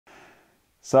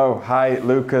So, hi,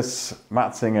 Lukas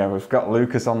Matzinger. We've got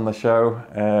Lukas on the show.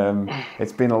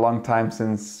 It's been a long time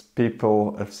since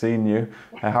people have seen you.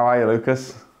 How are you,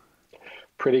 Lukas?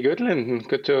 Pretty good, Lyndon.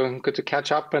 Good to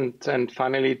catch up and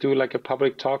finally do like a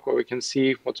public talk where we can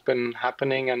see what's been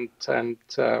happening and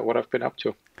what I've been up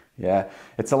to. Yeah,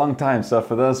 it's a long time. So,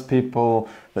 for those people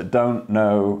that don't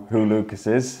know who Lukas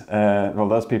is, well,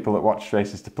 those people that watch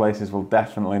Races to Places will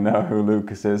definitely know who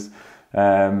Lukas is.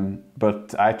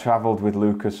 But I travelled with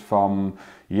Lukas from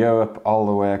Europe all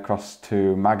the way across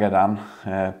to Magadan,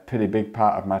 a pretty big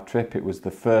part of my trip. It was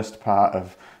the first part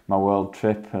of my world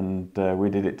trip, and we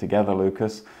did it together,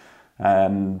 Lukas.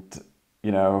 And,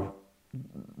 you know,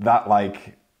 that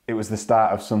it was the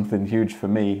start of something huge for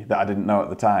me that I didn't know at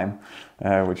the time,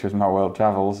 which was my world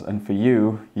travels. And for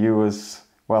you was,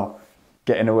 well,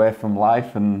 getting away from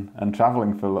life and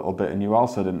travelling for a little bit, and you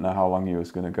also didn't know how long you was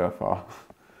going to go for.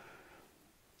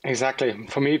 Exactly.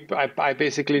 For me, I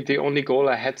basically the only goal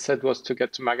I had set was to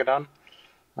get to Magadan.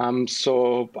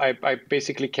 So I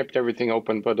basically kept everything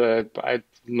open, but I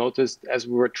noticed as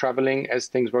we were traveling, as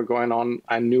things were going on,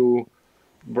 I knew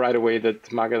right away that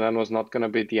Magadan was not going to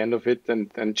be the end of it.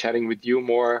 And chatting with you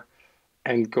more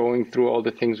and going through all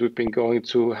the things we've been going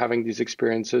to, having these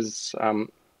experiences,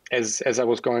 as I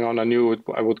was going on, I knew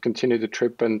I would continue the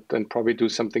trip and probably do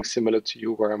something similar to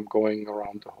you, where I'm going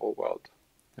around the whole world.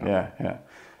 Yeah. Yeah, yeah.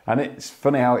 And it's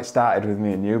funny how it started with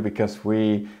me and you because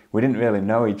we didn't really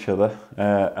know each other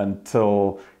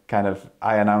until kind of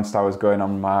I announced I was going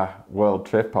on my world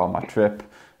trip or my trip,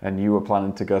 and you were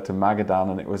planning to go to Magadan,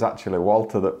 and it was actually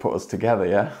Walter that put us together,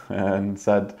 yeah, and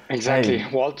said, Exactly.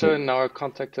 "Hey, Walter now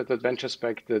contacted Adventure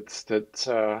Spec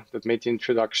that made the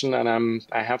introduction, and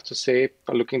I have to say,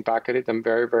 looking back at it, I'm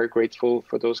very grateful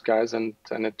for those guys, and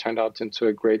it turned out into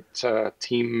a great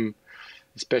team,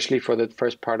 especially for that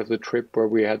first part of the trip where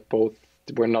we had both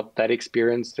were not that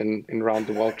experienced in round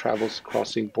the world travels,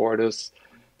 crossing borders,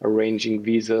 arranging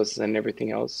visas, and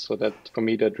everything else. So that for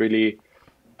me, that really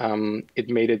it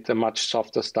made it a much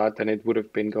softer start than it would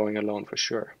have been going alone for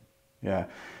sure. yeah."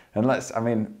 And I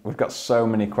mean, we've got so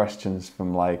many questions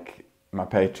from like my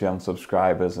Patreon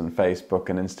subscribers and Facebook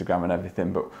and Instagram and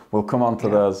everything, but we'll come on to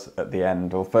Yeah. those at the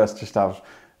end. We'll first just have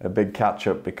a big catch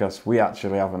up because we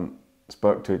actually haven't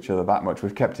spoke to each other that much.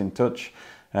 We've kept in touch,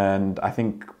 and I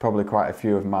think probably quite a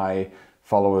few of my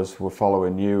followers were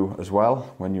following you as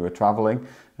well when you were traveling.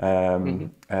 Hmm.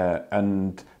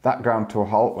 And that ground to a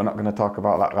halt, we're not going to talk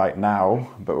about that right now,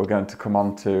 but we're going to come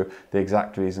on to the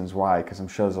exact reasons why, because I'm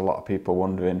sure there's a lot of people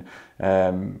wondering,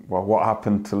 well, what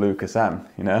happened to Lucas M?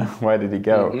 You know, where did he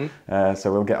go? Hmm.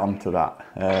 So we'll get on to that.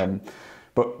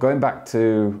 But going back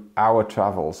to our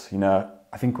travels, you know,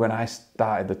 I think when I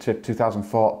started the trip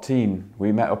 2014,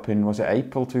 we met up in, was it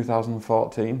April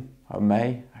 2014 or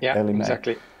May? Yeah, Early May.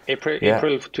 exactly. April Yeah,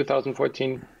 April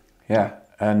 2014. yeah.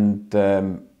 And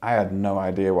I had no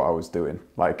idea what I was doing.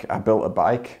 Like, I built a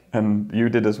bike, and you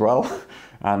did as well.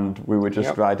 And we were just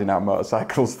Yep. riding our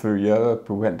motorcycles through Europe.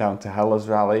 We went down to Hellas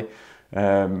Rally.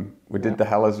 We did Yep. the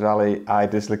Hellas Rally. I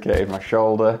dislocated my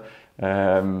shoulder.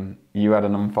 You had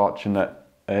an unfortunate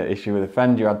issue with a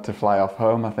friend. You had to fly off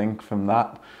home, I think, from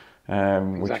that,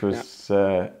 which Exactly. was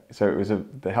so it was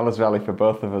the Hellas Rally for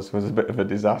both of us was a bit of a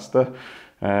disaster.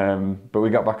 But we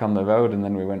got back on the road, and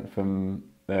then we went from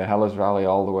the Hellas Rally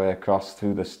all the way across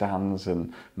through the stands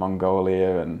and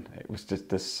Mongolia, and it was just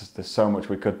there's so much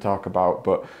we could talk about.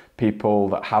 But people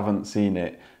that haven't seen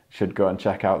it should go and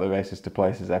check out the Races to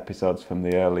Places episodes from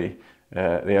the early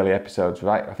episodes.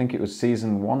 Right, I think it was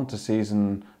season 1 to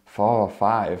season 4 or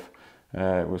 5.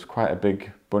 It was quite a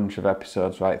big bunch of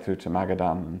episodes right through to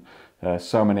Magadan, and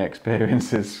so many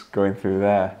experiences going through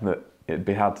there that it'd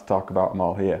be hard to talk about them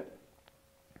all here.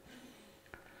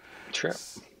 Sure.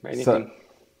 So, Anything.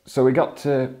 so we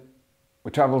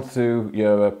travelled through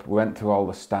Europe. We went through all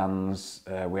the stands.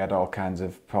 We had all kinds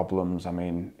of problems. I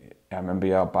mean, I remember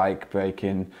your bike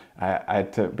breaking. I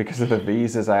had to, because of the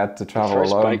visas, I had to The travel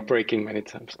first alone. bike breaking many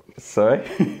times. Sorry.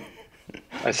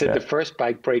 I said Yeah, the first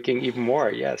bike breaking even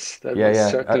more. Yes, that yeah, was yeah.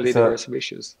 certainly there were some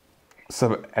issues.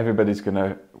 So everybody's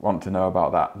gonna want to know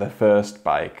about that. The first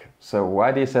bike. So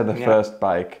why do you say the Yeah. first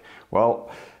bike? Well,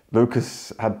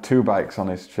 Lucas had two bikes on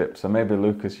his trip, so maybe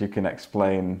Lucas, you can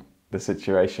explain the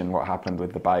situation, what happened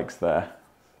with the bikes there.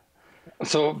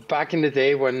 So back in the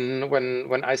day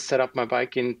when I set up my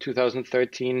bike in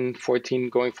 2013, 14,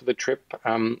 going for the trip,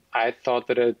 I thought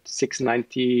that a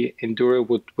 690 Enduro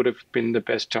would have been the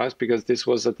best choice because this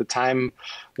was at the time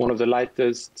one of the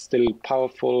lightest, still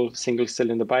powerful single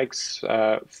cylinder bikes,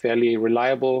 fairly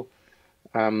reliable.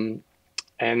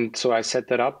 And so I set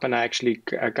that up, and I actually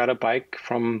got a bike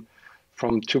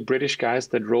from two British guys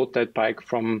that rode that bike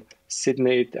from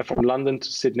London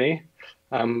to Sydney,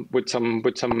 with some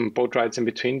boat rides in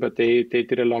between. But they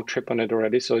did a long trip on it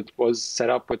already, so it was set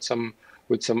up with some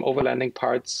overlanding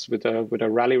parts, with a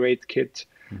rally raid kit,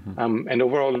 and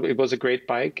overall it was a great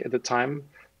bike at the time,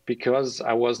 because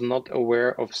I was not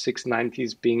aware of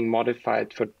 690s being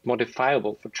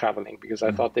modifiable for traveling, because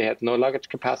I thought they had no luggage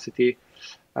capacity.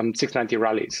 690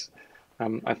 rallies.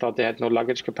 I thought they had no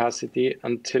luggage capacity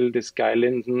until this guy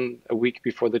Lyndon, a week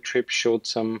before the trip, showed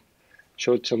some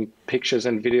pictures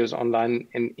and videos online,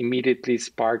 and immediately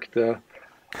sparked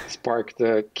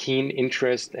the keen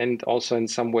interest, and also in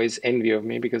some ways envy of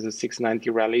me, because the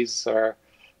 690 rallies are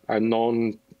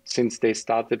known since they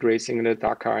started racing in the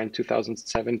Dakar in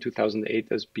 2007,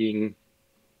 2008 as being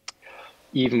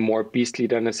even more beastly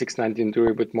than a 690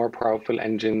 Enduro, with more powerful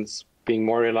engines, being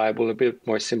more reliable, a bit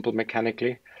more simple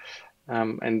mechanically.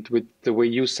 And with the way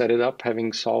you set it up,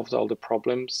 having solved all the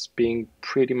problems, being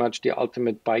pretty much the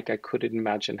ultimate bike I could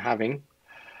imagine having.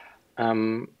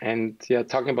 And yeah,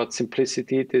 talking about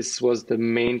simplicity, this was the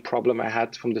main problem I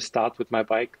had from the start with my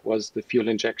bike, was the fuel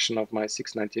injection of my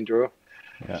 690 Enduro.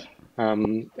 Yeah.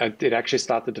 It actually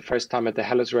started the first time at the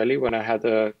Hellas Rally, when I had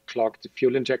a clogged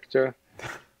fuel injector.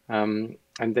 And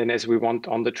then as we went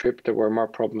on the trip, there were more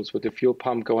problems with the fuel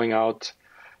pump going out,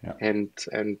 and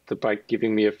the bike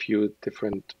giving me a few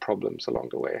different problems along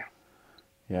the way.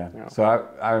 Yeah. So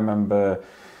I remember,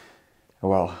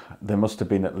 well, there must have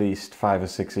been at least 5 or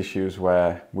 6 issues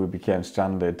where we became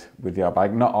stranded with your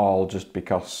bike. Not all just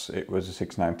because it was a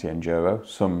 690 Enduro.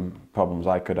 Some problems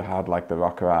I could have had, like the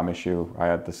rocker arm issue. I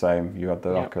had the same. You had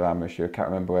the rocker arm issue. I can't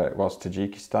remember where it was.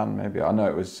 Tajikistan, maybe. Oh no,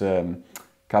 it was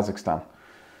Kazakhstan.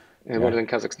 It was in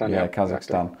Kazakhstan. Yeah,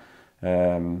 Kazakhstan.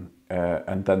 Exactly.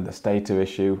 And then the stator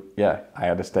issue. Yeah, I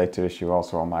had a stator issue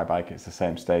also on my bike. It's the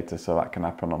same stator, so that can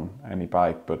happen on any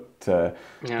bike. But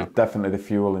definitely the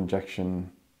fuel injection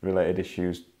related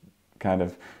issues kind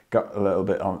of got a little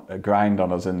bit on a grind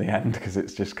on us in the end, because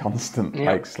it's just constant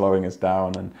like slowing us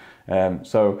down. And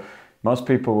so most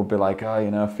people would be like, oh, you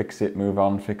know, fix it, move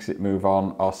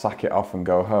on, or sack it off and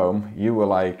go home. You were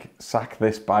like, sack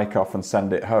this bike off and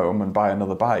send it home and buy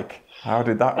another bike. How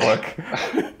did that work?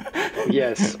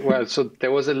 Yes, well, so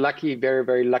there was a very,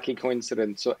 very lucky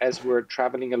coincidence. So as we're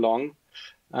traveling along,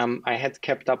 I had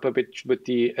kept up a bit with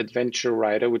the Adventure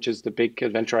Rider, which is the big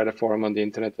Adventure Rider forum on the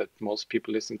internet that most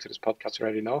people listening to this podcast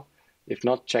already know. If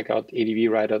not, check out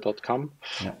advrider.com.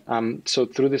 Yeah. So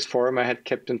through this forum, I had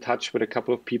kept in touch with a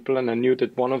couple of people, and I knew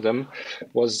that one of them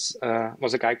was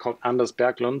a guy called Anders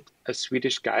Berglund, a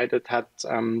Swedish guy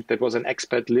that was an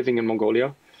expat living in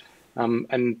Mongolia.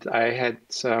 And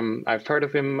I've heard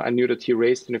of him. I knew that he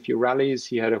raced in a few rallies.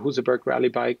 He had a Husaberg rally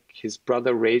bike. His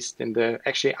brother raced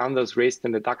Anders raced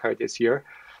in the Dakar this year.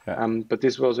 Yeah. But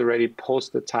this was already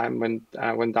post the time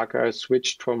when Dakar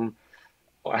switched from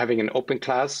having an open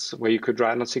class where you could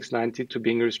ride on 690 to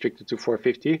being restricted to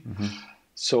 450. Mm-hmm.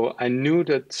 So I knew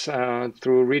that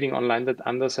through reading online that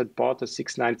Anders had bought a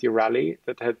 690 rally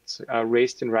that had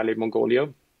raced in Rally Mongolia.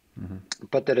 Mm-hmm.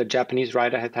 But that a Japanese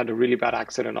rider had a really bad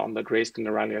accident on that raced in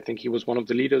the rally. I think he was one of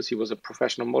the leaders. He was a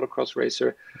professional motocross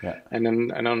racer. Yeah. And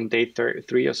on day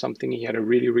 3 or something, he had a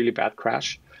really, really bad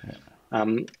crash. Yeah.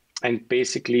 And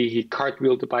basically, he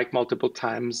cartwheeled the bike multiple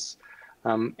times,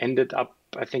 ended up,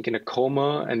 I think, in a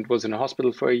coma, and was in a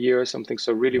hospital for a year or something.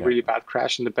 So really, really bad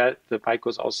crash. And the bike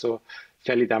was also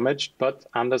fairly damaged. But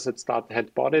Anders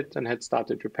had bought it and had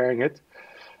started repairing it.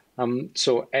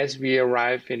 So as we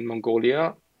arrive in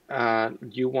Mongolia,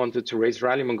 you wanted to race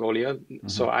Rally Mongolia. Mm-hmm.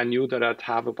 So I knew that I'd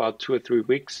have about 2 or 3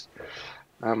 weeks.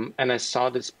 And I saw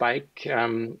this bike,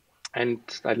 and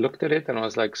I looked at it and I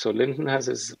was like, so Lyndon has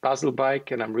his Basel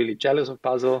bike, and I'm really jealous of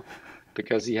Basel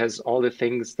because he has all the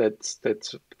things that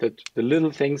the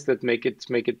little things that make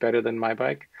it better than my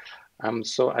bike.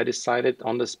 So I decided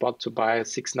on the spot to buy a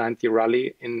 690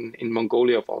 Rally in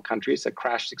Mongolia of all countries, a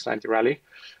crashed 690 Rally,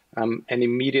 and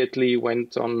immediately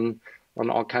went on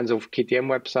all kinds of KTM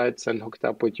websites and hooked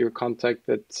up with your contact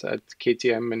at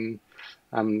KTM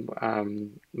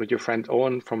and with your friend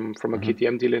Owen from a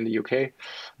KTM dealer in the UK.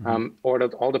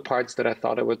 Ordered all the parts that I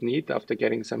thought I would need after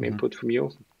getting some input from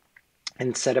you,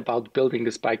 and set about building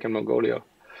this bike in Mongolia.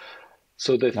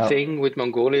 So the thing with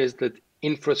Mongolia is that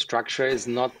infrastructure is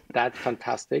not that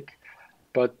fantastic,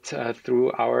 but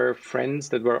through our friends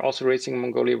that were also racing in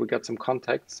Mongolia, we got some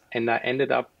contacts, and I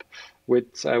ended up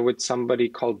with somebody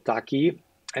called Daki,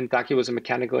 and Daki was a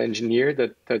mechanical engineer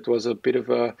that was a bit of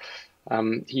a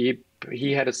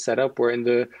he had a setup where in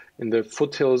the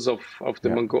foothills of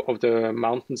the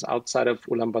mountains outside of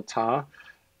Ulaanbaatar,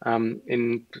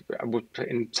 In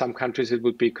some countries, it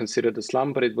would be considered a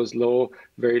slum, but it was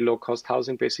very low cost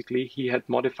housing. Basically, he had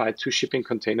modified 2 shipping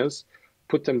containers,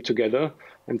 put them together,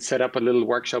 and set up a little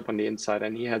workshop on the inside.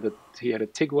 And he had a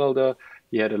TIG welder,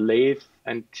 he had a lathe,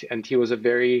 and he was a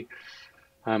very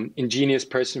ingenious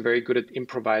person, very good at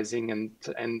improvising and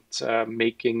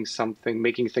making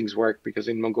things work. Because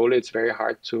in Mongolia, it's very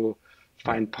hard to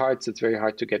find parts. It's very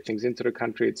hard to get things into the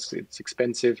country. It's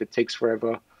expensive. It takes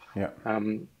forever. Yeah.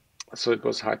 So it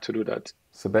was hard to do that.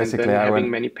 So basically, and then having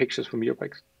many pictures from your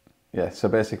bikes. Yeah. So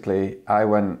basically, I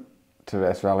went to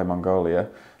Race Rally Mongolia,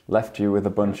 left you with a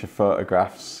bunch of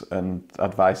photographs and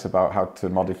advice about how to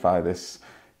modify this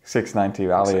 690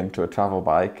 Rally into a travel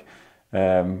bike,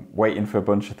 waiting for a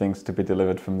bunch of things to be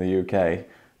delivered from the UK,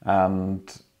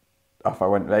 and off I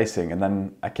went racing. And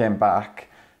then I came back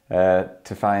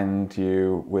to find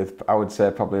you with, I would say,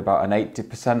 probably about an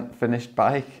 80% finished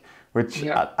bike, which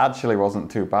actually wasn't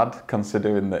too bad,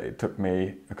 considering that it took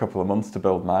me a couple of months to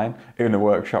build mine in a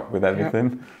workshop with everything.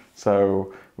 Yeah.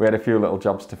 So we had a few little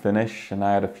jobs to finish, and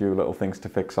I had a few little things to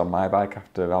fix on my bike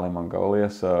after Rally Mongolia.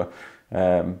 So,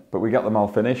 but we got them all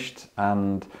finished,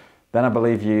 and then I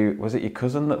believe was it your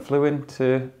cousin that flew in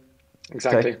to?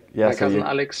 Exactly. My cousin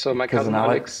Alex. So my cousin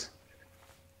Alex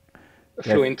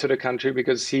flew into the country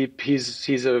because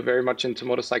he's very much into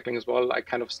motorcycling as well. I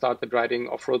kind of started riding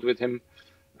off-road with him.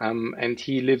 And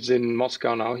he lives in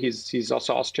Moscow now. He's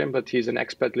also Austrian, but he's an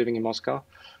expat living in Moscow.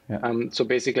 Yeah. So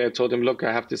basically I told him, look,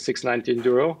 I have this 690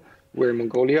 Enduro. We're in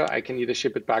Mongolia. I can either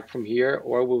ship it back from here,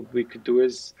 or what we could do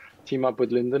is team up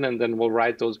with Lyndon, and then we'll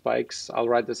ride those bikes. I'll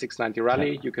ride the 690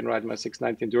 Rally. You can ride my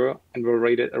 690 Enduro, and we'll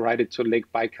ride it to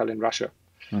Lake Baikal in Russia.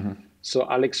 Mm-hmm. So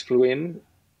Alex flew in,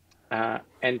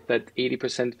 and that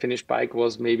 80% finished bike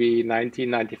was maybe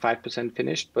 95%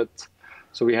 finished, but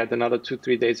so we had another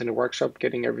 2-3 days in the workshop,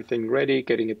 getting everything ready,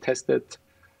 getting it tested,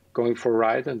 going for a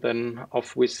ride, and then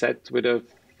off we set with a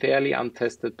fairly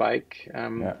untested bike.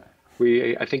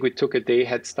 I think we took a day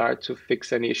head start to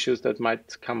fix any issues that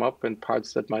might come up and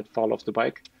parts that might fall off the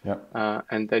bike. Yeah.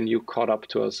 And then you caught up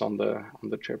to us on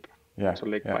the trip to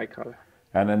Lake Baikal.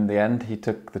 And in the end, he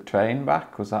took the train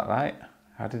back. Was that right?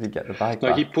 How did he get the bike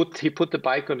back? He put the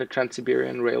bike on the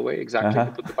Trans-Siberian Railway. Exactly.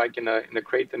 He put the bike in a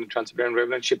crate in the Trans-Siberian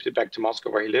Railway and shipped it back to Moscow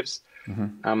where he lives.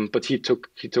 Mm-hmm. But he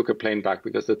took a plane back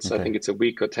because I think it's a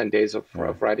week or 10 days of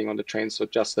riding on the train. So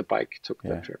just the bike took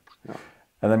the trip. Yeah.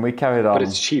 And then we carried on. But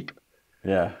it's cheap.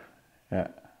 Yeah. Yeah.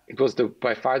 It was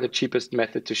by far the cheapest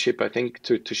method to ship. I think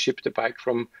to ship the bike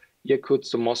from Irkutsk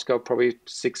to Moscow, probably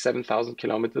 6,000-7,000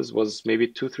 kilometers, was maybe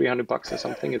 $200-300 or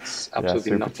something. It's absolutely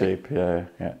super nothing. Cheap.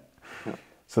 Yeah.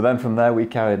 So then from there we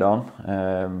carried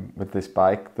on with this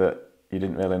bike that you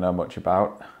didn't really know much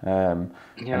about. And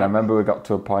I remember we got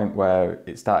to a point where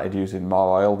it started using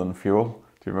more oil than fuel.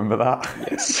 Do you remember that?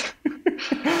 Yes.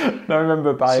 And I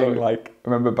remember buying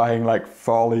like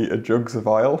 4-litre jugs of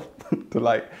oil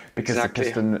to because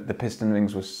the piston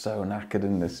rings were so knackered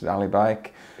in this rally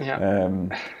bike. Yeah.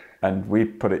 And we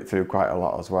put it through quite a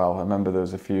lot as well. I remember there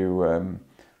was a few.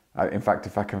 In fact,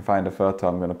 if I can find a photo,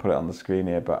 I'm going to put it on the screen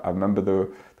here. But I remember there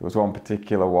was one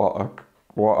particular water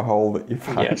hole that you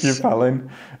fell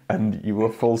in, and you were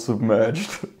full submerged,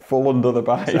 full under the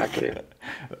bike. Exactly.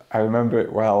 I remember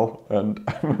it well, and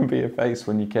I remember your face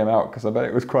when you came out because I bet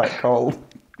it was quite cold.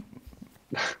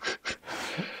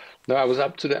 No, I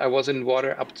was in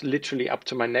water literally up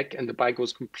to my neck, and the bike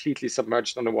was completely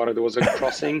submerged underwater. There was a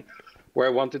crossing where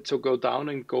I wanted to go down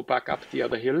and go back up the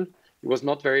other hill. It was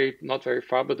not very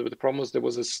far, but the problem was there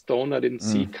was a stone I didn't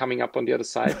see coming up on the other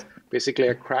side. Basically,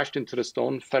 I crashed into the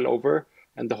stone, fell over,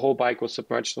 and the whole bike was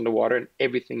submerged underwater, and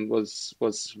everything was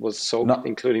soaked,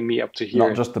 including me up to here.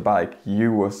 Not just the bike,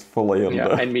 you was fully under.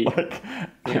 Yeah, and me.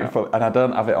 And I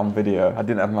don't have it on video. I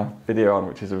didn't have my video on,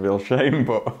 which is a real shame,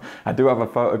 but I do have a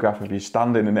photograph of you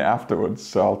standing in it afterwards,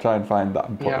 so I'll try and find that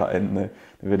and put that in the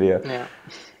video. Yeah.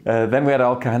 Then we had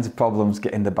all kinds of problems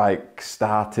getting the bike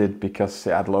started because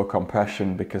it had low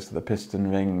compression because of the piston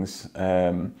rings,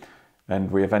 and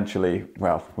we eventually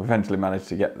managed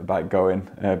to get the bike going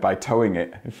by towing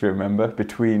it. If you remember,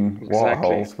 between water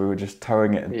holes, we were just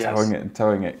towing it and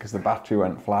towing it because the battery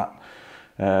went flat.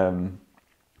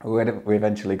 We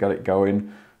eventually got it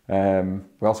going.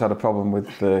 We also had a problem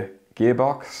with the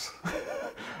gearbox.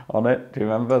 On it, do you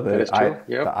remember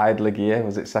the idler gear?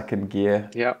 Was it second gear?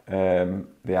 Yeah.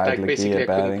 The idler basically gear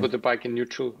bearing. I couldn't put the bike in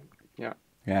neutral. Yeah.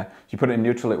 Yeah. If you put it in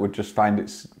neutral, it would just find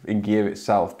it's in gear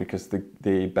itself because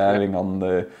the bearing on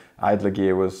the idler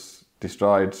gear was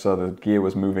destroyed, so the gear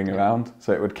was moving around,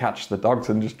 so it would catch the dogs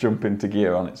and just jump into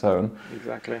gear on its own.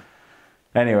 Exactly.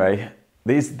 Anyway,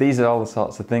 these are all the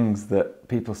sorts of things that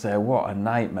people say, what a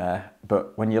nightmare.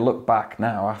 But when you look back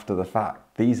now after the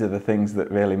fact, these are the things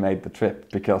that really made the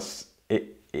trip, because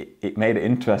it made it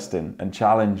interesting and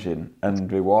challenging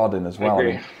and rewarding as well. I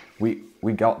agree. I mean,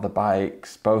 we got the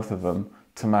bikes, both of them,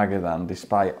 to Magadan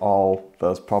despite all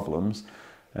those problems.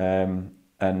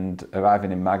 And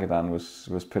arriving in Magadan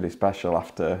was pretty special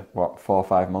after, 4 or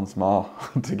 5 months more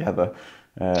together,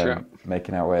 Sure.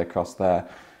 making our way across there.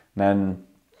 And then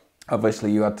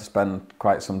obviously you had to spend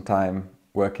quite some time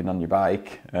working on your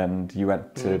bike, and you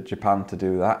went to Japan to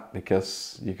do that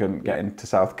because you couldn't get into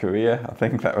South Korea. I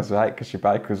think that was right, because your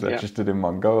bike was registered in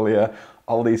Mongolia.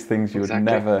 All these things you would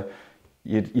never,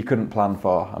 you couldn't plan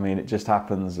for. I mean, it just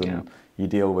happens, and you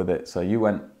deal with it. So you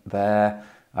went there,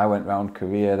 I went round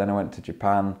Korea, then I went to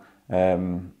Japan.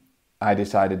 I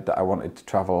decided that I wanted to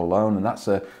travel alone, and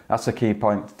that's a key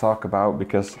point to talk about,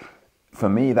 because for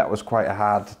me that was quite a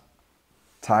hard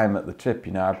time at the trip.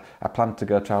 You know, I planned to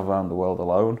go travel around the world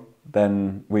alone.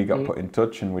 Then we got put in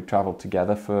touch, and we travelled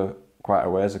together for quite a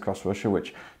ways across Russia,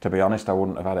 which, to be honest, I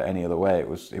wouldn't have had it any other way. It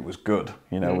was good.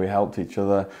 You know, we helped each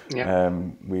other.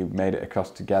 We made it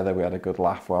across together. We had a good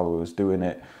laugh while we was doing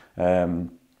it.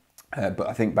 But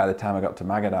I think by the time I got to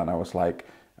Magadan, I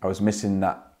was missing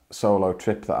that solo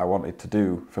trip that I wanted to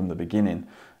do from the beginning.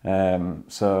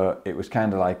 So it was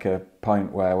kind of like a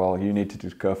point where, well, you need to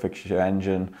just go fix your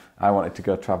engine. I wanted to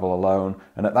go travel alone.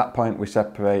 And at that point we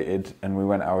separated and we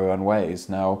went our own ways.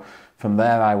 Now, from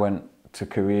there I went to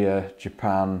Korea,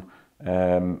 Japan,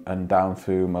 and down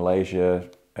through Malaysia,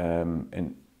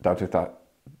 down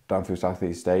through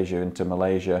Southeast Asia into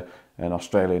Malaysia and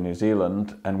Australia, New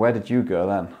Zealand. And where did you go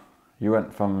then? You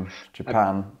went from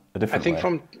Japan a different way. I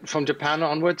think from Japan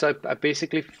onwards, I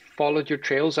basically followed your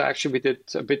trails. We did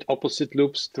a bit opposite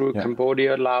loops through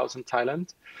Cambodia, Laos, and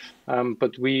Thailand.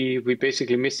 But we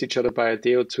basically missed each other by a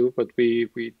day or two. But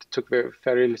we took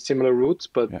very similar routes,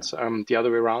 but the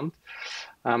other way around.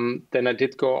 Then I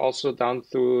did go also down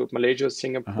through Malaysia,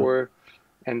 Singapore,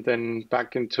 and then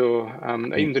back into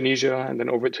Indonesia, and then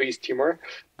over to East Timor.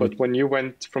 But when you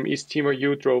went from East Timor,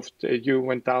 you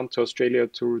went down to Australia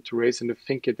to race in the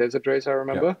Finke Desert Race, I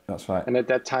remember. Yeah, that's right. And at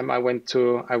that time, I went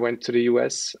to the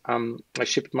US. I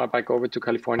shipped my bike over to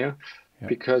California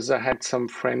because I had some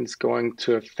friends going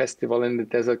to a festival in the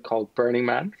desert called Burning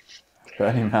Man.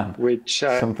 Burning Man. Which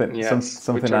something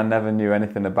I never knew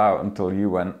anything about until you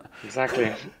went.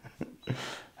 Exactly.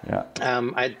 Yeah.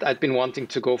 I'd been wanting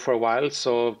to go for a while,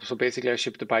 so basically I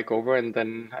shipped the bike over and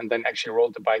then actually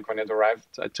rode the bike when it arrived.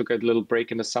 I took a little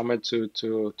break in the summer to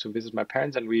visit my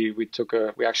parents, and we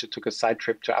actually took a side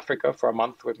trip to Africa for a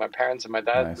month with my parents and my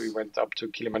dad. Nice. We went up to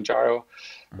Kilimanjaro,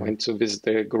 went to visit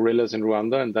the gorillas in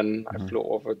Rwanda, and then I flew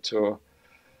over to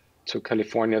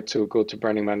California to go to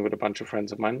Burning Man with a bunch of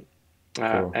friends of mine,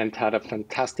 Cool. and had a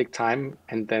fantastic time,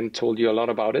 and then told you a lot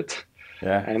about it.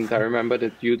 Yeah. And I remember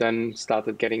that you then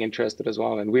started getting interested as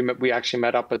well. And we actually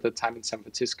met up at the time in San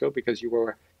Francisco because you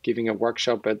were giving a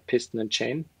workshop at Piston and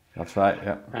Chain. That's right,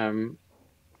 yeah. And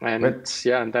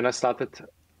then I started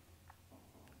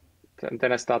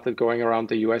going around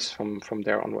the US from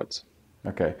there onwards.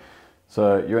 Okay.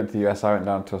 So you went to the US, I went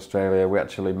down to Australia. We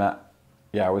actually met,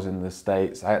 I was in the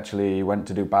States. I actually went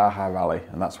to do Baja Rally,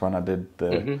 and that's when I did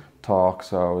the talk.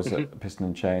 So I was at Piston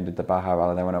and Chain, did the Baja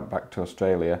Rally, then went up back to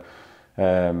Australia.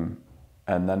 And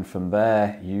then from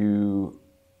there, you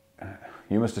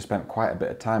must have spent quite a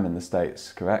bit of time in the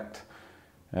States, correct?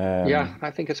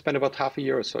 I think I spent about half a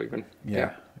year or so even.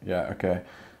 Yeah, okay.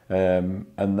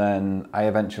 And then I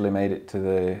eventually made it to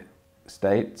the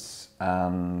States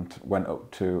and went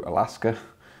up to Alaska,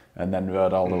 and then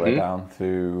rode all the way down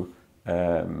through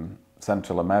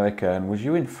Central America. And was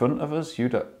you in front of us?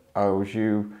 Or was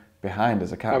you behind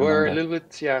us? I can't remember. A little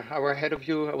bit, I were ahead of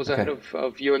you. I was ahead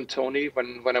of you and Tony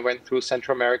when I went through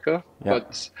Central America. Yeah.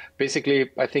 But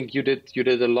basically, I think you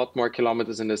did a lot more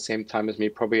kilometers in the same time as me,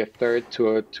 probably a third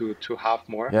to half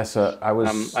more. Yeah, so I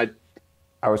was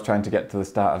trying to get to the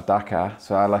start of Dakar.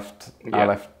 So I left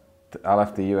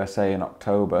the USA in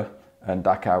October, and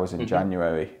Dakar was in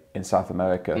January in South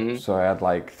America. So I had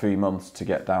like 3 months to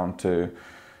get down to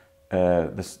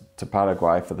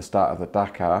Paraguay for the start of the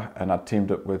Dakar, and I'd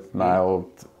teamed up with my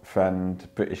old friend,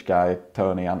 British guy,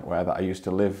 Tony Antwer, that I used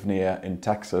to live near in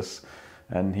Texas,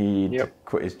 and he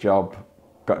quit his job,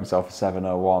 got himself a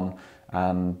 701,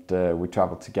 and we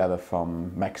travelled together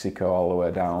from Mexico all the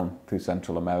way down through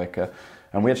Central America,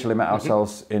 and we actually met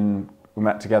ourselves we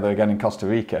met together again in Costa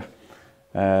Rica.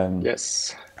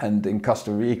 Yes. And in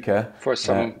Costa Rica... For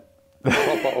some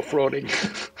proper off-roading.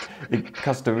 In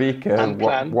Costa Rica,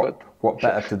 Unplanned, but what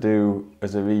better to do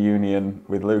as a reunion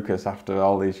with Lucas after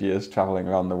all these years traveling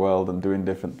around the world and doing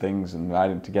different things and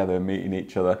riding together and meeting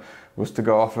each other was to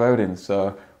go off-roading.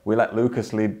 So we let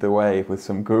Lucas lead the way with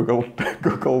some Google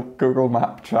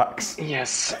Map tracks.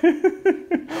 yes,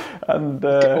 And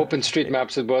Open Street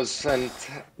Maps it was, and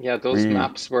yeah, those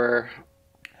maps were.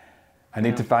 I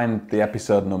need to find the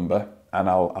episode number, and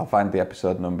I'll find the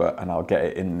episode number and I'll get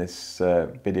it in this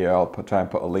video. I'll try and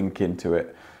put a link into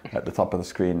it at the top of the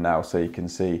screen now so you can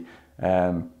see.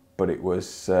 But it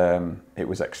was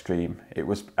extreme.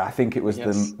 I think it was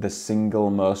the single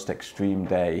most extreme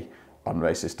day on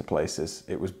Races to Places.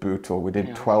 It was brutal. We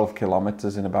did 12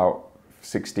 kilometers in about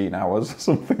 16 hours or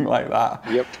something like that.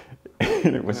 Yep.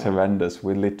 It was horrendous.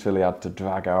 We literally had to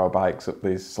drag our bikes up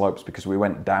these slopes because we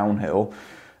went downhill.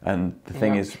 And the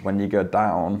thing is, when you go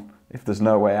down, if there's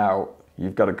no way out,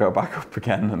 you've got to go back up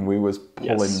again. And we was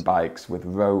pulling bikes with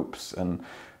ropes, and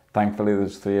thankfully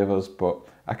there's 3 of us. But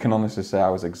I can honestly say I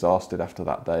was exhausted after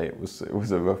that day. It was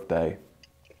a rough day.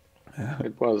 Yeah.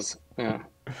 It was, yeah.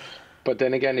 But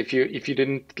then again, if you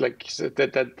didn't like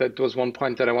that was one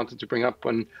point that I wanted to bring up.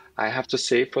 When I have to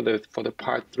say for the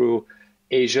part through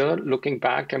Asia, looking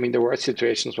back, I mean, there were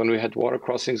situations when we had water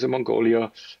crossings in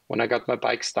Mongolia, when I got my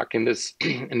bike stuck in this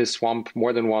swamp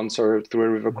more than once, or through a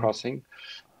river crossing.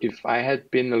 If I had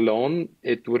been alone,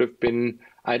 it would have been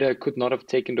either I could not have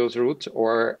taken those routes,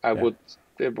 or I would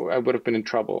have been in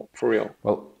trouble for real.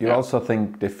 Well, you also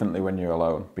think differently when you're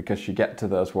alone, because you get to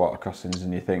those water crossings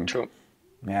and you think, True.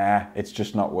 Yeah, it's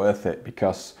just not worth it,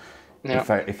 because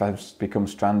if I become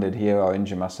stranded here or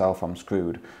injure myself, I'm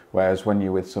screwed. Whereas when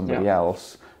you're with somebody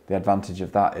else, the advantage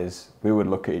of that is we would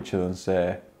look at each other and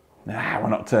say, nah, we're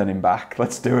not turning back,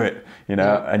 let's do it, you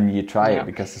know, and you try it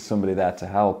because there's somebody there to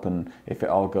help, and if it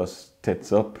all goes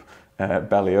tits up,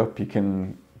 belly up, you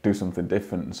can do something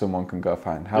different and someone can go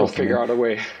find help. We'll figure out a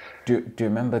way. Do you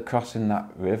remember crossing that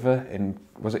river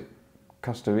was it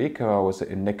Costa Rica or was it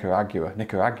in Nicaragua,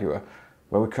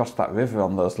 where we crossed that river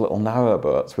on those little narrow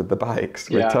boats with the bikes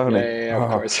with Tony? Yeah,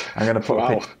 of course. I'm going to put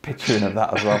a picture in of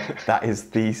that as well. That is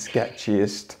the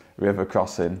sketchiest river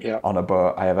crossing on a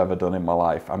boat I have ever done in my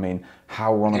life. I mean,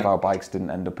 how one of our bikes didn't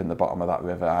end up in the bottom of that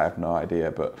river, I have no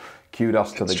idea, but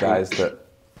kudos to the guys that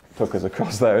took us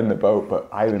across there in the boat. But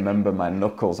I remember my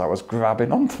knuckles, I was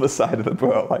grabbing onto the side of the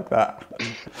boat like that.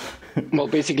 Well,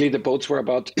 basically the boats were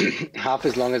about half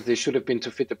as long as they should have been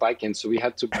to fit the bike in. So we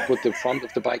had to put the front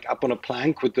of the bike up on a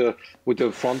plank with the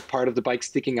front part of the bike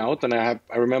sticking out. And I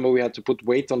remember we had to put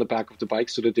weight on the back of the bike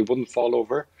so that they wouldn't fall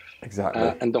over.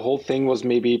 Exactly. And the whole thing was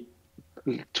maybe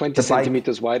 20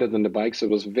 centimeters wider than the bike, so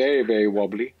it was very, very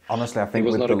wobbly. Honestly, I think it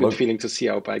was not a good feeling to see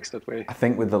our bikes that way. I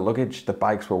think with the luggage, the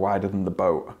bikes were wider than the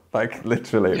boat. Like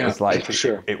literally, it was like for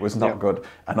sure. It was not good.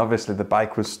 And obviously, the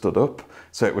bike was stood up,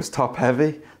 so it was top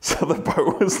heavy. So the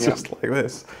boat was just like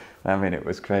this. I mean, it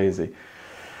was crazy.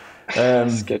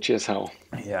 Sketchy as hell.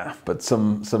 Yeah, but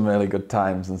some really good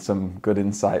times and some good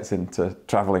insights into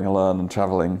traveling alone and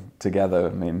traveling together.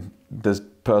 I mean, there's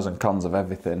pros and cons of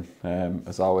everything,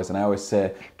 as always. And I always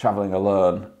say, traveling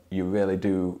alone, you really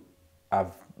do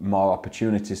have more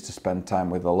opportunities to spend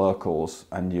time with the locals,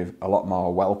 and you're a lot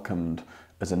more welcomed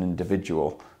as an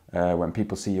individual. When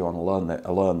people see you alone,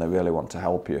 they really want to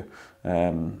help you.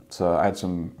 So I had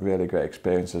some really great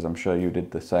experiences. I'm sure you did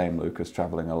the same, Lucas,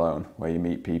 traveling alone, where you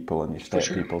meet people and you stay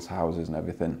at people's houses and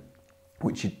everything,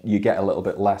 which you get a little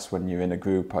bit less when you're in a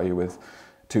group or you're with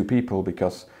 2 people,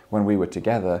 because when we were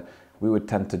together, we would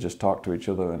tend to just talk to each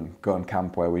other and go and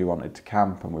camp where we wanted to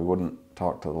camp, and we wouldn't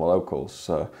talk to the locals.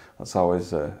 So that's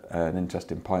always an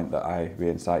interesting point that I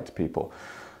re-incite to people.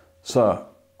 So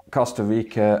Costa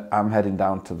Rica, I'm heading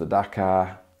down to the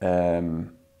Dakar,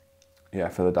 for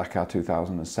the Dakar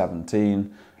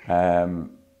 2017.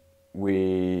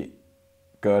 We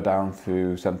go down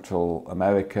through Central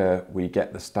America, we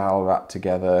get the Style Rat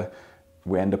together,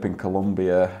 we end up in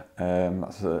Colombia.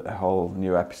 That's a whole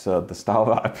new episode, the Style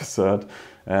Rat episode.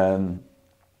 And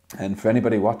for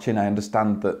anybody watching, I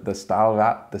understand that the Style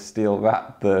Rat, the Steel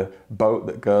Rat, the boat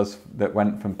that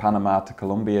went from Panama to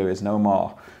Colombia is no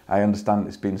more. I understand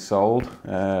it's been sold.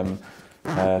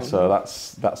 So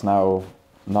that's now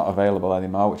not available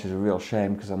anymore, which is a real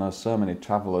shame, because I know so many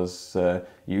travellers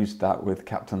used that with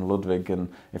Captain Ludwig.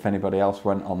 And if anybody else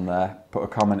went on there, put a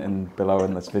comment in below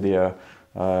in this video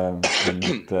and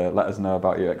let us know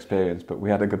about your experience. But we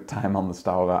had a good time on the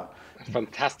Style Rat.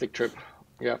 Fantastic trip,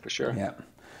 yeah, for sure. Yeah.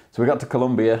 So we got to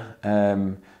Colombia,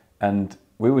 and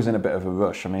we was in a bit of a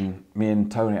rush. I mean, me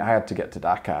and Tony, I had to get to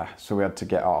Dakar, so we had to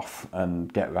get off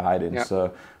and get riding. Yeah.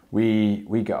 So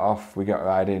we got off, we got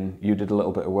riding. You did a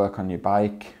little bit of work on your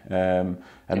bike, and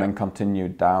then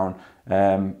continued down.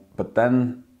 But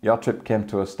then your trip came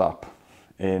to a stop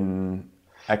in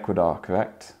Ecuador,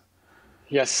 correct?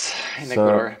 Yes, in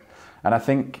Ecuador. And I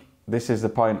think this is the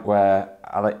point where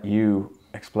I let you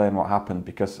explain what happened,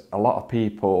 because a lot of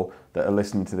people that are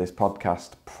listening to this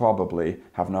podcast probably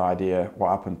have no idea what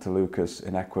happened to Lukas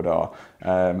in Ecuador.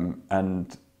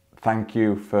 And thank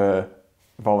you for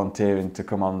volunteering to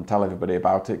come on and tell everybody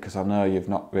about it, because I know you've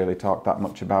not really talked that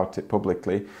much about it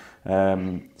publicly.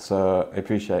 So I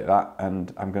appreciate that,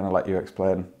 and I'm going to let you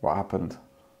explain what happened.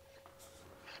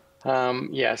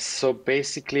 Yes, so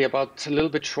basically about a little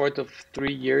bit short of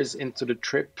 3 years into the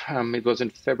trip, it was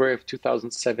in February of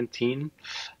 2017.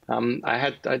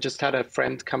 I just had a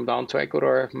friend come down to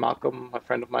Ecuador, Malcolm, a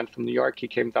friend of mine from New York. He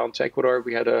came down to Ecuador.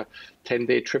 We had a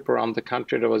 10-day trip around the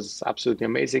country that was absolutely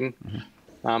amazing.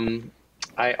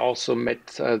 I also met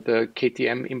the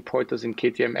KTM importers in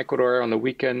KTM Ecuador on the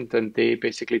weekend, and they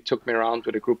basically took me around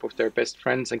with a group of their best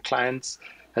friends and clients.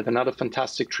 Had another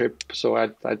fantastic trip. So I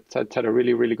had a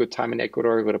really, really good time in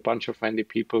Ecuador with a bunch of friendly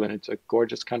people, and it's a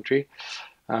gorgeous country.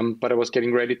 But I was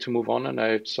getting ready to move on, and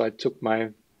I took my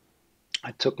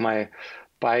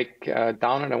bike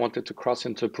down, and I wanted to cross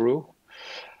into Peru.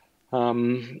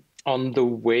 On the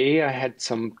way, I had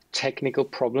some technical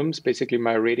problems. Basically,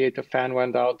 my radiator fan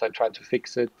went out. I tried to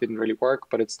fix it, didn't really work,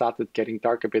 but it started getting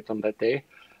dark a bit on that day.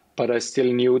 But I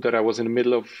still knew that I was in the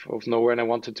middle of nowhere, and I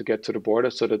wanted to get to the border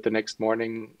so that the next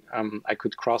morning I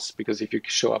could cross, because if you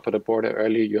show up at the border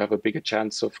early, you have a bigger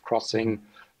chance of crossing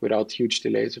without huge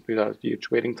delays, without huge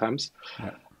waiting times.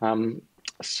 Yeah.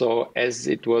 So as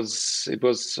it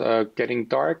was getting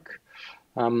dark,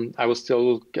 I was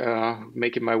still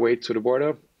making my way to the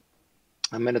border.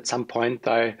 And at some point,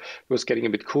 it was getting a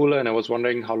bit cooler, and I was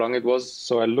wondering how long it was.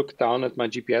 So I looked down at my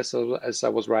GPS as I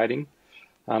was riding.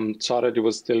 Saw that it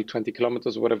was still 20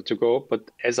 kilometers or whatever to go.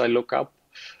 But as I look up,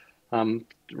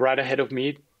 right ahead of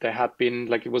me, there had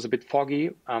been, it was a bit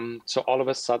foggy. So all of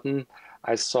a sudden,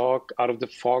 I saw out of the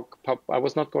fog I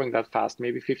was not going that fast,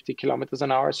 maybe 50 kilometers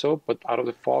an hour or so. But out of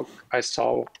the fog, I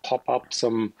saw pop up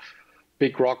some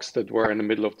big rocks that were in the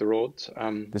middle of the road.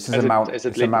 This is a mountain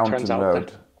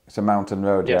road. It's a mountain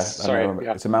road, yes, yeah. Sorry,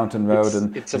 yeah. It's a mountain road,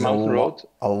 and it's a mountain road.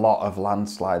 A lot of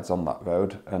landslides on that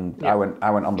road, and yeah. I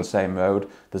went on the same road.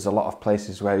 There's a lot of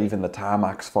places where even the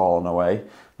tarmac's fallen away,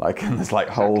 and there's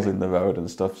holes in the road and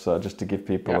stuff. So just to give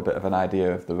people a bit of an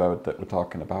idea of the road that we're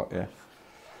talking about, yeah.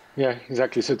 Yeah,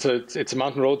 exactly. So it's a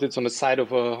mountain road. It's on the side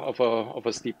of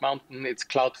a steep mountain. It's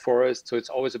cloud forest, so it's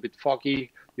always a bit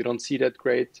foggy. You don't see that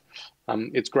great.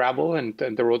 It's gravel, and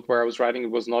the road where I was riding,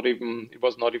 it was not even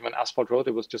an asphalt road.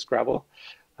 It was just gravel.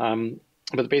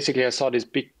 But basically, I saw these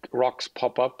big rocks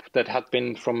pop up that had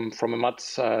been from a mud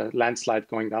landslide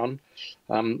going down,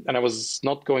 and I was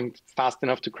not going fast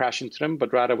enough to crash into them,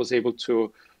 but rather was able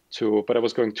to. But I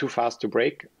was going too fast to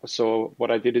brake. So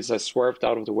what I did is I swerved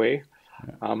out of the way.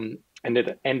 Yeah. And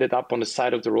it ended up on the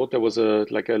side of the road. There was a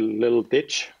little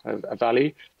ditch, a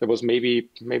valley that was maybe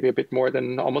a bit more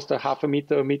than almost a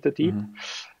meter deep.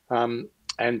 Mm-hmm.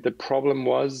 And the problem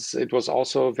was it was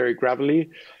also very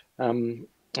gravelly,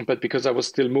 but because I was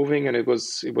still moving and it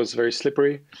was very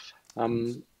slippery,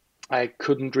 I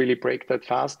couldn't really brake that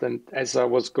fast. And as I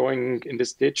was going in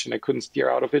this ditch, and I couldn't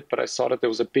steer out of it, but I saw that there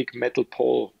was a big metal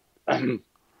pole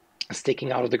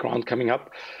sticking out of the ground coming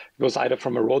up. It was either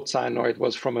from a road sign or it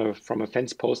was from a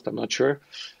fence post. I'm not sure,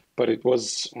 but it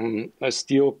was a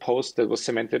steel post that was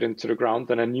cemented into the ground.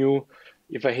 And I knew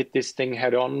if I hit this thing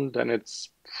head on, then it's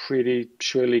pretty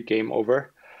surely game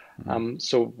over. Mm-hmm.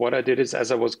 So what I did is,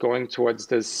 as I was going towards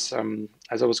this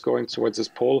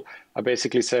pole, I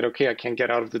basically said, okay, I can't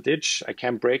get out of the ditch. I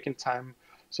can't brake in time.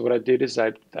 So what I did is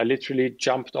I literally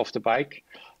jumped off the bike,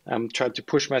 tried to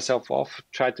push myself off,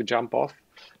 tried to jump off.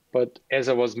 But as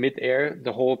I was mid-air,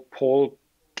 the whole pole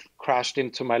crashed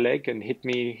into my leg and hit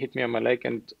me on my leg,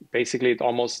 and basically it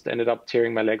almost ended up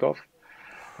tearing my leg off.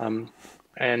 And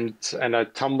I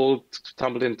tumbled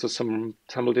into some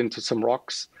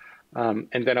rocks, and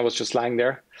then I was just lying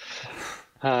there.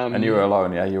 And you were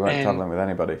alone, yeah? You weren't traveling with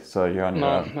anybody, so you're on your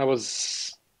own. No,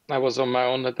 I was on my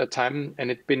own at that time,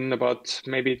 and it'd been about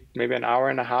maybe an hour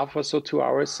and a half or so, 2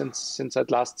 hours since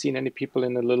I'd last seen any people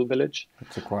in a little village.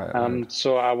 It's a quiet road.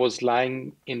 So I was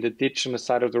lying in the ditch on the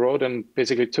side of the road, and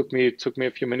basically it took me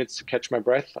a few minutes to catch my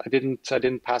breath. I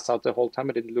didn't pass out the whole time.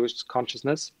 I didn't lose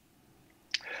consciousness.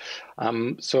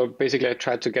 So basically I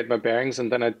tried to get my bearings, and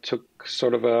then I took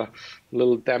sort of a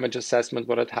little damage assessment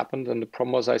what had happened. And the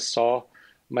problem was I saw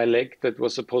my leg that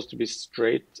was supposed to be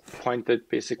straight pointed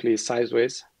basically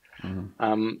sideways.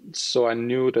 So I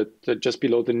knew that just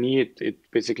below the knee, it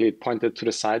basically pointed to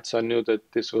the side. So I knew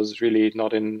that this was really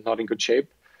not in good shape.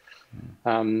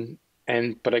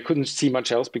 But I couldn't see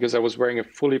much else because I was wearing a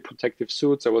fully protective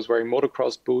suit. I was wearing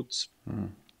motocross boots.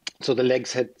 So the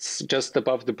legs had just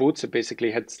above the boots, it basically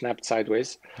had snapped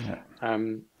sideways. Yeah.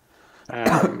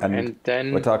 And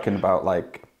then we're talking about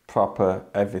like proper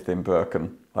everything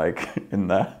broken, like in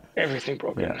there. everything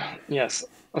broken. Yeah. Yes.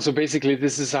 So basically,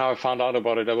 this is how I found out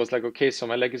about it. I was like, okay, so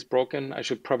my leg is broken. I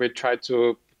should probably try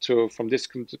to from this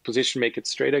position make it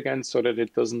straight again, so that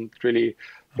it doesn't really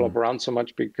flop around so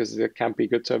much, because it can't be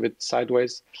good to have it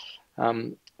sideways.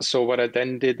 So what I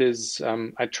then did is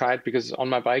I tried, because on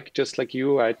my bike, just like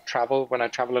you, when I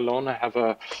travel alone, I have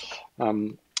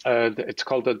it's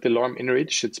called a DeLorme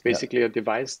InReach. It's basically a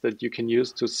device that you can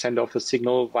use to send off a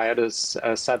signal via this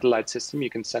satellite system. You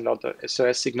can send out a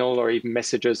SOS signal or even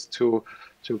messages to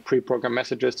pre-programmed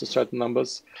messages to certain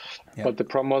numbers. But the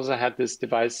problem was I had this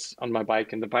device on my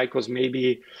bike, and the bike was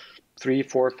maybe 3,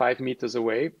 4, 5 meters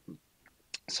away.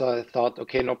 So I thought,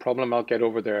 okay, no problem, I'll get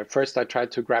over there. At first, I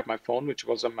tried to grab my phone, which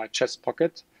was on my chest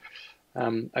pocket.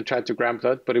 I tried to grab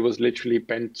that, but it was literally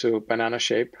bent to banana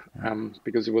shape,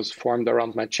 because it was formed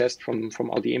around my chest from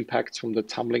all the impacts from the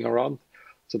tumbling around.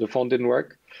 So the phone didn't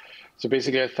work. So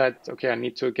basically I thought, okay, I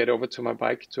need to get over to my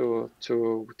bike to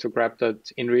grab that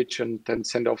InReach and then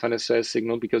send off an SOS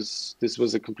signal, because this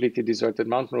was a completely deserted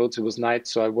mountain road. It was night,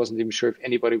 so I wasn't even sure if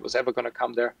anybody was ever going to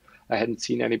come there. I hadn't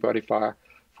seen anybody for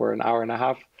an hour and a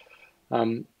half.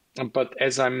 But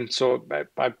as I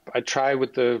try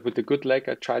with the good leg,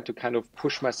 I try to kind of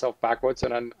push myself backwards,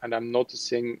 and I'm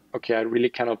noticing, okay, I really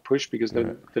cannot push, because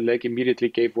the leg immediately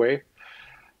gave way.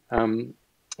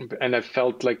 And I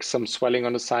felt like some swelling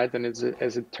on the side, and as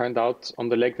it turned out, on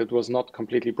the leg that was not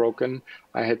completely broken,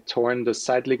 I had torn the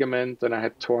side ligament, and I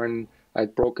had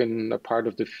broken a part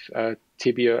of the of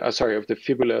the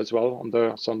fibula as well on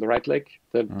the right leg.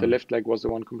 The left leg was the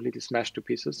one completely smashed to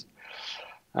pieces.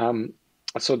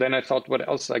 So then I thought, what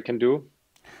else I can do?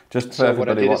 Just for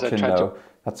everybody watching, though,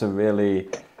 it's a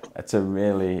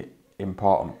really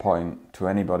important point to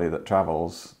anybody that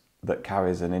travels, that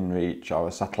carries an InReach or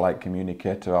a satellite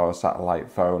communicator or a satellite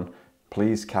phone.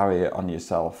 Please carry it on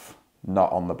yourself,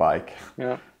 not on the bike.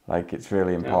 Yeah. Like, it's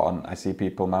really important. I see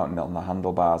people mounting it on the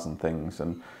handlebars and things,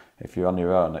 and if you're on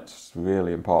your own, it's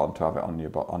really important to have it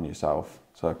on yourself.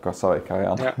 So, sorry, carry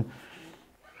on. Yeah.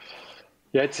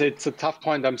 Yeah, it's a tough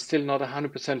point. I'm still not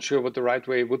 100% sure what the right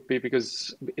way would be,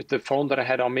 because the phone that I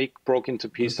had on me broke into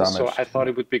pieces. So I thought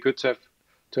it would be good to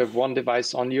have one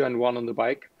device on you and one on the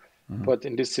bike. But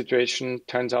in this situation,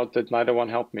 turns out that neither one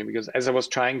helped me, because as I was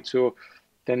trying to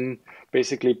then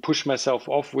basically push myself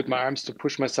off with my arms to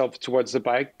push myself towards the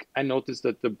bike, I noticed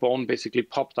that the bone basically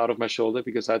popped out of my shoulder,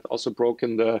 because I'd also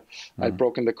broken the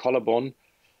collarbone.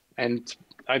 And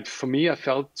for me, I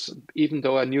felt, even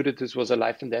though I knew that this was a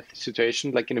life and death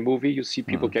situation, like in a movie, you see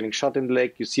people getting shot in the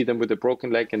leg, you see them with a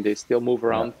broken leg, and they still move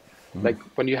around. Like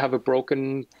when you have a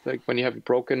broken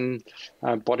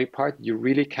body part, you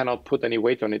really cannot put any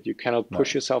weight on it. You cannot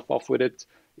push yourself off with it.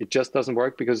 It just doesn't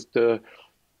work, because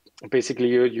basically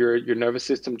your nervous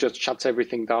system just shuts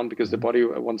everything down, because the body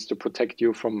wants to protect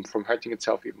you from hurting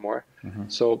itself even more.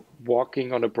 So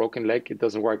walking on a broken leg, it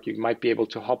doesn't work. You might be able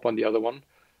to hop on the other one,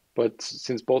 but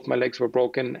since both my legs were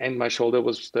broken and my shoulder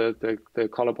was the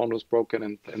collarbone was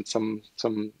broken, and some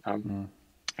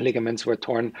ligaments were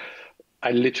torn,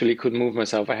 I literally couldn't move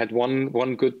myself. I had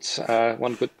one good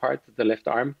part, the left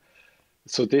arm.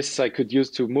 So this I could use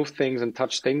to move things and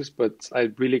touch things, but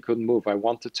I really couldn't move. I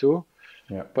wanted to,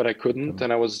 but I couldn't.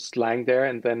 And I was lying there,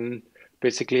 and then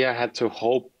basically I had to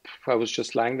hope. I was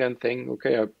just lying there and thinking,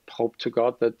 okay, I hope to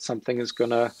God that somebody's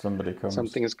gonna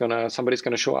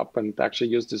show up and actually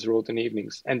use this road in the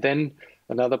evenings. And then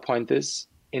another point is,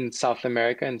 in South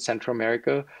America and Central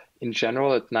America, in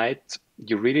general, at night,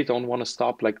 you really don't want to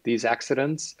stop. Like these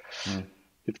accidents,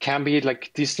 it can be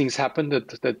like these things happen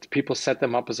that people set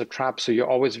them up as a trap. So you're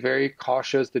always very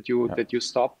cautious that you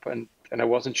stop. And I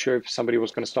wasn't sure if somebody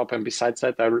was going to stop. And besides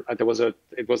that,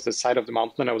 it was the side of the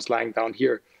mountain, and I was lying down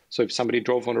here. So if somebody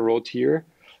drove on the road here,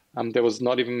 it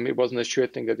wasn't a sure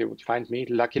thing that they would find me.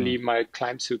 Luckily, my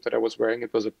climb suit that I was wearing,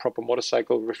 it was a proper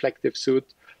motorcycle reflective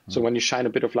suit. So when you shine a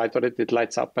bit of light on it, it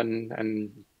lights up,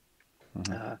 and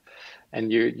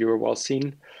you were well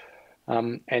seen.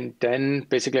 And then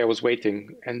basically I was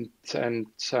waiting, and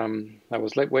I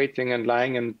was like waiting and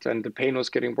lying, and the pain was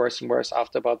getting worse and worse.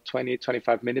 After about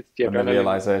 20-25 minutes, the adrenaline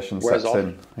realization wears sets off.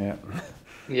 in. Yeah.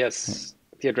 Yes,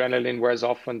 the adrenaline wears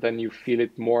off, and then you feel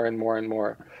it more and more and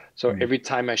more. So every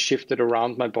time I shifted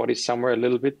around my body somewhere a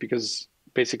little bit, because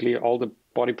basically all the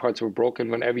body parts were broken.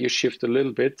 Whenever you shift a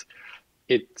little bit,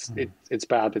 it's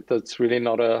bad. It's really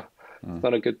not a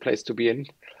good place to be in.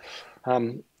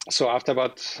 So after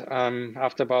about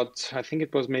I think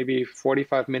it was maybe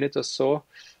 45 minutes or so,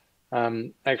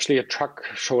 actually a truck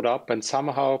showed up, and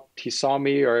somehow he saw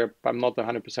me, or I'm not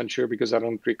 100% sure because I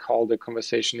don't recall the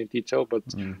conversation in detail,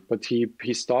 but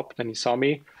he stopped and he saw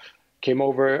me, came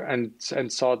over and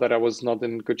saw that I was not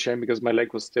in good shape because my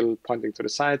leg was still pointing to the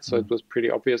side, so it was pretty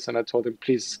obvious. And I told him,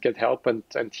 please get help, and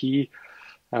he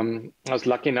I was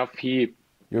lucky enough. You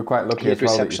were quite lucky as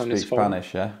well that you speak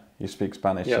Spanish, yeah? You speak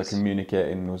Spanish, yes. So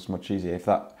communicating was much easier. If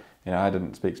that, I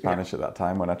didn't speak Spanish at that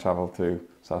time when I travelled to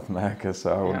South America,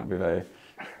 so I wouldn't be very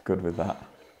good with that.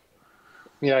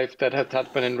 Yeah, if that had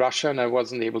happened in Russia and I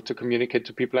wasn't able to communicate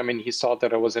to people, I mean, he saw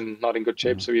that I was not in good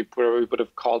shape, so he probably would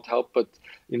have called help. But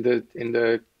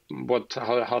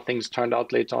how things turned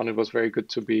out later on, it was very good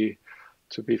to be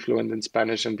fluent in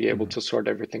Spanish and be able to sort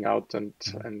everything out and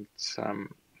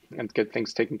get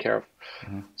things taken care of.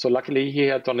 So luckily, he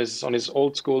had on his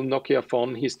old school Nokia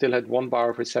phone, he still had 1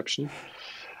 bar of reception.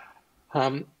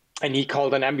 And he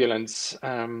called an ambulance,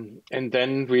 and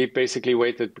then we basically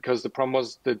waited because the problem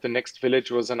was that the next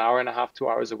village was an hour and a half, 2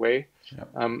 hours away.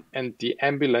 And the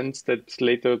ambulance that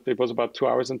later, it was about 2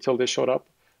 hours until they showed up.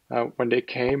 When they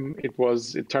came, it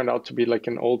turned out to be like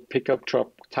an old pickup truck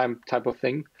type of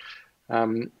thing.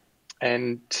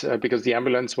 And because the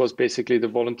ambulance was basically the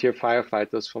volunteer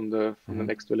firefighters from the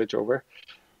next village over.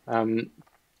 And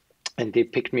they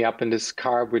picked me up in this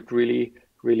car with really,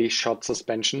 really short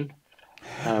suspension.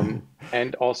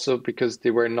 And also because they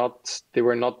were not,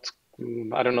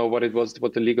 I don't know what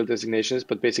the legal designation is,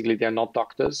 but basically they're not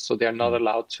doctors, so they're not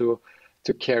allowed to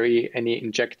carry any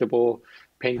injectable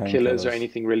painkillers or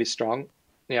anything really strong.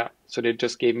 Yeah, so they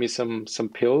just gave me some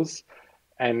pills,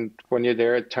 and when you're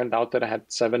there, it turned out that I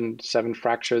had seven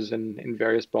fractures in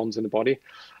various bones in the body.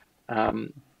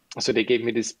 So they gave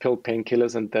me these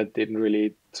painkillers, and that didn't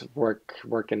really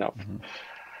work enough.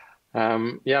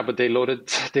 But they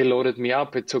loaded me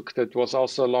up. That was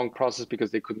also a long process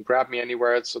because they couldn't grab me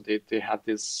anywhere. So they had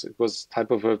this, it was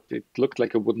it looked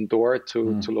like a wooden door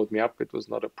to load me up. It was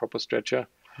not a proper stretcher.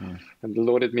 And they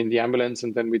loaded me in the ambulance,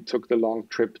 and then we took the long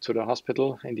trip to the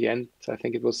hospital. In the end, I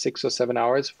think it was 6 or 7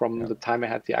 hours from the time I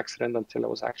had the accident until I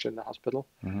was actually in the hospital.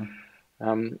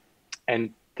 And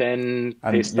then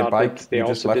they started. You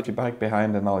just left your bike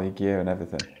behind and all your gear and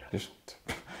everything.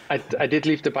 I did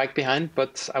leave the bike behind,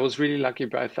 but I was really lucky.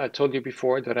 I told you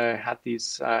before that I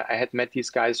had met these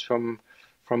guys from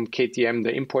KTM,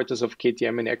 the importers of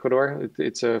KTM in Ecuador.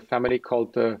 It's a family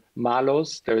called the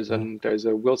Malos. There's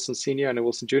a Wilson Senior and a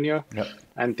Wilson Junior,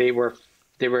 and they were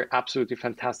absolutely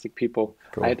fantastic people.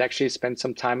 Cool. I had actually spent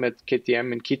some time at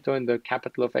KTM in Quito, in the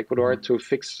capital of Ecuador, to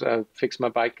fix my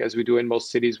bike, as we do in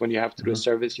most cities. When you have to do a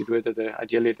service, you do it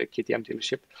ideally at a KTM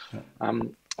dealership.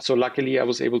 So luckily, I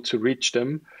was able to reach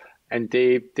them, and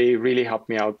they really helped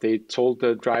me out. They told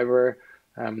the driver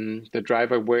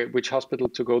which hospital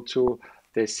to go to.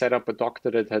 They set up a doctor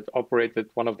that had operated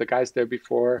one of the guys there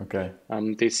before. Okay.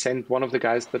 They sent one of the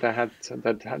guys that I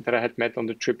had met on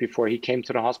the trip before. He came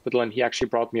to the hospital, and he actually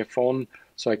brought me a phone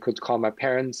so I could call my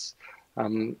parents.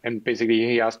 And basically,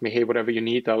 he asked me, "Hey, whatever you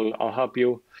need, I'll help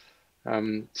you."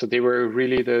 So they were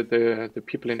really the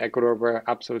people in Ecuador were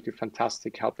absolutely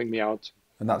fantastic, helping me out.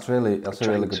 And that's a really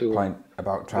good point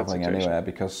about traveling anywhere,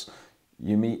 because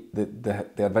you meet the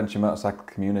adventure motorcycle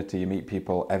community. You meet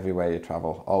people everywhere you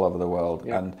travel, all over the world.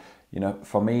 And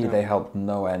for me, they helped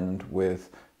no end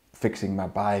with fixing my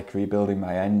bike, rebuilding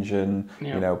my engine,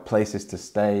 places to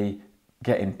stay,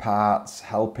 getting parts,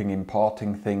 helping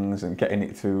importing things and getting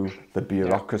it through the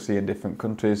bureaucracy in different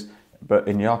countries. But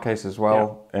in your case as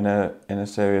well, in a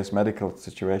serious medical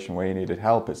situation where you needed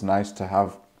help, it's nice to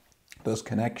have those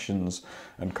connections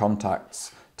and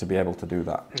contacts to be able to do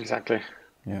that. Exactly.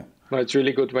 Yeah. No, it's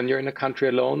really good when you're in a country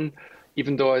alone.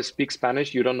 Even though I speak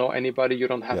Spanish, you don't know anybody, you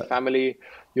don't have family,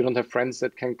 you don't have friends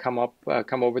that can come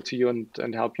over to you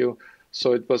and help you.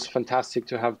 So it was fantastic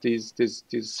to have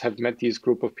have met these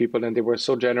group of people, and they were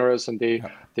so generous, and they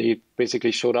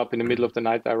basically showed up in the middle of the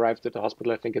night. I arrived at the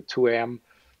hospital, I think at 2 a.m.,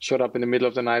 showed up in the middle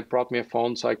of the night, brought me a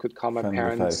phone so I could call my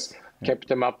parents, kept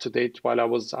them up to date while I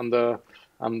was under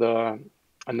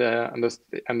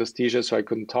anesthesia, so I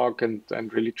couldn't talk, and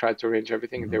really tried to arrange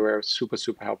everything. They were super,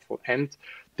 super helpful. And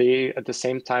they, at the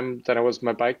same time that I was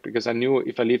my bike, because I knew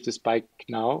if I leave this bike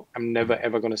now, I'm never,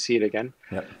 ever going to see it again.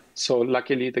 Yep. So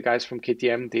luckily, the guys from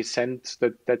KTM, they sent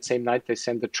that same night, they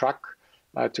sent the truck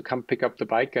to come pick up the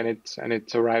bike, and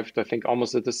it arrived, I think,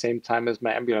 almost at the same time as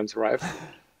my ambulance arrived.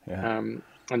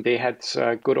 And they had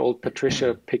good old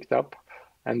Patricia picked up.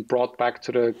 and brought back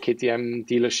to the KTM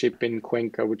dealership in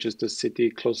Cuenca, which is the city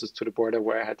closest to the border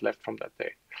where I had left from that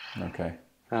day. Okay.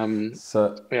 Um,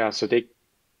 So yeah, so they,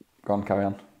 go on, carry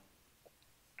on.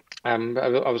 I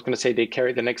was going to say they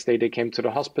carried the next day. They came to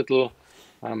the hospital,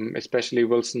 especially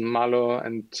Wilson Malo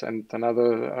and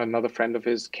another friend of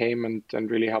his came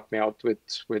and really helped me out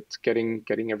with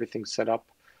getting everything set up,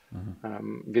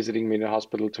 visiting me in the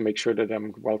hospital to make sure that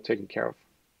I'm well taken care of.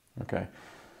 Okay.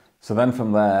 So then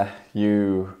from there,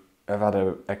 you have had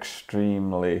an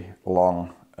extremely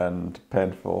long and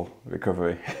painful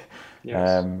recovery.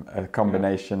 Yes. A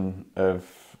combination of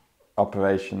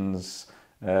operations,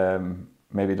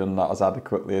 maybe done not as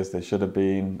adequately as they should have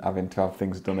been, having to have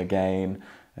things done again.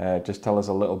 Just tell us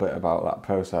a little bit about that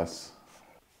process.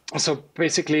 So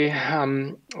basically,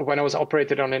 when I was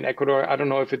operated on in Ecuador, I don't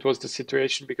know if it was the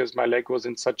situation because my leg was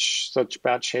in such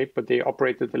bad shape, but they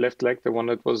operated the left leg, the one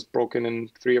that was broken in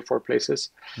 3 or 4 places,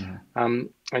 and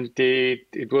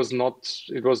it was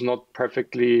not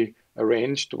perfectly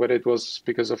arranged, whether it was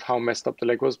because of how messed up the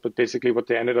leg was. But basically, what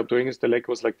they ended up doing is the leg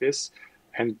was like this,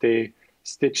 and they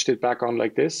stitched it back on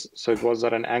like this, so it was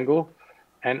at an angle.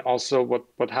 And also,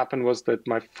 what happened was that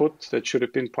my foot that should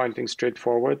have been pointing straight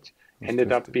forward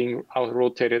ended up being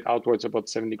rotated outwards about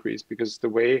 7 degrees because the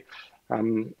way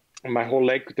my whole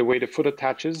leg, the way the foot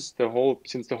attaches,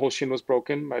 since the whole shin was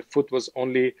broken, my foot was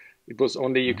only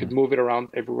you could move it around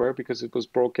everywhere because it was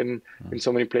broken in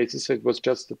so many places. So it was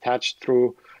just attached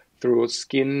through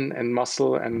skin and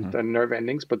muscle and nerve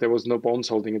endings, but there was no bones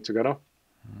holding it together.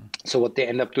 So what they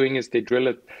end up doing is they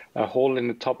drill a hole in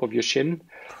the top of your shin,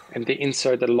 and they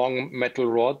insert a long metal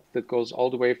rod that goes all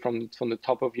the way from the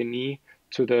top of your knee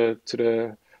to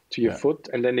your foot,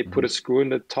 and then they put a screw in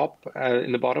the top,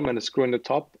 in the bottom, and a screw in the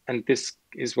top, and this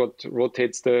is what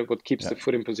rotates what keeps the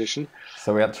foot in position.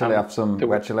 So we actually have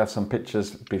some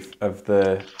pictures of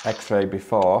the X-ray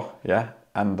before,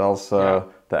 and also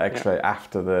the X-ray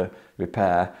after the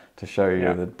repair to show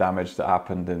you the damage that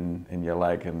happened in your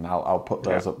leg, and I'll put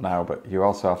those up now. But you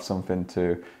also have something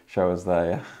to show us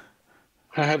there, yeah?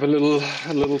 I have a little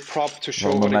prop to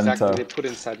show what exactly they put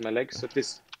inside my leg. So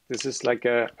this is like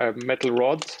a metal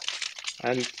rod,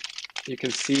 and you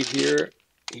can see here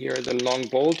are the long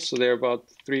bolts. So they're about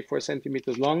 3-4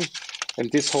 centimeters long, and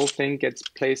this whole thing gets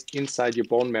placed inside your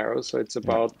bone marrow. So it's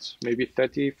about maybe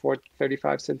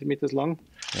 35 centimeters long.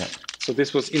 Yeah. So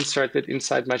this was inserted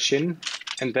inside my shin,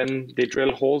 and then they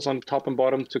drill holes on top and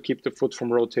bottom to keep the foot from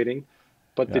rotating,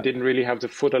 but they didn't really have the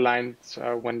foot aligned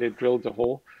when they drilled the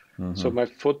hole. So my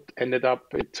foot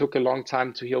it took a long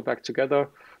time to heal back together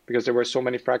because there were so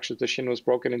many fractures. The shin was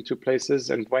broken in 2 places.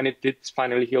 And when it did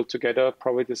finally heal together,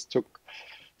 probably this took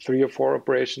 3 or 4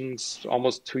 operations,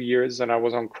 almost 2 years. And I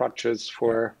was on crutches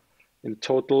for in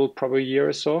total, probably a year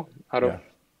or so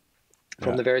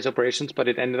from the various operations. But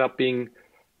it ended up being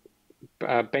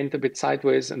bent a bit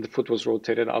sideways and the foot was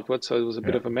rotated outwards. So it was a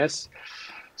bit of a mess.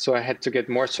 So I had to get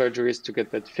more surgeries to get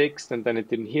that fixed, and then it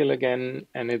didn't heal again.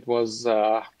 And it was,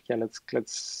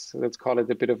 let's call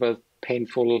it a bit of a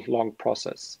painful, long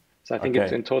process. So I think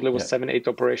in total it was 7-8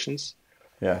 operations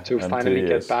to finally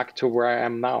get back to where I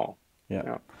am now.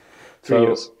 Yeah. 3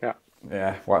 years. Yeah.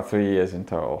 Yeah. What, 3 years in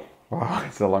total? Wow,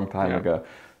 it's a long time ago.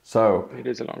 So it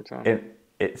is a long time.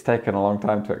 It's taken a long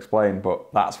time to explain,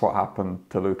 but that's what happened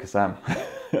to Lukas M.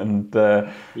 And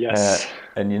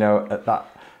and you know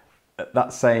at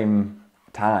that same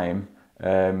time,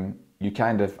 you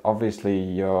kind of, obviously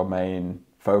your main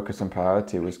focus and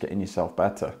priority was getting yourself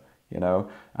better, you know,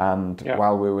 and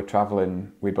while we were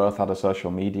traveling, we both had a social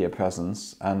media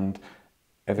presence and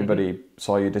everybody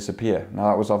saw you disappear. Now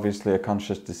that was obviously a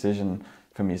conscious decision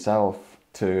from yourself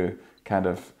to kind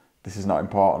of, this is not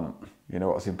important, you know,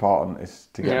 what's important is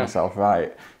to get myself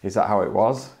right. Is that how it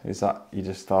was? Is that you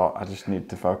just thought, I just need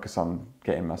to focus on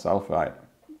getting myself right?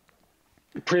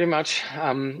 Pretty much.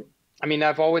 I mean,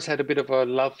 I've always had a bit of a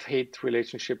love-hate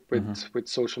relationship with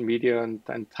social media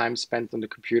and time spent on the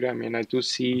computer. I mean, I do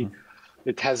see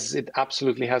it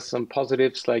absolutely has some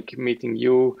positives, like meeting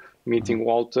you, meeting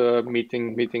Walter,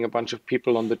 meeting a bunch of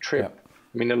people on the trip.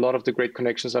 I mean, a lot of the great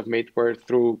connections I've made were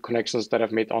through connections that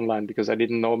I've made online because I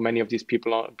didn't know many of these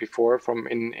people before from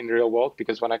in real world.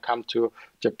 Because when I come to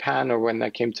Japan or when I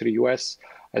came to the US,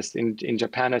 in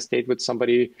Japan, I stayed with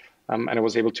somebody and I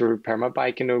was able to repair my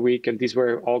bike in a week. And these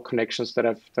were all connections that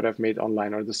I've made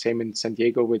online. Or the same in San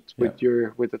Diego with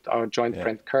our joint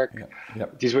friend Kirk.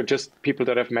 These were just people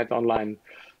that I've met online.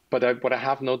 But what I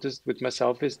have noticed with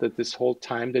myself is that this whole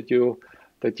time that you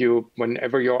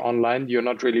whenever you're online, you're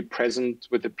not really present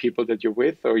with the people that you're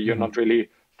with, or you're not really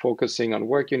focusing on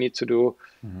work you need to do.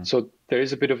 So there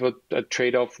is a bit of a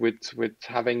trade-off with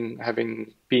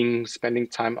spending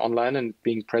time online and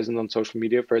being present on social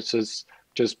media versus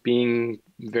just being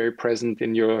very present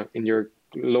in your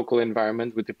local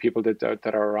environment with the people that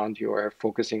are around you or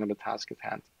focusing on the task at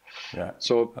hand. Yeah.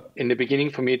 So in the beginning,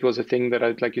 for me, it was a thing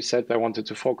that like you said, I wanted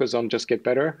to focus on, just get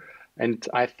better. And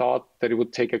I thought that it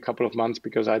would take a couple of months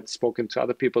because I'd spoken to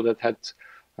other people that had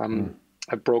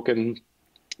a broken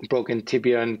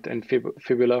tibia and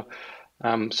fibula.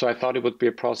 So I thought it would be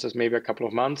a process, maybe a couple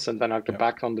of months, and then I'll get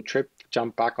back on the trip,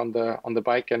 jump back on the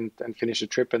bike and finish the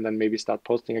trip, and then maybe start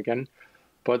posting again.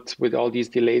 But with all these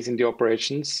delays in the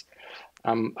operations,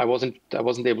 I wasn't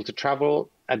able to travel.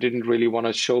 I didn't really want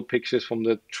to show pictures from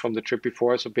the trip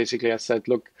before. So basically I said,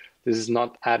 look, this is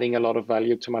not adding a lot of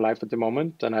value to my life at the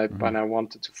moment. And I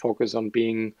wanted to focus on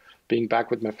being back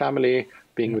with my family,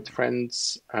 being with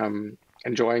friends,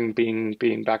 enjoying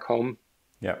being back home.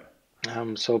 Yeah.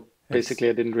 So basically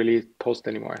I didn't really post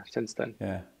anymore since then.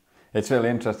 Yeah. It's really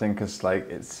interesting because like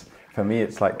for me,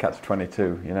 it's like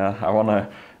catch-22, you know,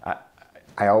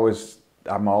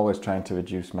 I'm always trying to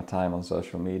reduce my time on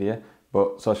social media,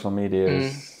 but social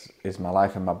media is my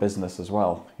life and my business as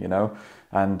well, you know,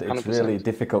 and it's 100%. Really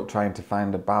difficult trying to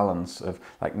find a balance of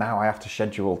like, now I have to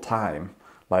schedule time,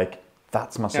 like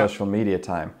that's my social media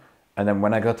time. And then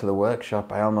when I go to the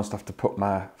workshop, I almost have to put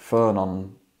my phone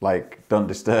on like don't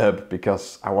disturb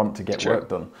because I want to get work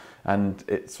done. And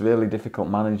it's really difficult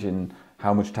managing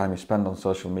how much time you spend on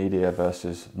social media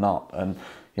versus not. And,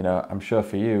 you know, I'm sure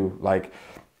for you, like,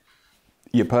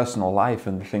 your personal life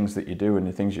and the things that you do and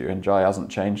the things that you enjoy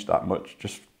hasn't changed that much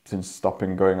just since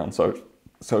stopping going on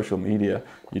social media.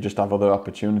 You just have other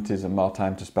opportunities and more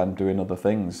time to spend doing other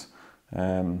things.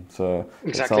 So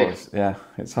exactly.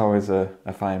 It's always a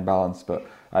fine balance. But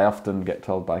I often get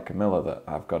told by Camilla that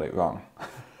I've got it wrong.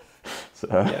 So,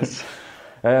 yes.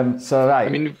 So right. I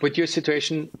mean, with your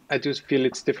situation, I do feel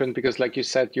it's different because, like you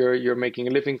said, you're making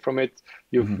a living from it.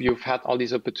 You've had all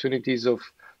these opportunities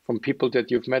from people that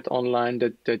you've met online,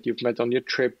 that you've met on your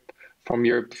trip, from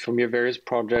your various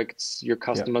projects, your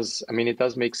customers. I mean, it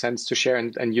does make sense to share,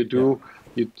 and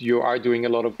you are doing a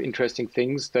lot of interesting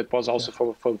things. That was also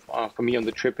for me on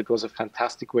the trip. It was a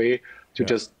fantastic way to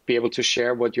just be able to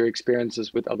share what your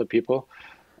experiences with other people,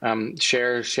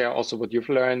 share also what you've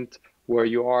learned, where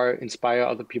you are, inspire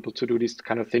other people to do these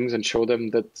kind of things and show them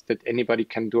that anybody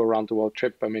can do a round the world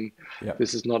trip. I mean,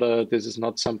 this is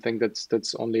not something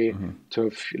that's only to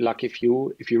a lucky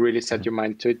few. If you really set your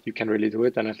mind to it, you can really do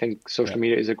it. And I think social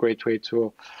media is a great way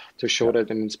to show that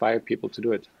and inspire people to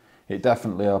do it. It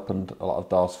definitely opened a lot of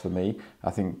doors for me.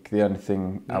 I think the only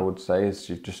thing I would say is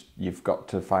you've got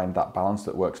to find that balance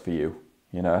that works for you.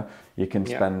 You know, you can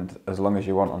spend as long as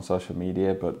you want on social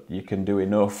media, but you can do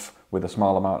enough with a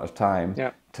small amount of time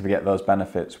to get those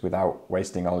benefits without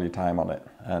wasting all your time on it.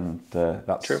 And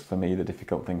that's for me the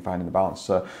difficult thing, finding the balance.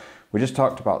 So we just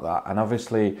talked about that, and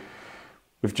obviously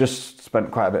we've just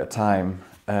spent quite a bit of time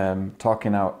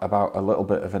talking about a little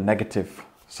bit of a negative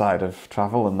side of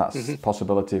travel, and that's the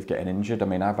possibility of getting injured. I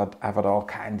mean, I've had all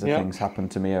kinds of things happen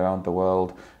to me around the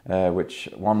world, which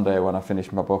one day when I finish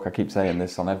my book, I keep saying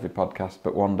this on every podcast,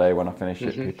 but one day when I finish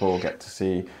it, people will get to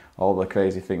see all the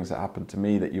crazy things that happened to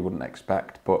me that you wouldn't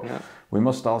expect. But we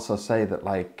must also say that,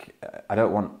 like, I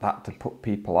don't want that to put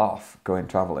people off going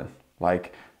traveling.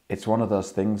 Like, it's one of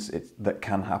those things that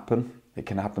can happen. It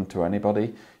can happen to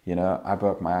anybody. You know, I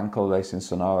broke my ankle racing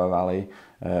Sonora Rally.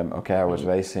 I was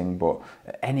racing, but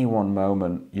at any one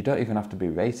moment, you don't even have to be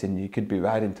racing. You could be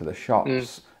riding to the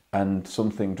shops and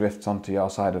something drifts onto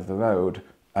your side of the road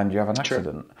and you have an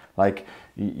accident. Like,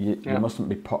 you mustn't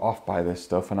be put off by this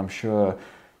stuff. And I'm sure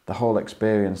the whole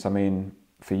experience, I mean,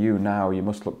 for you now, you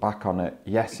must look back on it.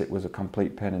 Yes, it was a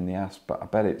complete pain in the ass, but I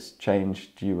bet it's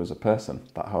changed you as a person,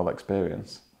 that whole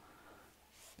experience.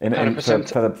 For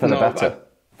the better.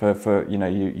 For you know,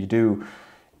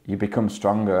 you become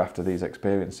stronger after these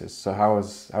experiences. So how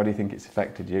do you think it's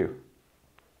affected you?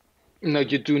 No,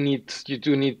 you do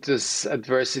need this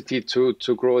adversity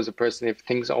to grow as a person. If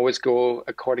things always go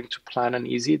according to plan and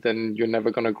easy, then you're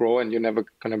never gonna grow and you're never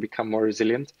gonna become more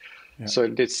resilient. Yeah. So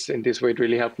in this way, it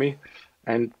really helped me.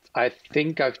 And I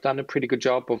think I've done a pretty good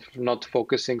job of not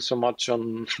focusing so much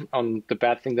on the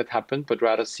bad thing that happened, but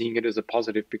rather seeing it as a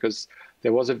positive, because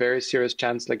there was a very serious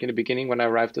chance, like in the beginning when I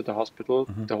arrived at the hospital,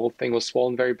 the whole thing was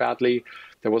swollen very badly.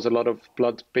 There was a lot of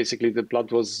blood. Basically, the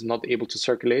blood was not able to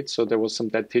circulate. So there was some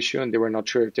dead tissue and they were not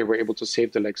sure if they were able to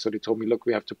save the leg. So they told me, look,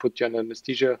 we have to put you under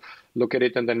anesthesia, look at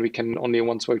it, and then we can only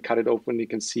once we cut it open, we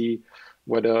can see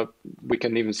whether we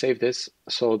can even save this.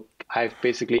 So I've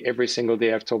basically every single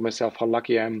day I've told myself how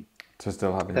lucky I am to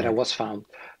still have that I was found.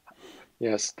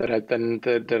 Yes, that I then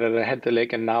that I had the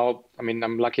leg, and now I mean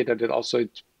I'm lucky that it also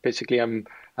it basically I'm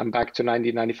back to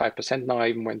 95% now. I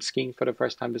even went skiing for the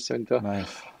first time this winter.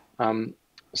 Nice. Um,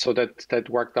 so that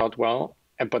worked out well.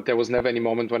 And but there was never any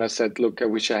moment when I said, "Look, I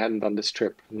wish I hadn't done this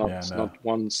trip." Yeah, Not no,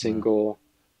 one no. single,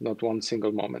 not one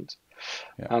single moment.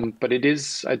 Yeah. But it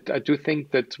is, I do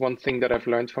think that one thing that I've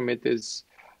learned from it is,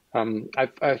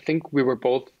 I think we were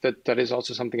both, that is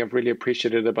also something I've really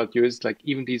appreciated about you is like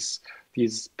even these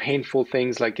painful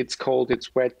things like it's cold,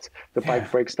 it's wet, the Yeah.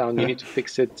 bike breaks down, you need to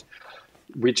fix it.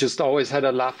 We just always had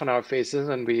a laugh on our faces,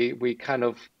 and we kind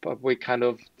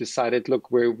of decided,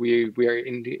 look, we're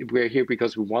here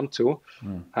because we want to.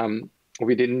 Um,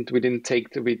 we didn't take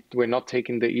we're not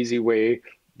taking the easy way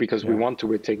because we Yeah. want to.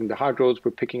 We're taking the hard roads.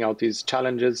 We're picking out these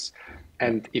challenges, Yeah.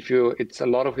 and if you, it's a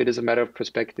lot of it is a matter of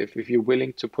perspective. If you're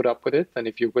willing to put up with it, and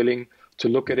if you're willing to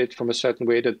look at it from a certain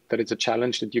way that it's a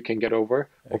challenge that you can Exactly.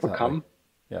 overcome,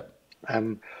 Yeah.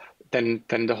 um, then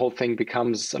the whole thing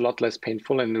becomes a lot less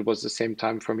painful. And it was the same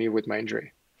time for me with my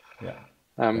injury. Yeah.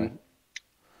 Yeah. Um,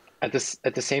 at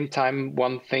the same time,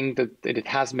 one thing that it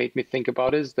has made me think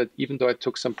about is that even though I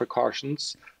took some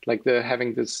precautions, like the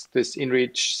having this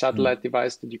InReach satellite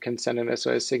device that you can send an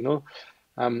SOS signal,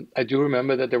 I do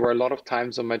remember that there were a lot of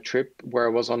times on my trip where I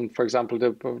was on, for example,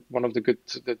 one of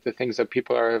the things that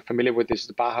people are familiar with is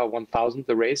the Baja 1000,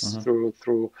 the race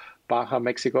through Baja,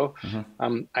 Mexico.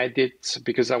 I did,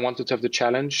 because I wanted to have the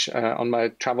challenge on my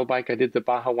travel bike. I did the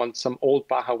some old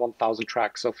Baja 1000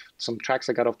 tracks of some tracks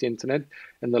I got off the internet,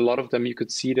 and a lot of them you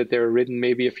could see that they were ridden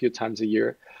maybe a few times a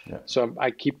year. Yeah. So I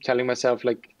keep telling myself,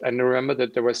 like, I remember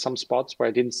that there were some spots where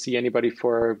I didn't see anybody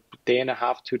for a day and a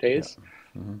half, 2 days.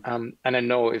 Yeah. And I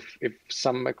know if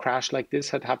a crash like this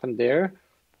had happened there,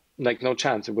 like no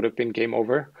chance, it would have been game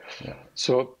over. Yeah.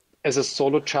 So as a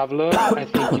solo traveler, I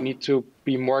think you need to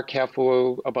be more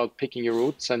careful about picking your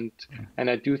routes, and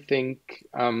I do think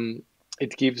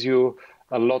it gives you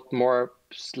a lot more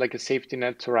like a safety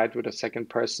net to ride with a second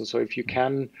person. So if you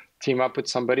can team up with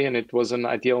somebody, and it was an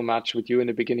ideal match with you in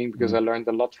the beginning because I learned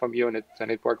a lot from you, and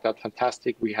it worked out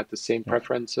fantastic. We had the same Yeah.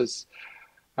 preferences.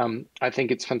 I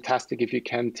think it's fantastic if you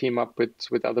can team up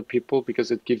with other people because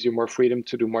it gives you more freedom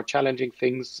to do more challenging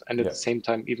things, and at Yeah. the same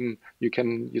time, even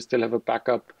you still have a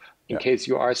backup in Yeah. case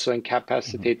you are so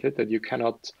incapacitated that you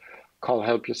cannot call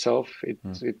help yourself. It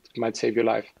might save your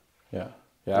life. Yeah.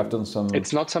 Yeah. I've done some.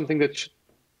 It's not something that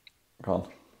Go on.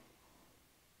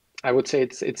 I would say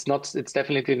it's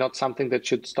definitely not something that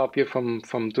should stop you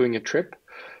from doing a trip,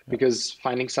 because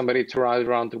finding somebody to ride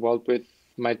around the world with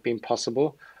might be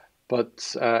impossible.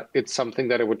 But it's something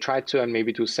that I would try to, and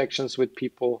maybe do sections with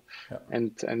people, Yeah.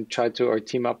 and try to, or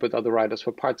team up with other riders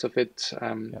for parts of it,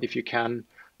 if you can,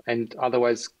 and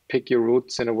otherwise pick your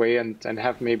routes in a way, and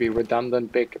have maybe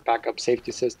redundant backup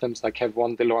safety systems, like have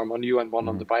one DeLorme on you and one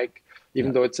on the bike. Even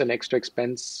Yeah. though it's an extra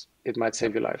expense, it might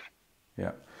save your life.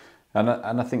 Yeah. And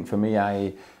I think for me,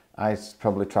 I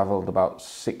probably travelled about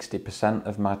 60%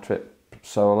 of my trip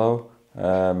solo,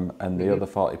 and the other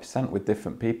 40% with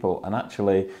different people. And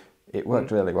actually, it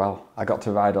worked really well. I got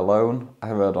to ride alone.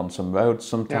 I rode on some roads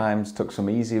sometimes, took some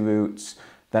easy routes.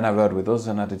 Then I rode with us,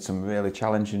 and I did some really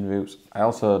challenging routes. I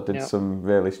also did some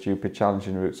really stupid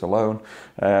challenging routes alone,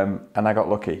 and I got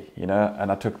lucky, you know, and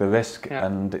I took the risk,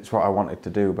 and it's what I wanted to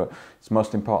do. But the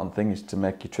most important thing is to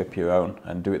make your trip your own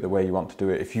and do it the way you want to do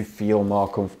it. If you feel more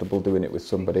comfortable doing it with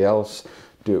somebody else,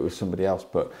 do it with somebody else.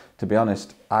 But to be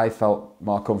honest, I felt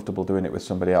more comfortable doing it with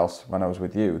somebody else when I was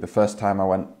with you. The first time I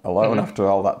went alone after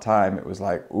all that time, it was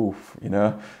like, oof, you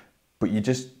know. But you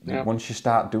just, once you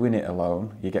start doing it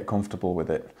alone, you get comfortable with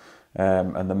it.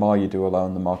 And the more you do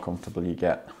alone, the more comfortable you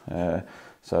get.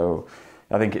 So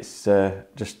I think it's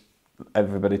just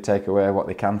everybody take away what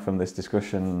they can from this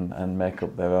discussion and make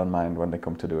up their own mind when they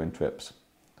come to doing trips.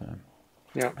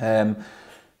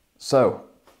 So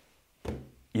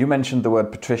you mentioned the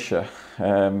word Patricia.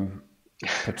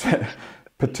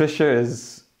 Patricia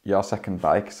is your second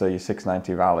bike, so your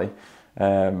 690 Rally.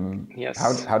 Yes.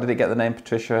 How did it get the name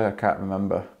Patricia? I can't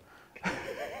remember.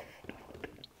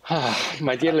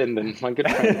 My dear Lyndon, my good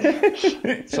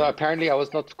friend. So apparently I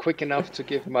was not quick enough to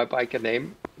give my bike a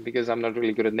name, because I'm not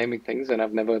really good at naming things, and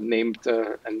I've never named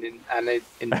an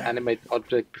inanimate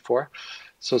object before.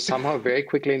 So somehow very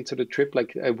quickly into the trip,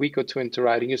 like a week or two into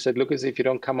riding, you said, Lucas, if you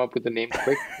don't come up with a name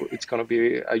quick, it's going to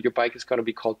be, your bike is going to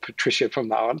be called Patricia from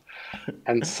now on.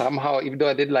 And somehow, even though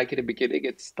I didn't like it in the beginning,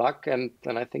 it stuck. And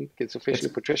I think it's officially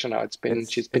Patricia now.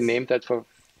 She's been named that for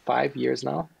 5 years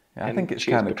now. Yeah, I think it's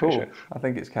kind of cool. I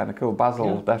think it's kind of cool.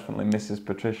 Basil definitely misses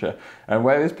Patricia. And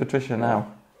where is Patricia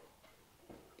now?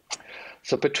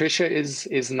 So Patricia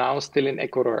is now still in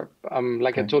Ecuador.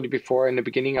 Like I Okay. told you before, in the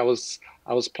beginning, I was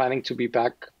planning to be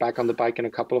back on the bike in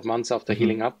a couple of months after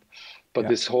healing up, but Yeah.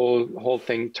 this whole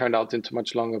thing turned out into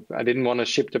much longer. I didn't want to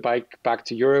ship the bike back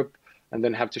to Europe and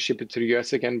then have to ship it to the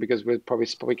US again because we're probably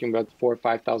speaking about 4 or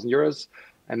 5 thousand euros.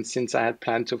 And since I had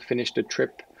planned to finish the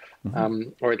trip,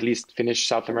 or at least finish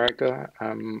South America,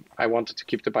 I wanted to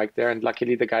keep the bike there. And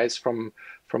luckily, the guys from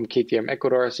KTM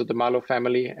Ecuador, so the Malo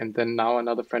family, and then now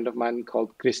another friend of mine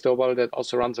called Cristobal that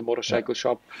also runs a Yeah. motorcycle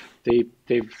shop.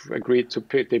 They've agreed to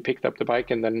they picked up the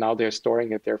bike and then now they're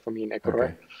storing it there for me in Ecuador.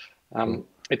 Okay. Cool.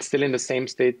 It's still in the same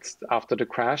state after the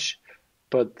crash,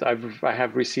 but I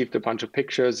have received a bunch of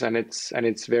pictures and it's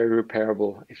very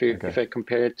repairable. Okay. If I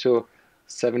compare it to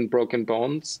 7 broken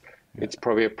bones, it's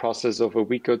probably a process of a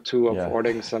week or two of Yeah.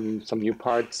 ordering some new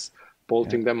parts, Yeah.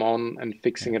 bolting them on and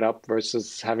fixing it up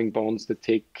versus having bones that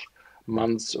take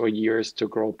months or years to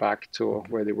grow back to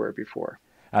where they were before.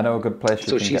 I know a good place you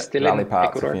So can she's get still rally in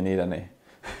parts if Ecuador. you need any.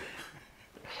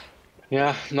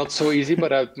 Yeah, not so easy,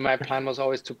 but my plan was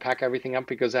always to pack everything up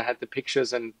because I had the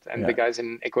pictures and the Yeah. guys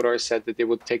in Ecuador said that they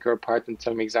would take her apart and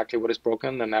tell me exactly what is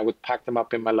broken, and I would pack them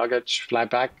up in my luggage, fly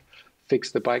back,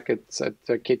 fix the bike at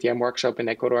the KTM workshop in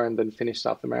Ecuador, and then finish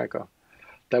South America.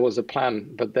 That was the plan.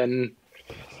 But then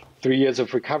 3 years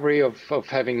of recovery of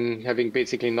having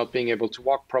basically not being able to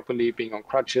walk properly, being on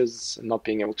crutches, not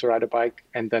being able to ride a bike,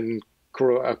 and then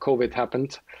COVID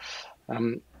happened.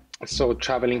 So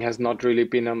traveling has not really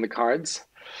been on the cards.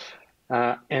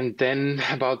 And then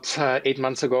about 8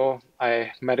 months ago,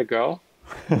 I met a girl,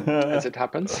 as it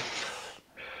happens.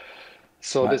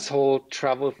 So Right. this whole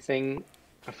travel thing,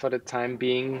 for the time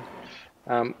being,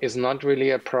 is not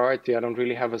really a priority. I don't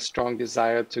really have a strong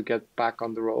desire to get back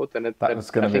on the road, and That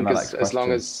was going I to be think my next as long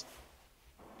question. as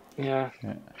yeah,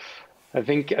 Yeah. I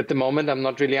think at the moment I'm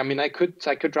not really. I mean, I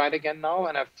could ride again now,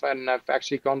 and I've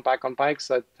actually gone back on bikes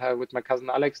that with my cousin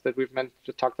Alex that we've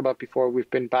talked about before. We've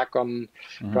been back on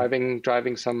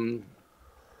driving some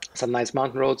nice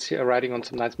mountain roads here, riding on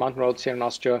some nice mountain roads here in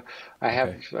Austria. I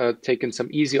have Okay. taken some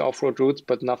easy off-road routes,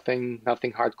 but nothing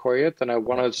hardcore yet, and I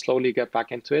want Yeah. to slowly get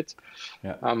back into it.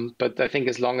 Yeah. But I think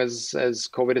as long as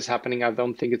COVID is happening, I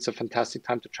don't think it's a fantastic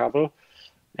time to travel.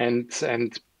 And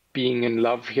being in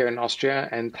love here in Austria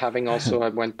and having also, I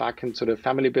went back into the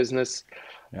family business.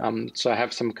 Yeah. So I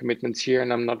have some commitments here,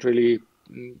 and I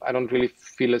don't really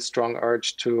feel a strong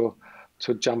urge to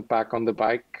jump back on the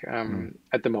bike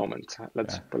at the moment.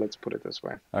 Let's put it this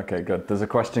way. Okay, good. There's a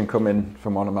question coming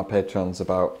from one of my patrons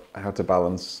about how to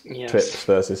balance trips Yes.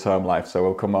 versus home life. So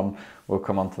we'll come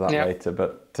on to that Yeah. later.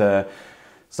 But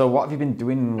so what have you been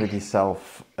doing with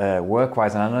yourself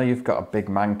work-wise? And I know you've got a big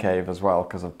man cave as well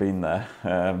because I've been there.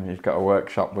 You've got a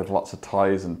workshop with lots of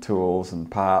toys and tools and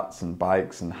parts and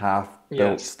bikes and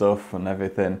half-built Yes. stuff and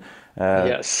everything.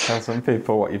 Yes. Tell some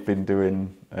people what you've been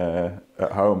doing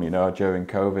at home, during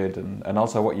COVID, and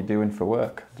also what you're doing for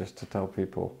work, just to tell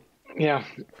people. Yeah.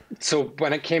 So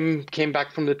when I came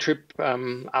back from the trip,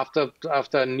 after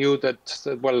I knew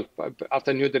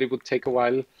after I knew that it would take a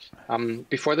while,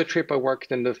 before the trip I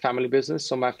worked in the family business.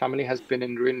 So my family has been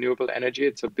in renewable energy.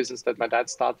 It's a business that my dad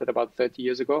started about 30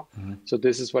 years ago. So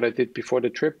this is what I did before the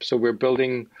trip. So we're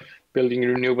building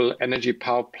renewable energy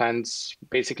power plants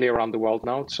basically around the world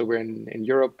now. So we're in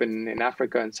Europe, in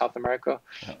Africa, and South America.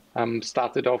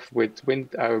 Started off with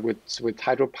with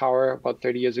hydropower about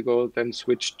 30 years ago, then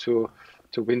switched to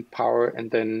wind power and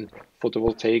then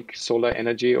photovoltaic solar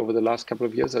energy over the last couple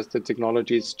of years as the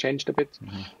technology's changed a bit.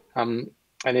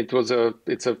 And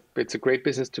it's a great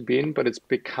business to be in, but it's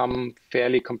become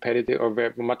fairly competitive, or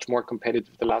very much more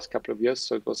competitive the last couple of years.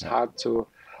 So it was hard to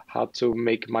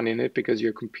make money in it because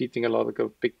you're competing a lot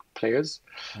of big players.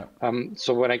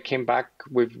 So when I came back,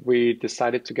 we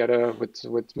decided together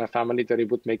with my family that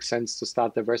it would make sense to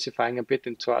start diversifying a bit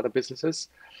into other businesses.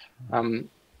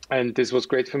 And this was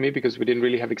great for me because we didn't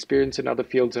really have experience in other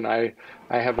fields, and I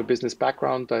have a business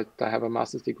background. I have a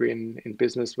master's degree in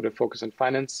business with a focus on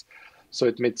finance. So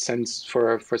it made sense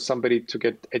for somebody to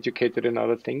get educated in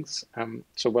other things.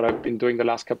 So what I've been doing the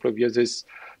last couple of years is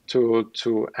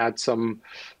to add some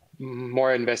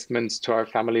more investments to our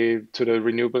family, to the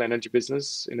renewable energy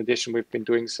business. In addition, we've been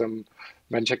doing some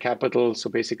venture capital, so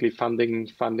basically funding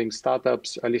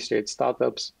startups, early stage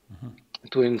startups,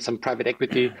 doing some private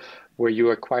equity where you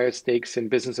acquire stakes in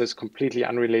businesses completely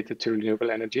unrelated to renewable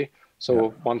energy.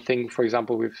 So one thing, for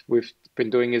example, we've been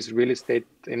doing is real estate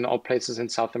in all places in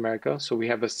South America. So we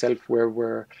have where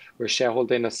we're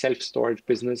shareholder in a self-storage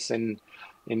business in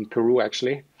Peru,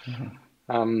 actually. It's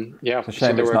a So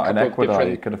shame there it's were a not in couple of Ecuador.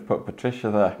 You different. could have put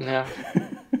Patricia there. Yeah,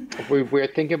 We're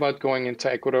thinking about going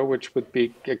into Ecuador, which would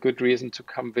be a good reason to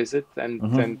come visit. And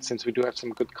then since we do have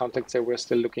some good contacts there, we're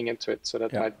still looking into it. So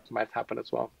that Yeah. might happen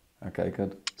as well. Okay,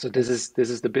 good. So this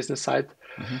is the business side.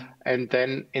 And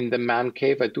then in the man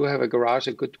cave, I do have a garage,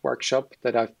 a good workshop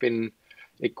that I've been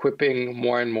equipping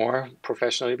more and more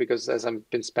professionally, because as I've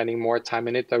been spending more time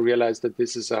in it, I realized that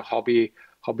this is a hobby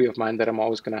of mine that I'm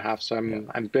always going to have. So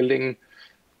I'm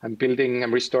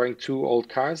restoring two old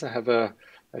cars. I have a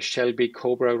Shelby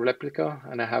Cobra replica,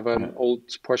 and I have an old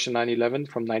Porsche 911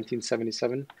 from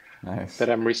 1977 Nice. that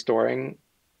I'm restoring.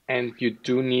 And you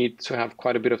do need to have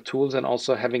quite a bit of tools. And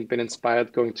also, having been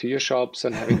inspired going to your shops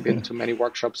and having been to many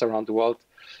workshops around the world,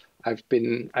 I've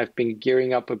been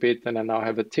gearing up a bit, and I now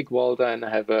have a TIG welder, and I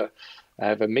have a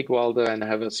MIG welder, and I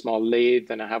have a small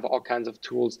lathe, and I have all kinds of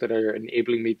tools that are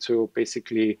enabling me to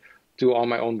basically do all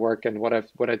my own work. And what I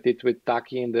did with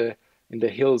Daki in the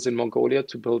hills in Mongolia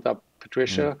to build up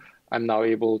Patricia, I'm now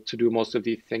able to do most of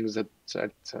these things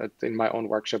in my own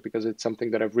workshop, because it's something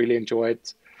that I've really enjoyed,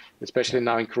 especially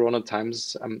now in Corona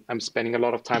times. I'm spending a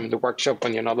lot of time in the workshop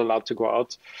when you're not allowed to go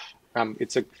out.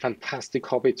 It's a fantastic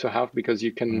hobby to have, because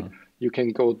you can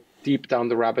go deep down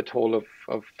the rabbit hole of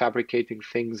fabricating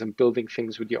things and building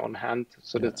things with your own hand.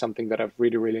 So that's something that I've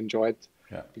really, really enjoyed.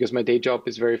 Yeah. Because my day job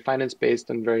is very finance based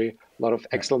and a lot of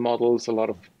Excel models, a lot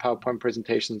of PowerPoint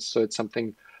presentations. So it's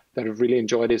something that I've really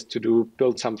enjoyed, is to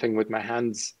build something with my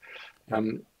hands,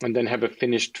 and then have a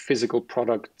finished physical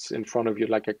product in front of you,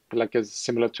 like a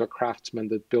similar to a craftsman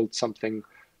that builds something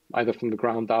either from the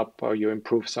ground up or you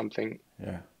improve something.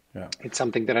 Yeah. Yeah. It's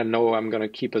something that I know I'm going to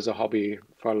keep as a hobby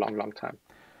for a long, long time.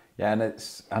 Yeah, and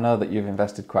I know that you've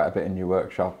invested quite a bit in your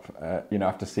workshop,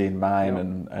 after seeing mine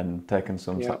and taking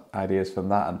some ideas from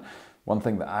that. And one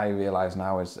thing that I realise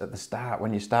now is at the start,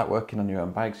 when you start working on your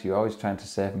own bikes, you're always trying to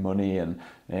save money, and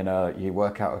you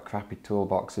work out of crappy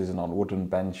toolboxes and on wooden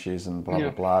benches and blah,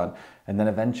 blah, blah. And then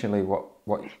eventually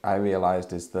what I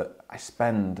realised is that I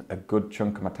spend a good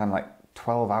chunk of my time, like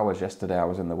 12 hours yesterday I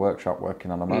was in the workshop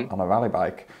working on a rally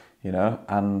bike,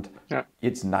 and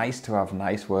it's nice to have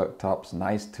nice worktops,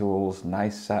 nice tools,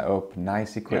 nice setup,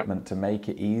 nice equipment to make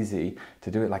it easy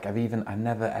to do it. Like I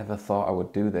never ever thought I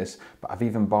would do this, but I've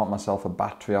even bought myself a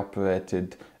battery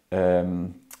operated ripper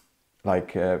gun,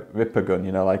 like a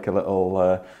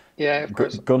little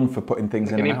gun for putting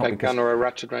things like in an and out. Impact gun or a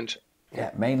ratchet wrench. Yeah,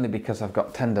 mainly because I've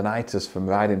got tendonitis from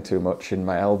riding too much in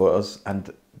my elbows,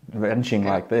 and wrenching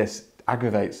like this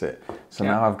aggravates it. So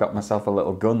now I've got myself a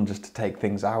little gun just to take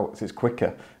things out. So it's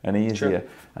quicker and easier. Sure.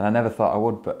 And I never thought I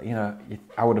would, but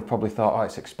I would have probably thought, oh,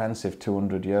 it's expensive,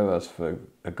 €200 for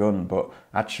a gun, but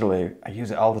actually I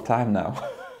use it all the time now.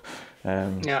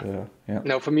 No,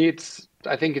 for me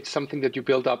I think it's something that you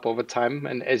build up over time,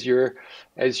 and as your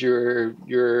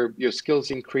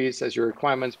skills increase, as your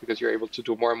requirements, because you're able to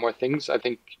do more and more things. I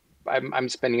think I'm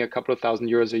spending a couple of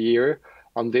 €1,000 a year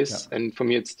on this, and for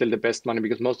me it's still the best money,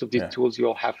 because most of these tools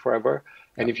you'll have forever,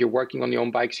 and if you're working on your own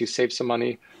bikes, you save some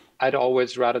money. I'd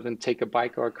always, rather than take a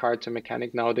bike or a car to a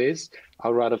mechanic nowadays,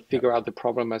 I'll rather figure out the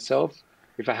problem myself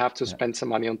if I have to spend some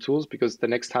money on tools, because the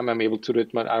next time I'm able to do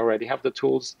it, I already have the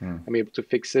tools, I'm able to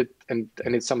fix it, and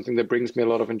it's something that brings me a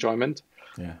lot of enjoyment.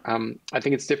 I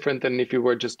think it's different than if you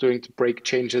were just doing brake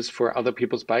changes for other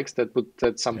people's bikes.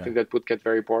 That's something that would get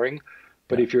very boring.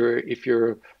 But if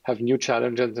you have new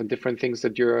challenges and different things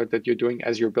that you're doing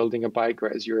as you're building a bike,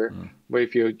 or where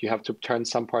if you have to turn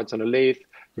some parts on a lathe,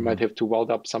 you might have to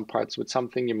weld up some parts with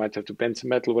something, you might have to bend some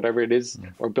metal, whatever it is,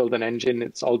 or build an engine.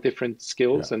 It's all different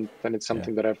skills, and then it's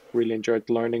something that I've really enjoyed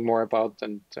learning more about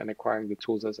and acquiring the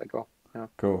tools as I go. Yeah.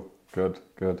 Cool, good.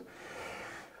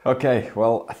 Okay,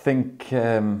 well, I think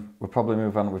we'll probably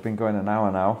move on. We've been going an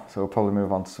hour now, so we'll probably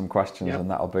move on to some questions, and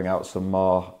that'll bring out some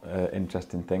more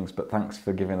interesting things. But thanks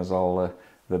for giving us all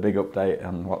the big update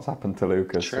on what's happened to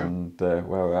Lukas and where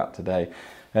we're at today.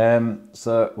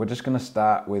 So we're just going to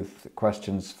start with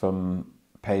questions from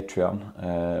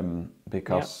Patreon,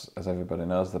 because as everybody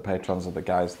knows, the patrons are the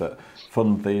guys that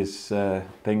fund these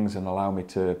things and allow me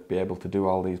to be able to do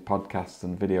all these podcasts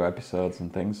and video episodes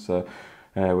and things. So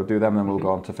we'll do them, and we'll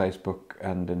go on to Facebook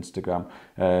and Instagram.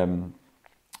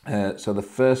 So the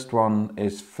first one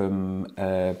is from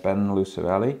Ben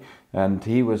Lucarelli, and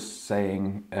he was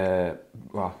saying,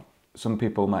 some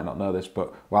people might not know this,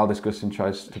 but while discussing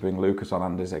choice to bring Lukas on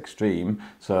Andy's Extreme,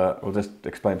 so we'll just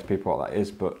explain to people what that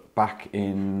is, but back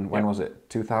in, when was it,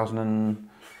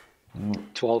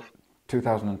 2012?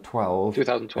 2012.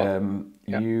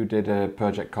 You did a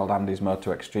project called Andy's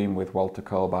Moto Extreme with Walter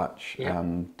Kolbach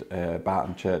and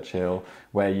Barton Churchill,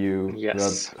 where you rode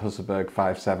Husselberg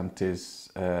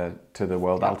 570s to the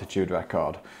world altitude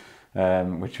record.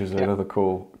 which was another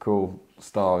cool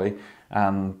story.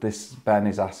 And this Ben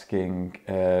is asking,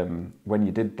 when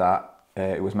you did that,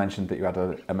 it was mentioned that you had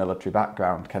a military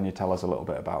background. Can you tell us a little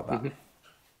bit about that?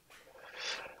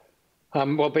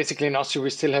 Well, basically in Austria, we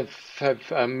still have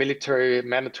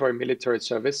mandatory military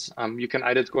service. You can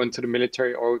either go into the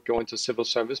military or go into civil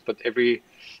service, but every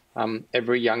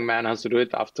young man has to do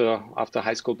it after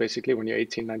high school, basically when you're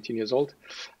 18, 19 years old.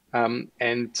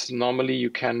 And normally you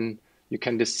can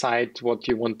decide what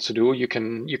you want to do. You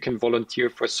can volunteer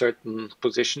for certain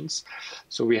positions.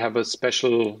 So we have it's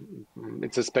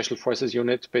a special forces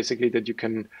unit basically that you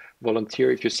can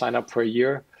volunteer. If you sign up for a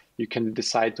year, you can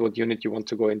decide what unit you want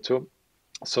to go into.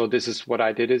 So this is what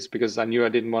I did, is because I knew I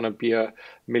didn't want to be a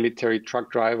military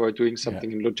truck driver or doing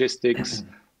something in logistics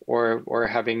or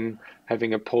having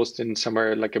a post in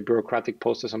somewhere like a bureaucratic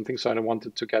post or something. So I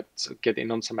wanted to get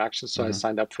in on some action. So I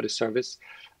signed up for the service.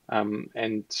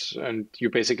 And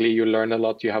you learn a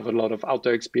lot. You have a lot of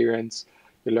outdoor experience.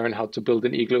 You learn how to build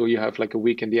an igloo. You have like a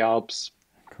week in the Alps.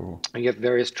 Cool. And you have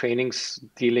various trainings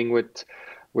dealing with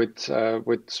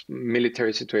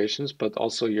military situations, but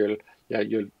also you've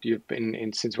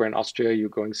been since we're in Austria, you're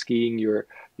going skiing, you're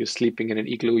sleeping in an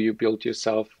igloo you built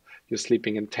yourself, you're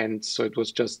sleeping in tents. So it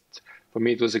was just, for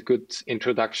me, it was a good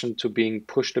introduction to being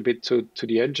pushed a bit to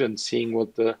the edge and seeing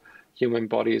what the human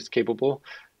body is capable.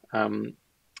 And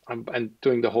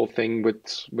doing the whole thing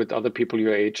with other people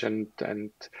your age and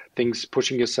things,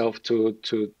 pushing yourself to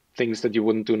things that you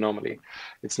wouldn't do normally.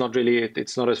 It's not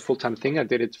a full-time thing. I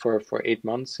did it for 8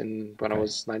 months when I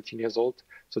was 19 years old.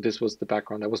 So this was the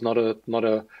background. I was not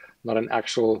an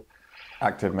actual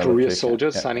active career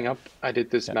soldier signing up. I did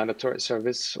this mandatory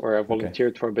service, or I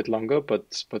volunteered for a bit longer,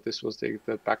 but this was the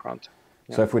background.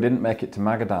 Yeah. So if we didn't make it to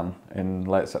Magadan in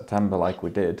late September like we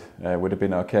did, would have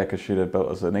been okay because she'd have built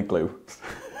us an igloo.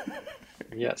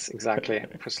 Yes, exactly.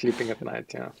 For sleeping at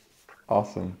night, yeah.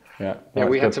 Awesome. Yeah. Yeah,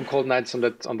 we had some cold nights on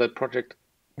that project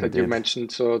that you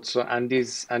mentioned. So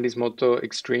Andy's Moto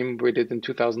Extreme we did in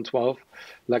 2012.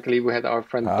 Luckily we had our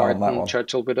friend Barton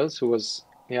Churchill with us, who was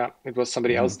it was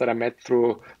somebody else that I met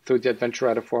through the Adventure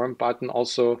Rider Forum. Barton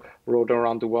also rode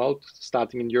around the world,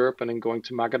 starting in Europe and then going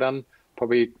to Magadan,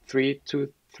 probably 3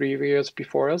 years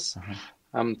before us.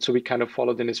 So we kind of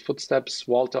followed in his footsteps.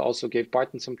 Walter also gave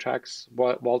Barton some tracks.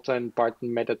 Walter and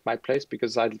Barton met at my place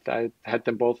because I had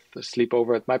them both sleep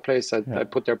over at my place. I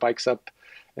put their bikes up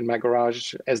in my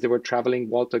garage as they were traveling.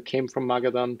 Walter came from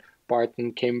Magadan.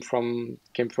 Barton came from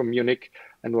Munich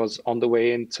and was on the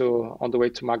way to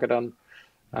Magadan.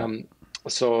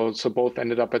 So both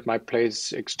ended up at my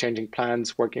place, exchanging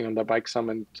plans, working on their bikes some,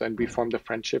 and we formed a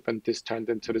friendship. And this turned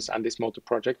into this Andy's Moto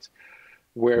project,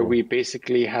 where we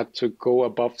basically had to go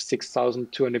above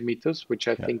 6,200 meters, which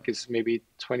I think is maybe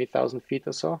 20,000 feet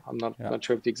or so. I'm not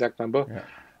sure of the exact number,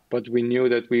 but we knew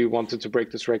that we wanted to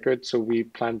break this record. So we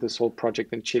planned this whole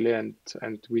project in Chile, and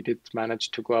we did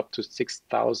manage to go up to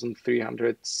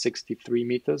 6,363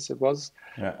 meters it was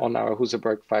on our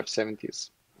Husaberg 570s.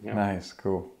 Yeah. Nice,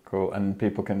 cool. And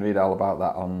people can read all about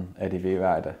that on ADV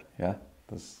Rider, yeah?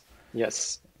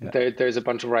 Yes. Yeah. There's a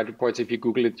bunch of ride reports. If you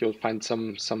Google it, you'll find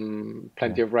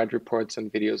plenty of ride reports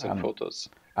and videos and photos.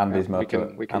 Andy's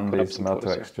Moto, Andy's Moto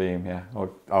Extreme,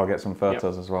 I'll get some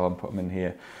photos as well and put them in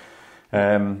here.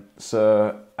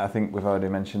 So I think we've already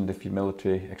mentioned, if your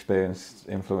military experience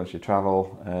influenced your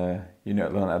travel, you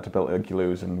learn how to build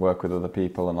igloos and work with other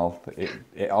people, and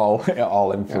it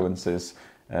all influences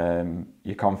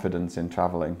your confidence in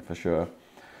traveling for sure.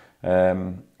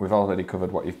 We've already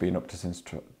covered what you've been up to since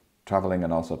traveling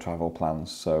and also travel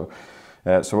plans. So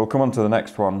we'll come on to the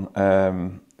next one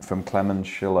from Clemens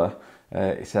Schiller.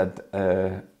 He said,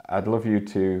 I'd love you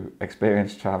to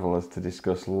experienced travelers to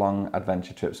discuss long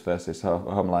adventure trips versus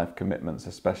home life commitments,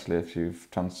 especially if you've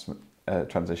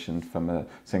transitioned from a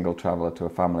single traveler to a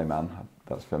family man.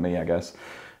 That's for me, I guess.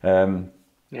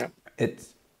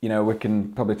 It's, we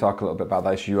can probably talk a little bit about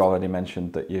that. You already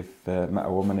mentioned that you've met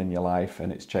a woman in your life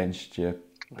and it's changed your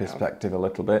perspective a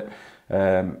little bit.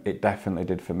 It definitely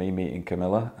did for me, meeting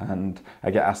Camilla, and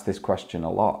I get asked this question a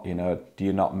lot, do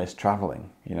you not miss traveling,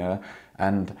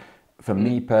 and for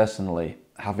me personally,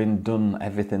 having done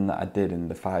everything that I did in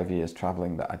the 5 years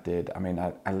traveling that I did, I mean,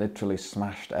 I literally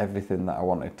smashed everything that I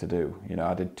wanted to do.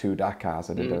 I did 2 Dakars,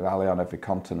 I did a rally on every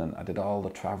continent, I did all the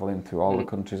traveling through all the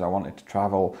countries I wanted to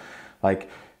travel. Like,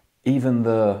 even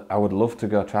though I would love to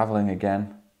go traveling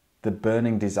again, the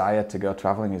burning desire to go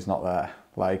traveling is not there.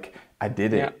 Like, I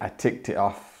did it, I ticked it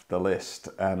off the list,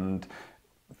 and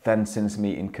then since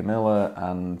meeting Camilla,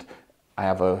 and I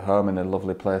have a home in a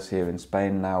lovely place here in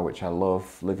Spain now, which I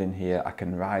love living here. I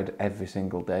can ride every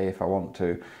single day if I want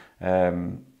to.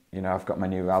 you know, I've got my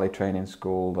new rally training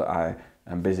school that I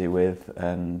am busy with,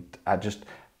 and I just,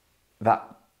 that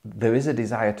there is a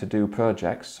desire to do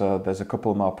projects. So there's a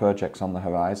couple more projects on the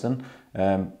horizon,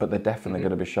 but they're definitely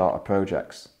going to be shorter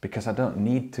projects because I don't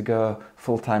need to go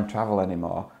full-time travel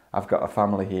anymore. I've got a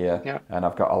family here, and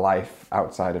I've got a life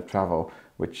outside of travel,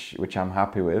 which I'm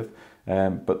happy with.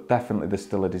 But definitely there's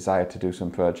still a desire to do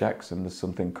some projects, and there's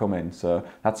something coming. So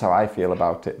that's how I feel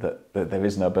about it, that there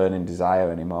is no burning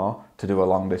desire anymore to do a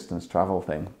long distance travel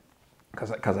thing,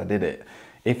 because I did it.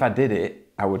 If I did it,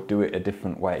 I would do it a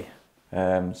different way.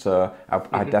 So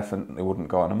I definitely wouldn't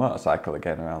go on a motorcycle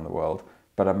again around the world,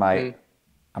 but I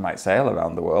might sail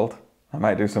around the world. I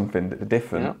might do something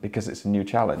different because it's a new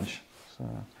challenge. So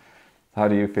how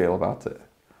do you feel about it?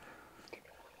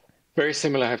 Very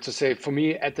similar, I have to say. For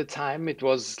me, at the time, it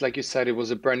was, like you said, it was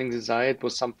a burning desire. It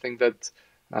was something that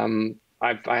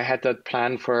I had that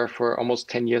plan for almost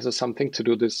 10 years or something, to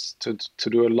do this, to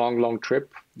do a long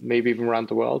trip, maybe even around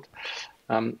the world.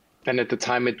 And at the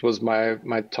time, it was my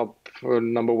top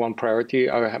number one priority.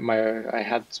 I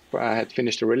had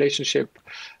finished a relationship.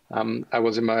 I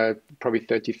was in my probably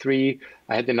 33.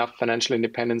 I had enough financial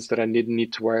independence that I didn't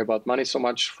need to worry about money so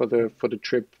much for the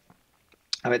trip.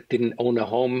 I didn't own a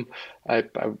home. I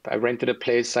rented a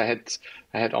place. I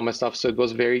had all my stuff, so it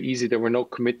was very easy. There were no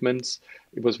commitments.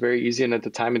 It was very easy, and at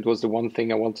the time, it was the one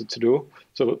thing I wanted to do.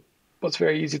 So it was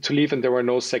very easy to leave, and there were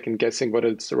no second guessing whether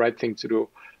it's the right thing to do.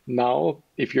 Now,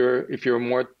 if you're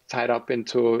more tied up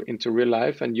into real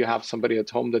life, and you have somebody at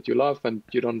home that you love, and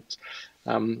you don't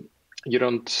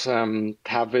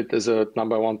have it as a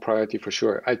number one priority, for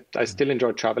sure. I still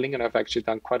enjoy traveling, and I've actually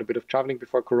done quite a bit of traveling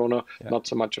before Corona, not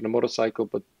so much on a motorcycle,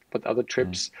 but other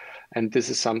trips. And this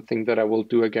is something that I will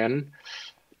do again.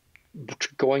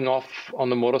 Going off on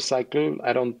a motorcycle,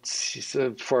 I don't see,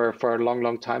 for a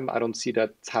long time, I don't see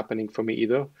that happening for me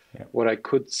either. What I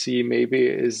could see maybe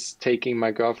is taking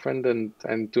my girlfriend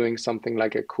and doing something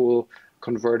like a cool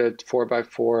converted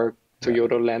 4x4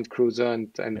 Toyota Land Cruiser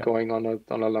and going on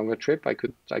a longer trip. I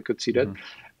could see that,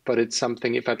 but it's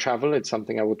something, if I travel, it's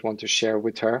something I would want to share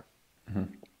with her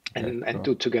and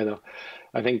do together.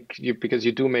 I think because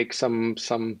you do make some,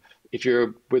 if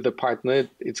you're with a partner,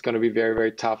 it's going to be very,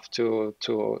 very tough to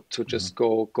just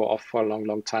go off for a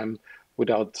long time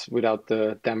without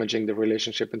damaging the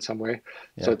relationship in some way.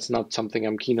 So it's not something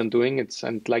I'm keen on doing.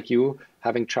 And like you,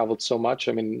 having traveled so much,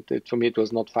 I mean, for me, it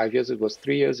was not 5 years, it was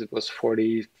 3 years, it was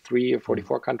 43 or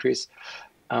 44 countries.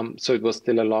 So it was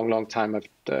still a long time.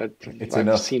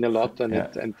 I've seen a lot,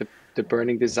 and the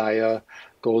burning desire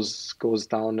goes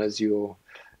down as you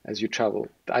travel.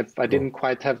 I didn't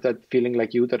quite have that feeling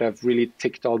like you, that I've really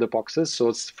ticked all the boxes.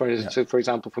 So for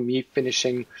example, for me,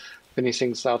 finishing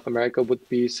South America would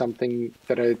be something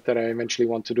that I eventually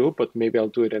want to do, but maybe I'll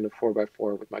do it in a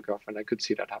 4x4 with my girlfriend. I could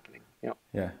see that happening.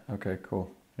 Yeah. Okay.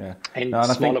 Cool. Yeah. And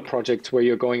smaller projects where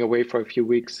you're going away for a few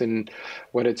weeks, and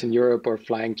whether it's in Europe or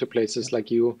flying to places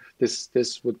like you, this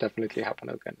would definitely happen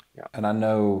again. Yeah. And I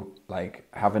know, like,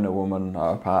 having a woman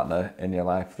or a partner in your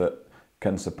life that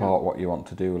can support what you want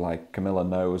to do. Like, Camilla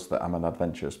knows that I'm an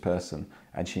adventurous person,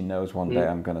 and she knows one day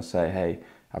I'm going to say, hey,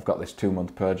 I've got this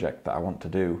 2-month project that I want to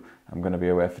do. I'm going to be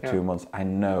away for 2 months. I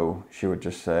know she would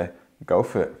just say, go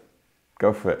for it,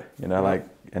 you know, like,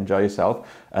 enjoy yourself.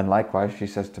 And likewise, she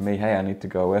says to me, hey, I need to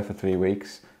go away for 3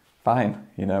 weeks. Fine,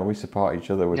 you know, we support each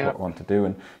other with what we want to do,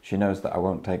 and she knows that I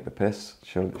won't take the piss.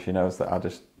 She knows that I'll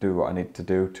just do what I need to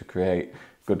do to create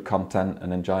good content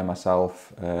and enjoy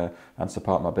myself, and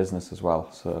support my business as well.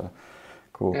 So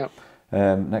cool.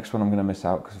 Next one I'm going to miss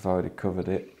out because I've already covered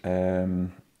it.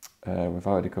 We've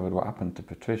already covered what happened to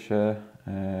Patricia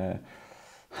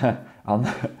on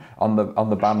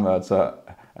the BAM road. So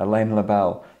Elaine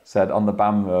LaBelle said, on the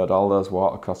BAM road, all those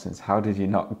water crossings, how did you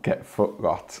not get foot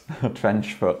rot,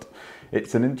 trench foot?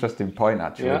 It's an interesting point,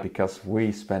 actually, because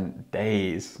we spent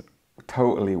days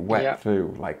totally wet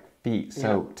through, like, feet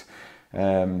soaked.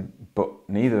 But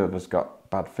neither of us got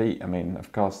bad feet. I mean,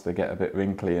 of course, they get a bit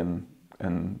wrinkly and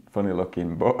funny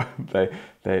looking, but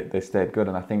they stayed good.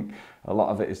 And I think a lot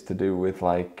of it is to do with,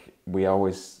 like, we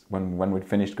always, when we'd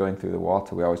finished going through the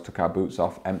water, we always took our boots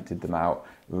off, emptied them out,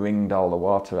 wringed all the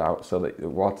water out so that the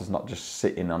water's not just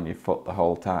sitting on your foot the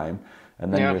whole time.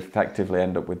 And then you effectively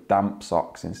end up with damp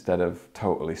socks instead of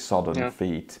totally sodden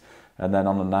feet. And then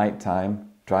on the night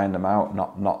time, drying them out,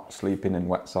 not sleeping in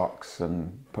wet socks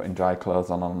and putting dry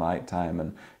clothes on night time,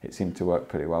 and it seemed to work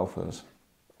pretty well for us.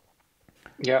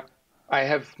 Yeah. I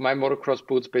have my motocross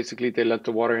boots, basically they let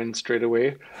the water in straight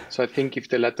away. So I think if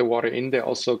they let the water in, they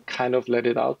also kind of let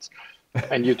it out.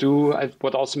 And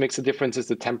what also makes a difference is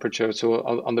the temperature. So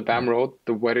on the BAM road,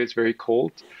 the weather is very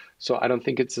cold. So I don't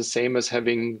think it's the same as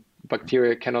having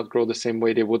bacteria cannot grow the same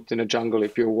way they would in a jungle.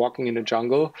 If you're walking in a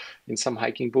jungle in some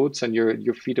hiking boots and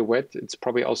your feet are wet, it's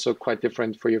probably also quite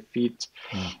different for your feet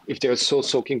if they're so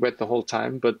soaking wet the whole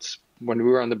time. But when we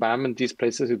were on the BAM and these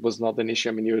places, it was not an issue.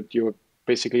 I mean, you're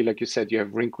basically, like you said, you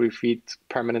have wrinkly feet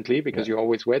permanently because you're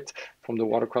always wet from the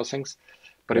water crossings.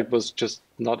 But it was just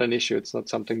not an issue. It's not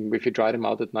something, if you dry them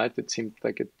out at night, it seemed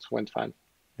like it went fine.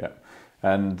 Yeah.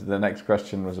 And the next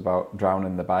question was about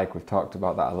drowning the bike. We've talked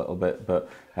about that a little bit, but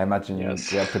I imagine you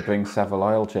had to bring several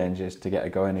oil changes to get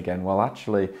it going again. Well,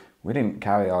 actually, we didn't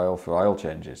carry oil for oil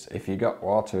changes. If you got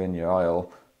water in your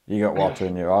oil, you got water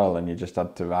in your oil, and you just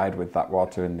had to ride with that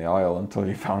water in the oil until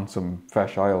you found some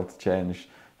fresh oil to change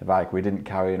the bike. We didn't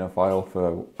carry enough oil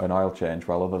for an oil change,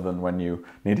 well, other than when you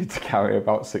needed to carry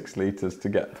about 6 litres to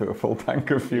get to a full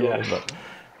tank of fuel. Yeah.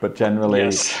 But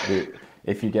generally,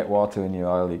 if you get water in your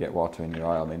oil, you get water in your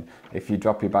oil. I mean, if you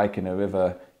drop your bike in a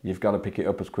river, you've got to pick it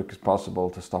up as quick as possible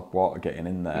to stop water getting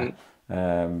in there.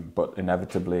 But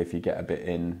inevitably, if you get a bit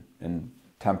in, and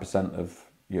 10% of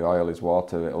your oil is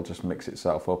water, it'll just mix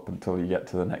itself up until you get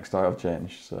to the next oil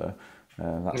change. So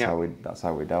that's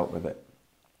how we dealt with it.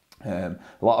 A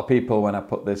lot of people, when I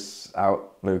put this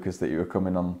out, Lukas, that you were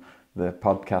coming on the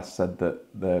podcast, said that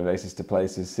the Races to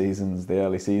Places seasons, the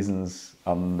early seasons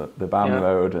on the BAM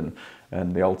road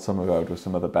and the old summer road were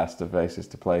some of the best of Races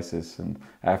to Places, and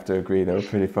I have to agree, they were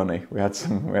pretty funny. We had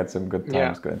some good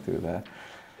times going through there.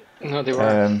 No, they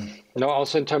were. No,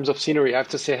 also in terms of scenery, I have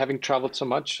to say, having traveled so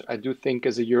much, I do think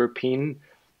as a European,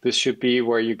 this should be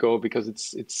where you go, because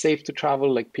it's safe to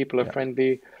travel. Like, people are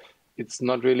friendly. It's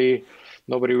not really,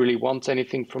 nobody really wants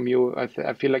anything from you.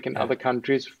 I feel like in other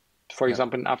countries, for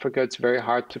example, in Africa, it's very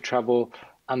hard to travel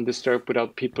undisturbed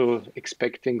without people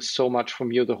expecting so much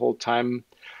from you the whole time,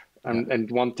 and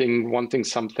wanting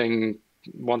something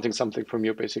from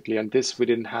you, basically. And this we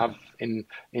didn't have in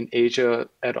Asia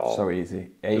at all. So easy.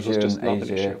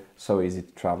 Asia, so easy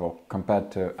to travel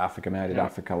compared to Africa. I did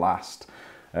Africa last.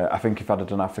 I think if I'd have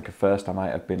done Africa first, I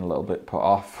might have been a little bit put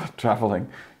off traveling.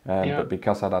 But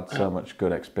because I'd had so much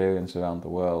good experience around the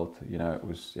world,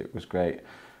 it was great.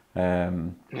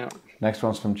 Next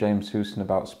one's from James Houston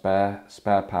about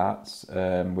spare parts.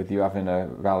 With you having a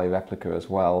rally replica as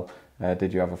well,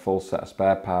 did you have a full set of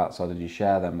spare parts, or did you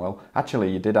share them? Well, actually,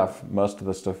 you did have most of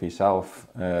the stuff yourself,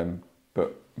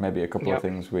 but maybe a couple of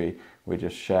things we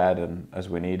just shared and as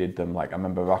we needed them. Like, I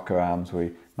remember rocker arms,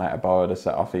 we might have borrowed a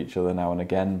set off each other now and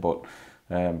again, but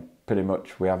pretty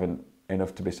much we haven't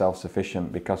enough to be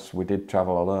self-sufficient because we did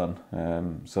travel alone.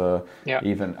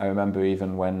 Even I remember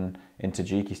even when in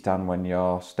Tajikistan, when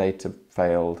your state had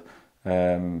failed,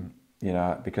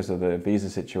 because of the visa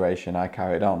situation, I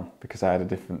carried on because I had a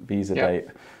different visa date.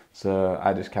 So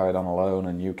I just carried on alone,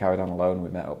 and you carried on alone. We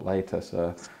met up later.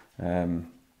 So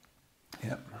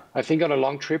I think on a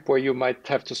long trip where you might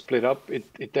have to split up,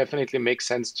 it definitely makes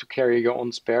sense to carry your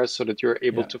own spares so that you're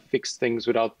able to fix things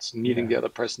without needing the other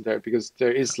person there. Because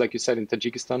there is, like you said, in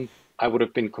Tajikistan, I would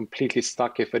have been completely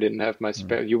stuck if I didn't have my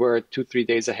spare. You were 2-3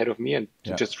 days ahead of me, and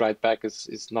to just ride back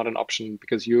is not an option,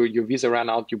 because your visa ran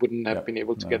out. You wouldn't have been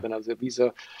able to get another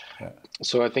visa.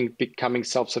 So I think becoming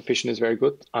self-sufficient is very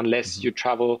good, unless you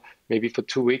travel maybe for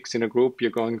 2 weeks in a group.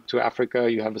 You're going to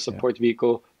Africa, you have a support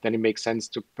vehicle, then it makes sense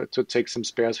to take some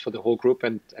spares for the whole group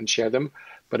and share them.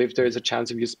 But if there is a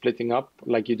chance of you splitting up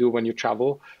like you do when you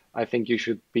travel, I think you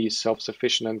should be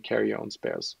self-sufficient and carry your own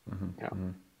spares.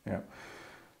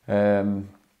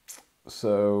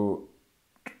 So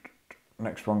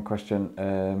next question,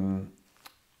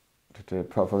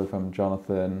 probably from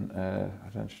Jonathan,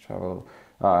 adventure travel.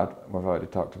 We've already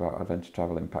talked about adventure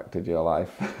travel impacted your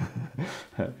life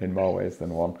in more ways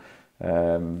than one.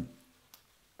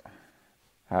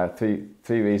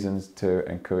 Three reasons to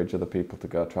encourage other people to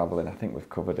go traveling. I think we've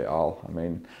covered it all. I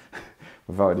mean,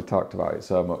 we've already talked about it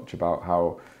so much, about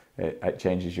how it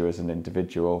changes you as an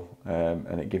individual,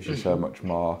 and it gives you so much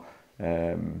more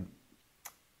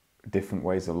different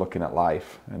ways of looking at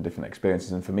life and different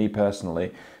experiences. And for me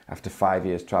personally, after 5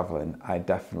 years traveling, I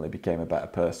definitely became a better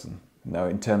person.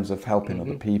 In terms of helping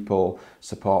other people,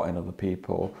 supporting other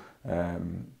people,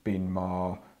 being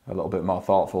a little bit more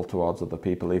thoughtful towards other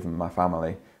people, even my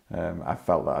family. I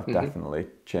felt that I've definitely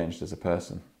changed as a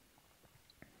person.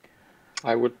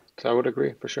 I would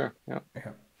agree for sure.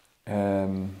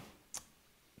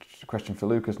 Just a question for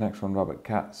Lukas. Next one, Robert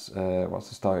Katz. What's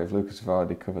the story of Lukas? We've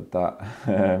already covered that.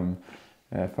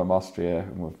 From Austria,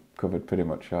 and we've covered pretty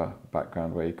much our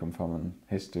background, where you come from, and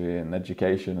history and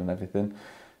education and everything.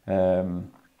 I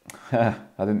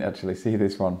didn't actually see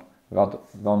this one.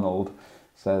 Ronald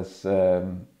says,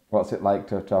 what's it like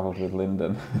to have travelled with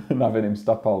Lyndon and having him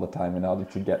stop all the time in order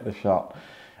to get the shot?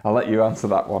 I'll let you answer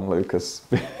that one, Lucas.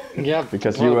 Yeah,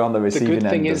 Because well, you were on the the good receiving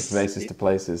thing end of is Races to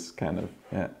Places, kind of.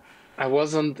 Yeah. I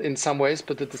wasn't in some ways,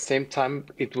 but at the same time,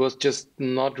 it was just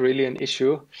not really an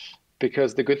issue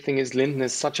because the good thing is Linden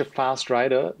is such a fast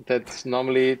rider that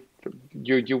normally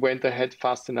you went ahead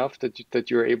fast enough that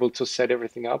you're able to set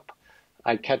everything up.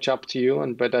 I catch up to you,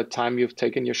 and by that time you've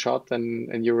taken your shot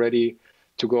and you're ready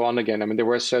to go on again. I mean, there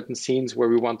were certain scenes where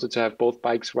we wanted to have both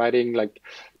bikes riding, like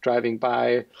driving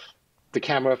by, the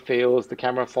camera fails, the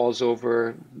camera falls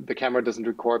over, the camera doesn't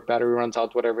record, battery runs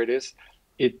out, whatever it is.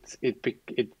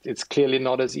 It's clearly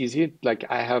not as easy. Like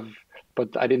I have,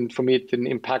 but I didn't. For me, it didn't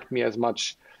impact me as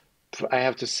much. I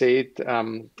have to say it.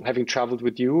 Having traveled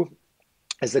with you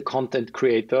as a content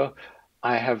creator,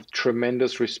 I have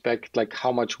tremendous respect. Like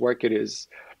how much work it is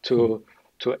to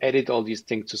to edit all these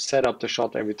things, to set up the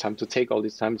shot every time, to take all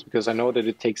these times, because I know that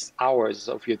it takes hours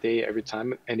of your day every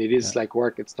time, and it is like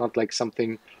work. It's not like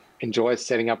something enjoy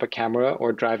setting up a camera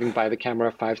or driving by the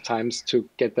camera 5 times to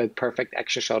get that perfect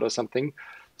action shot or something.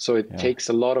 So it takes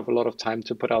a lot of time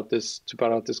to put out this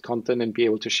content and be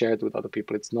able to share it with other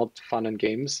people. It's not fun and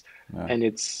games, and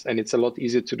it's a lot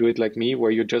easier to do it like me, where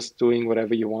you're just doing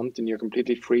whatever you want and you're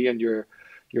completely free and you're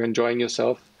enjoying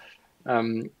yourself.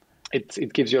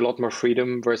 It gives you a lot more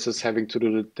freedom versus having to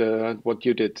do the what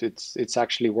you did. It's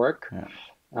actually work.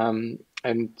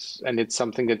 And it's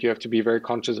something that you have to be very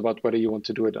conscious about whether you want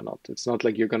to do it or not. It's not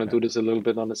like you're going to do this a little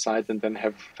bit on the side and then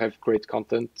have great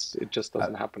content. It just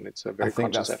doesn't happen. It's a very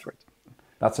conscious effort.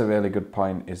 That's a really good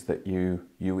point, is that you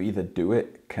either do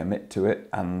it, commit to it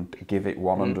and give it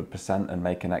 100% and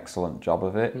make an excellent job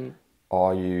of it,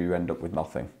 or you end up with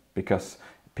nothing. Because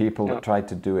people that try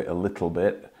to do it a little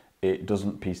bit, it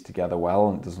doesn't piece together well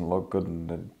and it doesn't look good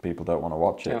and people don't want to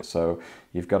watch it. So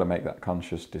you've got to make that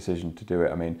conscious decision to do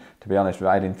it. I mean, to be honest,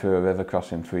 riding through a river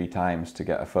crossing 3 times to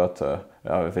get a photo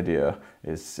or a video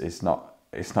is not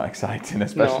exciting,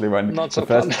 especially when not so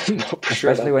fun.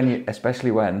 especially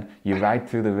when you ride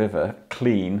through the river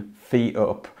clean, feet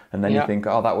up, and then you think,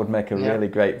 oh, that would make a really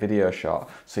great video shot.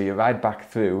 So you ride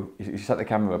back through, you set the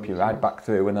camera up, you ride back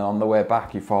through, and then on the way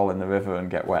back you fall in the river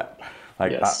and get wet.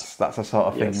 Like that's a sort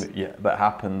of thing that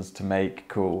happens to make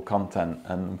cool content,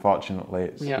 and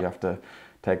unfortunately you have to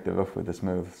take the rough with the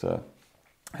smooth. So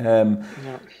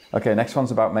okay, next one's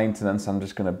about maintenance. I'm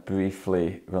just going to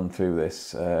briefly run through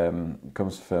this. It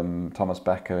comes from Thomas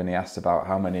Becker, and he asks about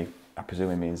how many, I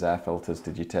presume he means air filters,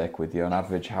 did you take with you on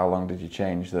average? How long did you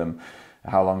change them?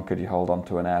 How long could you hold on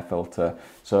to an air filter?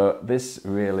 So this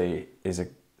really is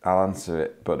I'll answer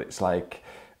it, but it's like,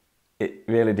 it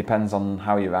really depends on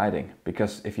how you're riding,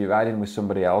 because if you're riding with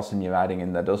somebody else and you're riding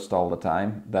in the dust all the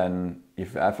time, then your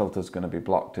air filter's going to be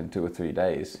blocked in 2 or 3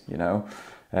 days, you know.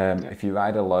 If you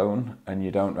ride alone and you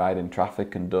don't ride in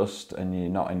traffic and dust and you're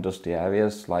not in dusty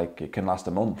areas, like it can last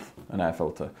a month, an air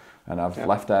filter. And I've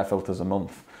left air filters a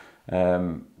month.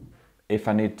 If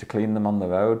I need to clean them on the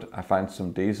road, I find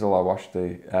some diesel, I wash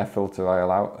the air filter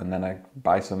oil out, and then I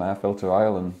buy some air filter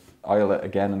oil and oil it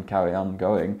again and carry on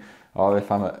going. Or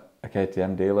if I'm at a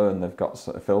KTM dealer and they've got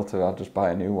a filter, I'll just buy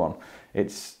a new one.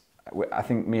 I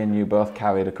think me and you both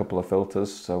carried a couple of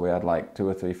filters, so we had like 2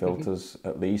 or 3 filters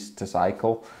at least to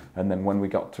cycle. And then when we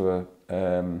got to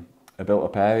a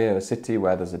built-up area, a city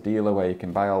where there's a dealer where you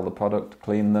can buy all the product,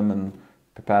 clean them and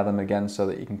prepare them again so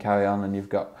that you can carry on, and you've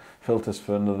got filters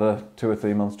for another 2 or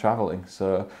 3 months traveling.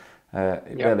 So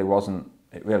it really wasn't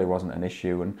an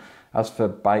issue. And as for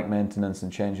bike maintenance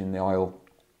and changing the oil,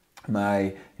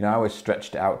 I always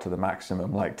stretched it out to the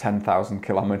maximum, like 10,000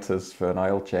 kilometers for an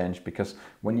oil change, because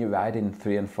when you're riding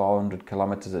 300 and 400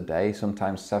 kilometers a day,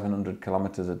 sometimes 700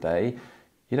 kilometers a day,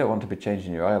 you don't want to be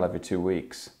changing your oil every 2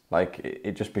 weeks. Like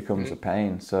it just becomes a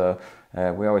pain. So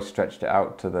we always stretched it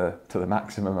out to the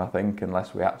maximum, I think,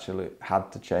 unless we actually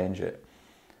had to change it.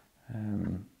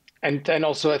 And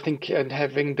also I think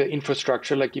having the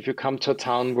infrastructure, like if you come to a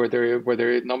town where there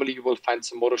normally you will find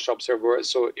some motor shops everywhere.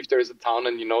 So if there is a town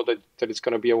and you know that it's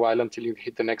going to be a while until you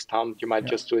hit the next town, you might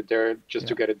just do it there just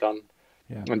to get it done.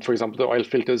 Yeah. And for example, the oil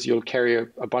filters, you'll carry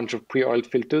a bunch of pre-oiled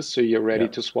filters, so you're ready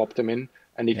to swap them in.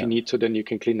 And if you need to, then you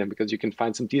can clean them, because you can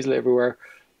find some diesel everywhere.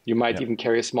 You might even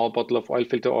carry a small bottle of oil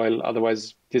filter oil.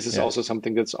 Otherwise, this is also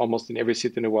something that's almost in every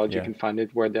city in the world. You can find it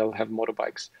where they'll have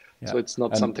motorbikes. So it's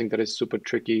not something that is super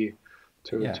tricky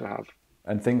to have.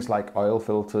 And things like oil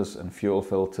filters and fuel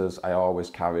filters, I always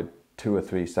carried 2 or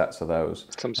 3 sets of those.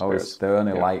 Some spares. They're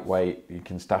only lightweight. You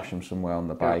can stash them somewhere on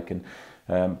the bike. And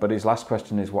But his last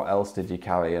question is, what else did you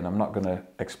carry? And I'm not going to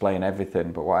explain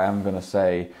everything, but what I am going to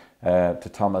say to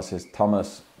Thomas is,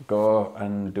 Thomas, go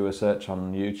and do a search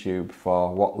on YouTube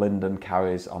for what Lyndon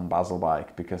carries on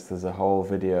Baselbike, because there's a whole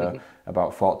video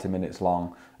about 40 minutes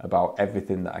long about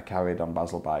everything that I carried on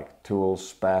Baselbike: tools,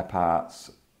 spare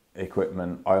parts,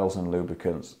 equipment, oils and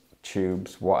lubricants,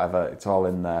 tubes, whatever. It's all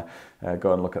in there.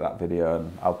 Go and look at that video,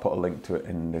 and I'll put a link to it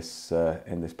in this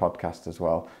podcast as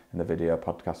well, in the video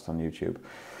podcast on YouTube.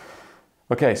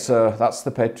 Okay, so that's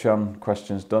the Patreon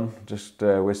questions done. Just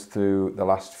whiz through the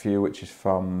last few, which is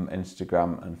from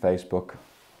Instagram and Facebook.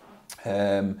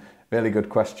 Really good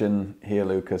question here,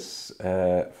 Lukas,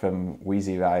 from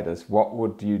Wheezy Riders. What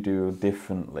would you do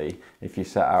differently if you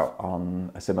set out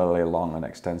on a similarly long and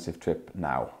extensive trip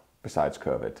now, besides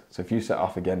COVID? So if you set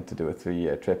off again to do a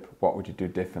 3-year trip, what would you do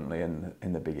differently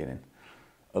in the beginning,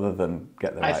 other than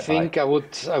get the right I think bike?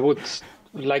 I would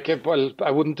I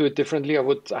wouldn't do it differently. I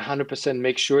would 100%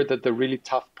 make sure that the really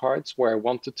tough parts where I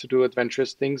wanted to do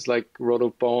adventurous things like Road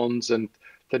of Bones and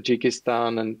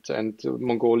Tajikistan and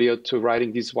Mongolia, to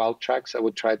riding these wild tracks, I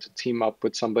would try to team up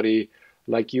with somebody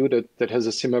like you that has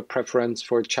a similar preference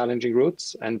for challenging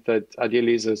routes, and that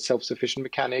ideally is a self-sufficient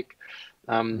mechanic.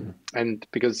 And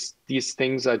because these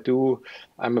things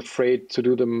I'm afraid to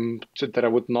do them, that I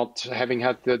would not, having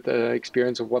had the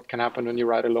experience of what can happen when you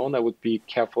ride alone, I would be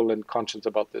careful and conscious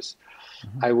about this.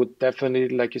 I would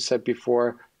definitely, like you said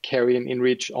before, carry an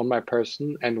InReach on my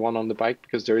person and one on the bike,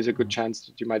 because there is a good chance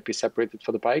that you might be separated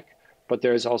for the bike. But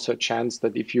there is also a chance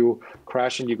that if you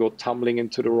crash and you go tumbling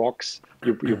into the rocks,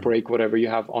 you break whatever you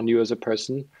have on you as a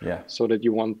person. Yeah. So that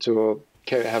you want to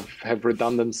have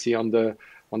redundancy on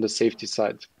the safety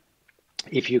side,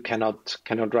 if you cannot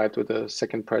ride with a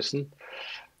second person.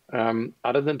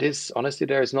 Other than this, honestly,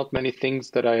 there is not many things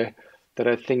that I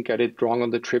think I did wrong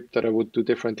on the trip that I would do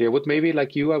differently. I would maybe,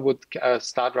 like you, I would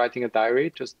start writing a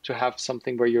diary, just to have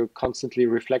something where you're constantly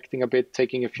reflecting a bit,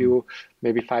 taking a few,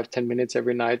 maybe 5-10 minutes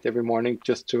every night, every morning,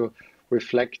 just to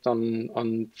reflect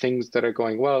on things that are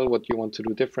going well, what you want to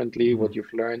do differently, what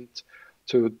you've learned,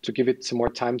 to give it some more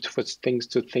time for things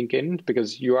to think in,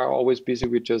 because you are always busy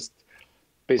with just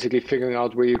basically figuring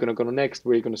out where you're going to go next,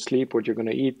 where you're going to sleep, what you're going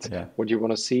to eat, what you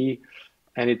want to see.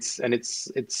 And it's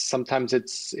sometimes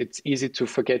it's easy to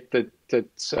forget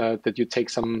that you take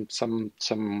some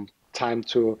time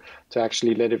to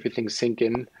actually let everything sink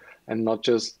in, and not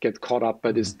just get caught up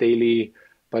by the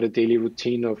daily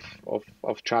routine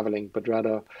of traveling, but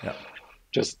rather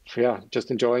just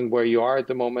enjoying where you are at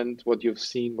the moment, what you've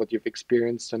seen, what you've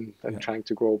experienced, and trying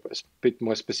to grow a bit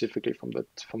more specifically from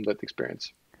that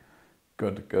experience.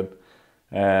 Good.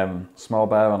 Small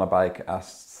Bear on a Bike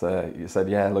asks, you said,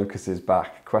 yeah, Lukas is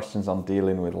back. Questions on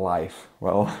dealing with life.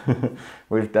 Well,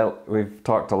 we've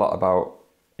talked a lot about,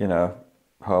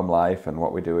 home life and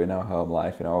what we do in our home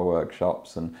life, in our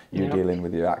workshops, and you dealing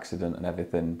with your accident and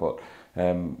everything. But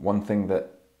one thing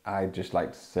that I'd just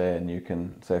like to say, and you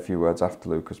can say a few words after,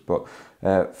 Lukas, but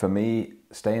for me,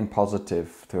 staying positive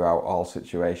throughout all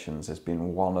situations has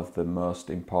been one of the most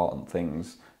important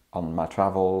things on my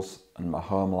travels and my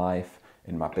home life,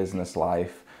 in my business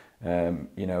life.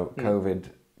 COVID,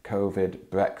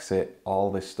 Brexit,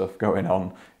 all this stuff going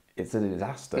on, it's a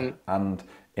disaster. And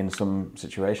in some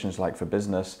situations, like for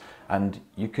business, and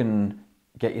you can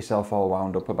get yourself all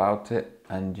wound up about it,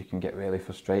 and you can get really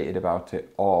frustrated about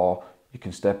it, or you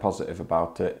can stay positive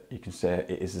about it. You can say,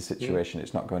 it is a situation,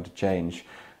 it's not going to change.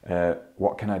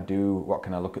 What can I do? What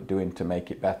can I look at doing to make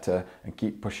it better, and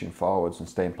keep pushing forwards and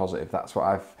staying positive? That's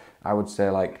what I would say,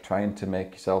 like, trying to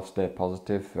make yourself stay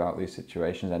positive throughout these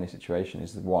situations. Any situation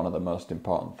is one of the most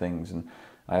important things. And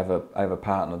I have a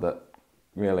partner that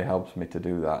really helps me to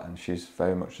do that, and she's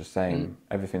very much the same.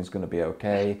 Everything's going to be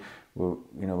okay. We're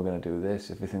going to do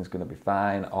this. Everything's going to be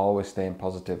fine. Always staying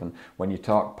positive. And when you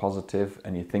talk positive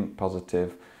and you think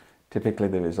positive, typically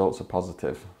the results are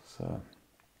positive. So.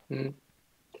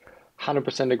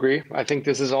 100% agree. I think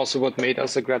this is also what made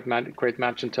us a great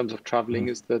match in terms of traveling,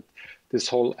 is that this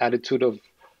whole attitude of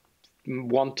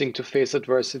wanting to face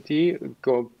adversity,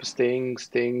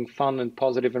 staying fun and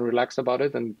positive and relaxed about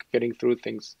it, and getting through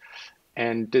things.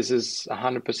 And this is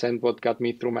 100% what got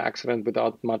me through my accident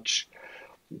without much.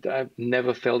 I've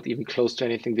never felt even close to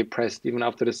anything depressed, even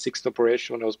after the 6th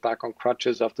operation, when I was back on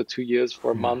crutches after 2 years,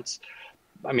 4 months.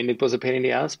 I mean, it was a pain in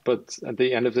the ass, but at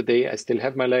the end of the day, I still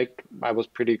have my leg. I was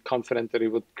pretty confident that it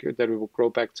would grow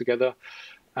back together.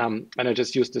 And I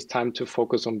just used this time to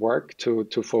focus on work, to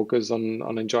focus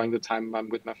on enjoying the time I'm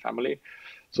with my family.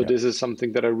 So this is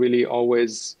something that I really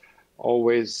always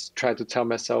try to tell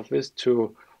myself, is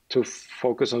to to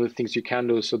focus on the things you can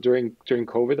do. So during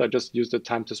COVID, I just used the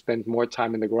time to spend more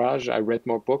time in the garage. I read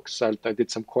more books. I did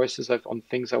some courses on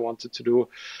things I wanted to do.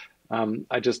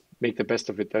 I just make the best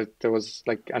of it. There was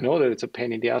like, I know that it's a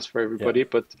pain in the ass for everybody,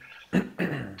 but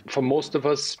for most of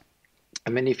us, I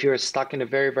mean, if you're stuck in a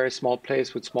very, very small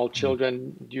place with small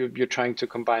children, you're trying to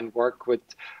combine work with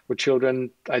children.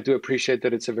 I do appreciate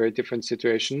that it's a very different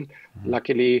situation.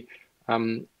 Luckily,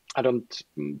 I don't.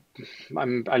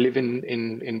 I live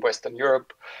in Western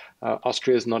Europe.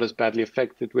 Austria is not as badly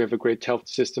affected. We have a great health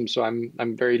system, so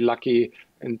I'm very lucky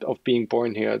of being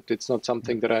born here. It's not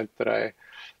something that I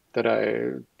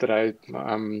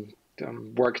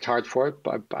worked hard for it,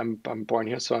 but I'm born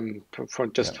here, so I'm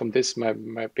from this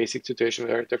my basic situation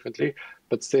very differently.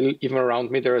 But still, even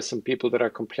around me, there are some people that are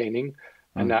complaining,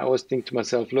 and I always think to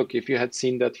myself, look, if you had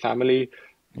seen that family,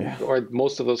 or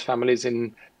most of those families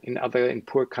in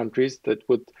poor countries,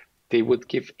 they would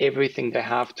give everything they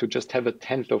have to just have a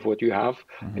tenth of what you have,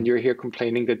 and you're here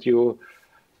complaining that you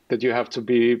have to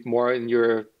be more in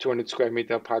your 200 square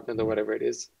meter apartment or whatever it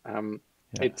is.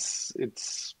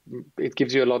 It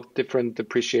gives you a lot different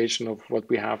appreciation of what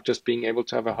we have. Just being able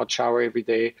to have a hot shower every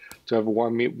day, to have a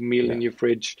warm meal in your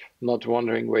fridge, not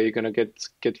wondering where you're gonna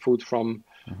get food from.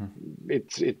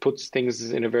 It puts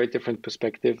things in a very different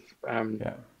perspective.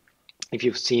 If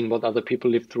you've seen what other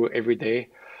people live through every day,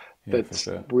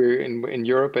 we're in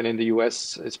Europe and in the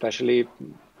US especially,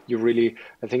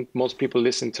 I think most people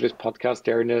listening to this podcast,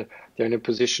 they're in a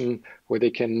position where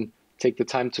they can take the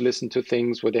time to listen to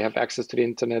things, where they have access to the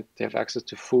internet, they have access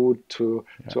to food, to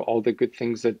all the good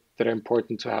things that are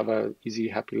important to have a easy,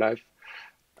 happy life.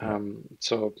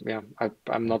 So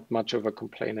I'm not much of a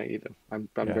complainer either. I'm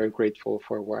very grateful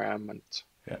for where I am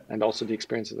and also the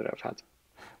experiences that I've had.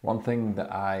 One thing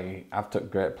that I've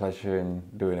took great pleasure in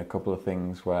doing a couple of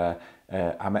things where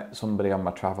I met somebody on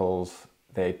my travels.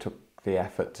 They took the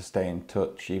effort to stay in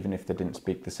touch, even if they didn't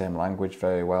speak the same language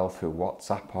very well, through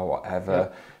WhatsApp or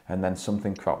whatever. And then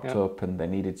something cropped up and they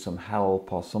needed some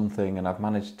help or something, and I've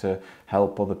managed to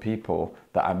help other people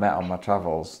that I met on my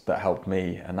travels that helped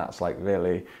me, and that's like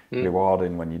really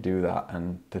rewarding when you do that.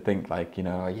 And to think like,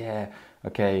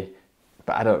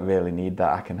 but I don't really need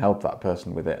that, I can help that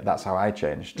person with it. That's how I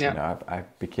changed. I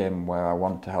became where I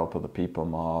want to help other people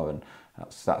more, and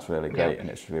that's really great, and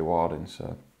it's rewarding.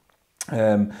 So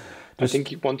I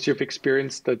think once you've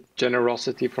experienced the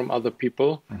generosity from other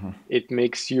people, it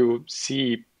makes you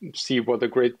see what a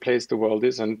great place the world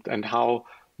is, and how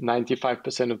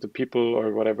 95% of the people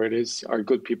or whatever it is are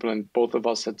good people. And both of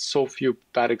us had so few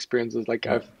bad experiences. Like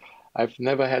I've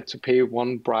never had to pay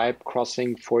one bribe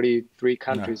crossing 43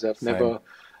 countries. I've never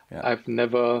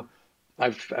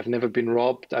been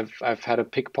robbed. I've had a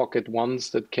pickpocket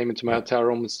once that came into my hotel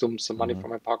room and stole some money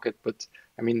from my pocket. But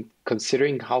I mean,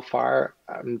 considering how far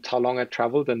and how long I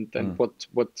traveled, and what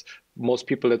most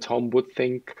people at home would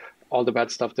think, all the bad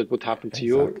stuff that would happen to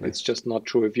you, it's just not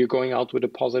true. If you're going out with a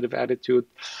positive attitude,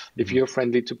 if you're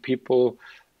friendly to people,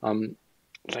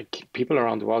 like people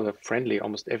around the world are friendly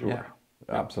almost everywhere.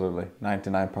 Absolutely,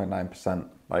 99.9%,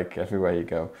 like everywhere you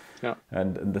go.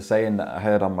 And the saying that I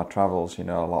heard on my travels, a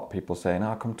lot of people saying,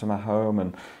 come to my home,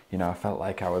 and I felt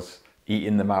like I was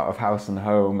eating them out of house and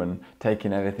home and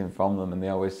taking everything from them, and they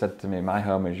always said to me, my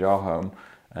home is your home.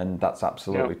 And that's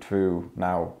absolutely true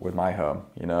now with my home.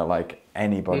 Like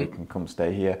anybody can come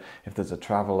stay here. If there's a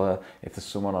traveller, if there's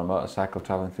someone on a motorcycle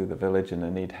travelling through the village and they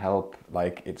need help,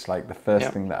 like it's like the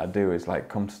first thing that I do is like,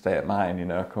 come to stay at mine,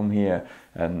 come here.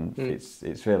 And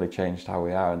it's really changed how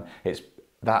we are. And it's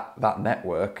that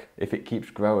network, if it keeps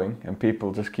growing and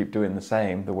people just keep doing the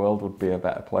same, the world would be a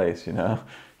better place, if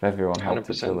everyone helped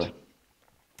 100%. each other.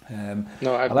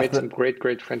 No, I've made some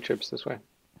great friendships this way.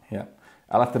 Yeah.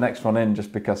 I'll have the next one in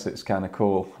just because it's kind of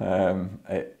cool.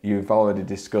 You've already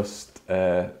discussed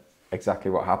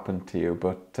exactly what happened to you,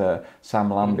 but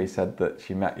Sam Lambie said that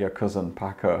she met your cousin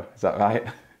Paco. Is that right?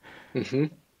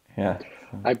 Yeah.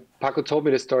 Paco told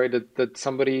me the story that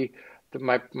somebody,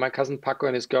 my cousin Paco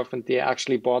and his girlfriend, they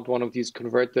actually bought one of these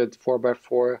converted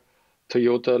 4x4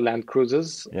 Toyota Land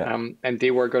Cruisers, and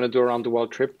they were going to do a around the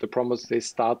world trip. The promise they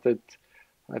started,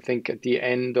 I think, at the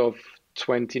end of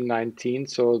 2019.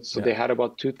 So they had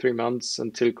about 2-3 months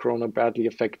until Corona badly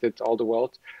affected all the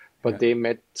world. But they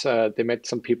met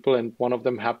some people, and one of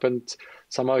them happened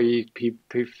somehow. He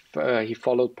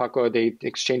followed Paco. They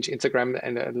exchanged Instagram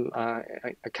and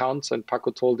accounts, and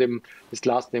Paco told him his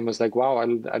last name was like, wow,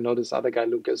 I know this other guy,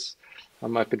 Lukas.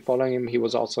 I've been following him. He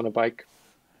was also on a bike.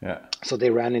 So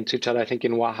they ran into each other, I think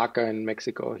in Oaxaca in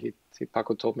Mexico.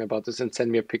 Paco told me about this and sent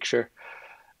me a picture.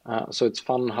 So it's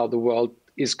fun how the world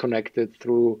is connected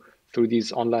through through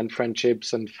these online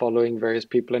friendships and following various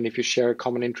people. And if you share a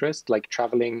common interest, like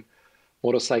traveling,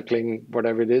 motorcycling,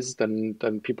 whatever it is, then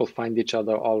people find each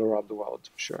other all around the world,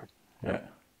 for sure. Yeah,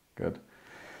 good.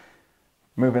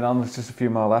 Moving on, there's just a few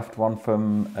more left. One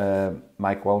from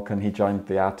Mike Walken. He joined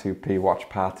the R2P watch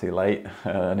party late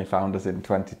and he found us in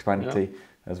 2020.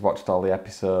 Has watched all the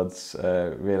episodes,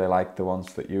 really liked the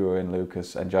ones that you were in,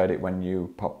 Lukas, enjoyed it when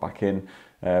you popped back in.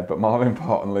 But more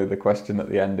importantly, the question at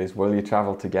the end is, will you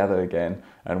travel together again?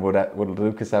 And would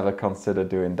Lukas ever consider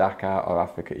doing Dakar or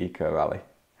Africa Eco Rally?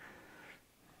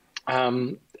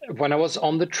 When I was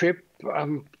on the trip,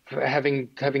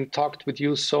 having talked with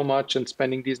you so much and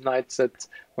spending these nights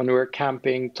when we were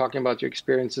camping, talking about your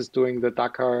experiences doing the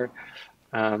Dakar,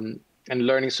 and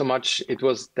learning so much, it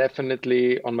was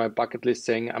definitely on my bucket list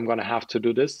saying, I'm going to have to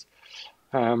do this.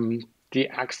 The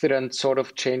accident sort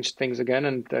of changed things again,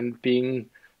 and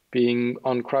being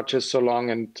on crutches so long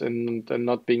and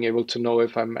not being able to know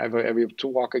if I'm ever able to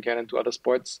walk again and do other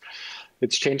sports,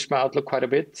 it's changed my outlook quite a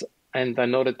bit. And I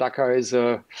know that Dakar it's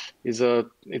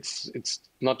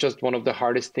not just one of the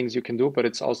hardest things you can do, but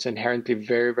it's also inherently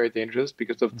very, very dangerous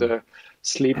because of the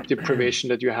sleep deprivation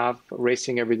that you have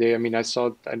racing every day. I mean, I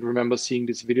remember seeing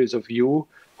these videos of you,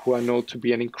 who I know to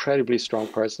be an incredibly strong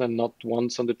person, and not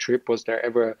once on the trip was there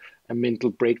ever a mental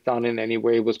breakdown in any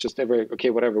way. It was just ever, okay,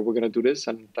 whatever, we're going to do this.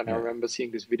 And then I remember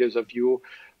seeing these videos of you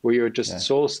where you're just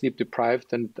so sleep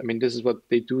deprived. And I mean, this is what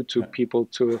they do to people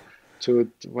to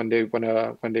when they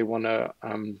wanna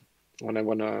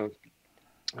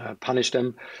punish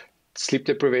them. Sleep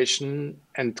deprivation,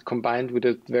 and combined with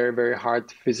a very, very hard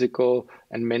physical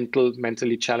and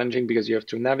mentally challenging, because you have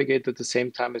to navigate at the same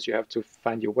time as you have to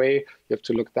find your way. You have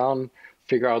to look down,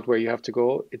 figure out where you have to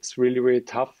go. It's really, really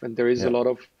tough, and there is a lot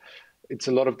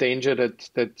of danger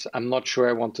that I'm not sure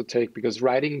I want to take, because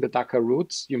riding the Dakar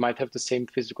routes, you might have the same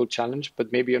physical challenge,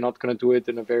 but maybe you're not going to do it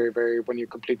in a very, very, when you're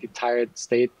completely tired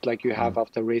state, like you have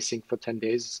after racing for 10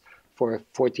 days for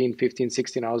 14, 15,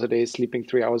 16 hours a day, sleeping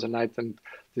 3 hours a night, and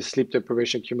the sleep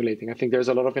deprivation accumulating. I think there's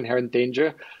a lot of inherent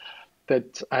danger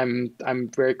that I'm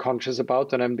very conscious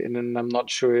about, and I'm not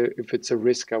sure if it's a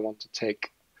risk I want to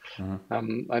take.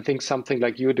 I think something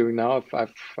like you're doing now,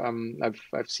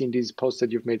 I've seen these posts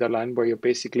that you've made online where you're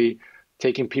basically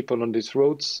taking people on these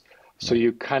roads. So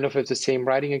you kind of have the same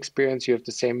riding experience, you have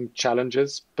the same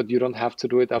challenges, but you don't have to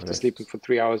do it after sleeping for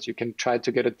 3 hours. You can try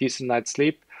to get a decent night's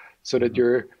sleep so that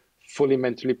you're fully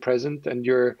mentally present, and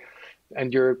you're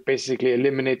basically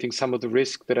eliminating some of the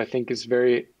risk that I think is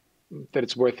that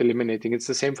it's worth eliminating. It's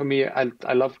the same for me.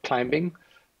 I love climbing,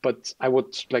 but I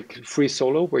would like free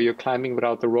solo where you're climbing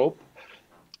without the rope.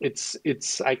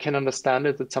 I can understand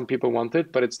it that some people want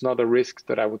it, but it's not a risk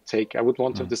that I would take. I would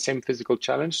want to have the same physical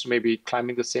challenge, maybe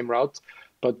climbing the same route,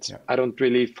 but I don't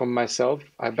really, for myself,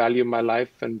 I value my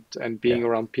life and being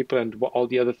around people and all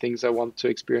the other things I want to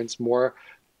experience more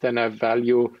than I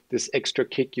value this extra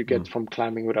kick you get from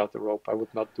climbing without the rope. I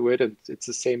would not do it. And it's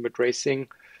the same with racing.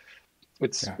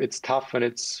 It's tough, and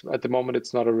at the moment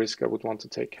it's not a risk I would want to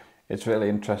take. It's really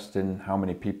interesting how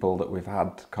many people that we've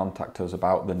had contact us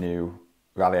about the new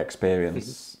rally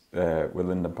experience with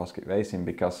Linden Poskitt Racing,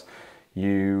 because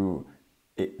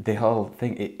the whole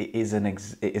thing it is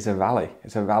a rally.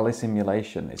 It's a rally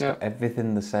simulation. It's got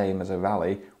everything the same as a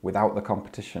rally without the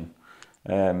competition.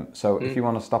 So if you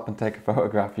want to stop and take a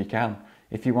photograph, you can.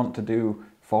 If you want to do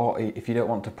 40, if you don't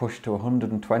want to push to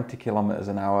 120 kilometers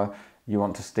an hour, you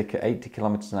want to stick at 80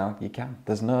 kilometers an hour, you can.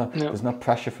 There's no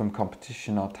pressure from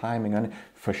competition or timing. And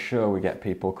for sure we get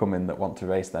people coming that want to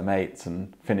race their mates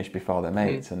and finish before their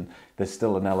mates, and there's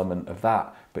still an element of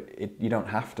that, but you don't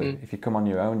have to. If you come on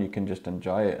your own, you can just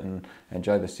enjoy it and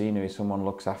enjoy the scenery. Someone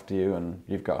looks after you, and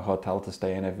you've got a hotel to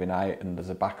stay in every night, and there's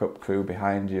a backup crew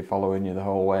behind you following you the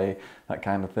whole way, that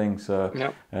kind of thing. So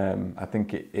I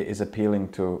think it is appealing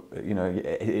to,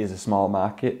 it is a small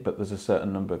market, but there's a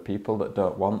certain number of people that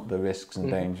don't want the risks and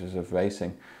dangers of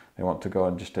racing. They want to go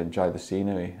and just enjoy the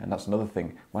scenery, and that's another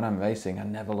thing. When I'm racing, I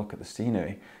never look at the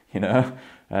scenery,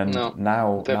 And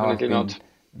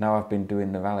now I've been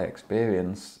doing the rally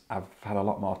experience. I've had a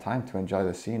lot more time to enjoy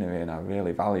the scenery, and I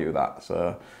really value that.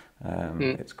 So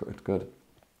it's good.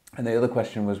 And the other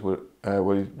question was,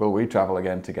 will we travel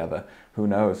again together? Who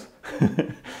knows?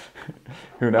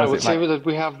 Who knows? I would say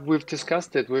that we've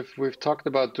discussed it. We've talked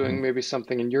about doing maybe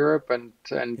something in Europe and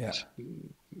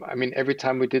I mean, every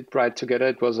time we did ride together,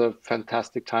 it was a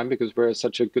fantastic time because we're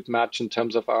such a good match in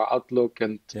terms of our outlook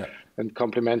Yeah. and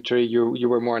complementary. You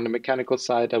were more on the mechanical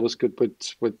side. I was good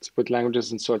with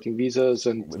languages and sorting visas,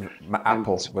 With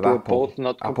and we're both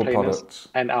not Apple complainers. products.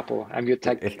 And Apple, If I'm your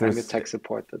there's tech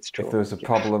support. That's if true. there was a Yeah,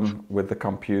 problem with the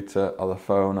computer or the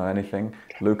phone or anything,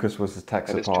 Lucas was the tech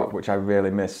that is support, true. which I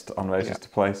really missed on Races Yeah, to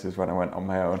Places when I went on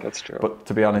my own. that's true. But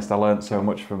to be honest, I learned so Yeah,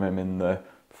 much from him in the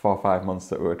 4 or 5 months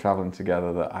that we were traveling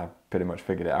together that I pretty much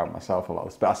figured it out myself a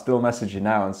lot. But I still message you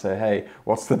now and say, hey,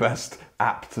 what's the best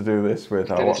app to do this with?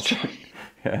 Or that is what's true.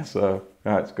 yeah, so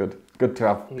yeah, it's good. Good to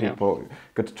have Yeah, people,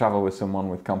 good to travel with someone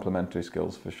with complementary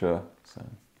skills for sure. So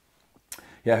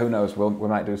yeah, who knows? We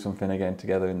might do something again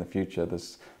together in the future.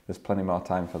 There's plenty more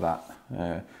time for that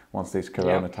once these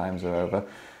yeah. Corona times are over.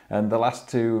 And the last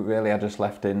two, really, I just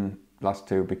left in last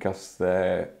two because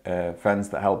they're friends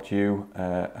that helped you,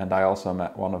 and I also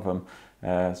met one of them.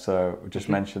 So we just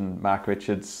mentioned Mark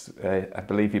Richards. I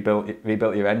believe you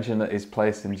rebuilt your engine at his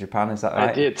place in Japan. Is that I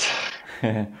right? did.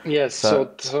 Yes.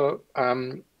 So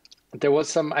There was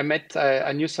some.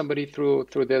 I knew somebody through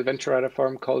the Adventure Rider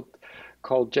forum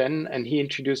called Jen, and he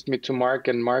introduced me to Mark.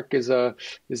 And Mark is a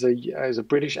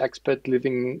British expat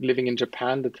living in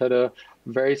Japan that had a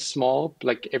very small,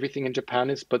 like everything in Japan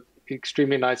is, but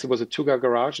extremely nice. It was a two-car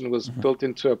garage and it was built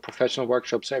into a professional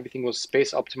workshop, so everything was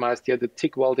space optimized. He had a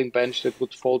TIG welding bench that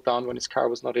would fold down when his car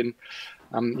was not in.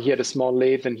 He had a small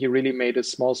lathe, and he really made a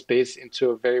small space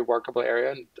into a very workable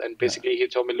area. And yeah, basically, he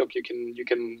told me, "Look, you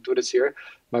can do this here."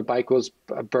 My bike was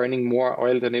burning more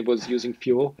oil than it was using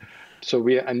fuel, so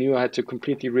I knew I had to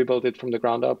completely rebuild it from the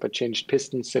ground up. I changed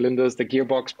pistons, cylinders, the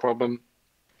gearbox problem,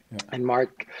 yeah, and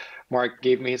Mark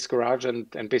gave me his garage and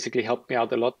basically helped me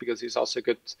out a lot because he's also a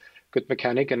good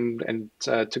mechanic, and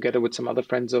together with some other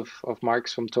friends of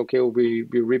Mark's from Tokyo, we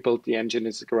rebuilt the engine in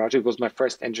his garage. It was my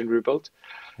first engine rebuild.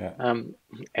 yeah, um,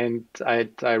 and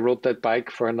I rode that bike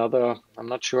for another, I'm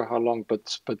not sure how long,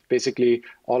 but basically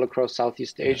all across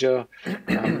Southeast yeah, Asia,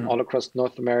 all across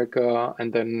North America,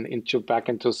 and then back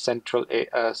into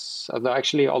no,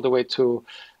 actually all the way to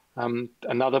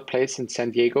another place in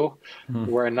San Diego,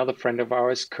 where another friend of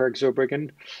ours, Kirk Zurbriggen,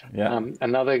 yeah,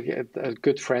 another a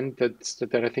good friend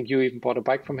that I think you even bought a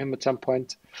bike from him at some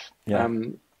point. yeah,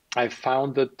 Um, I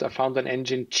found an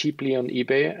engine cheaply on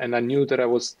eBay, and I knew that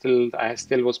I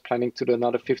still was planning to do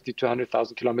another 50 to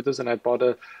 100,000 kilometers, and I bought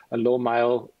a low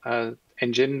mile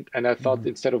engine, and I thought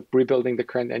instead of rebuilding the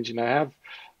current engine I have,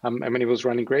 I mean, it was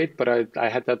running great, but I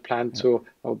had that plan yeah, to,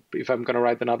 oh, if I'm going to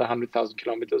ride another 100,000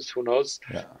 kilometers, who knows?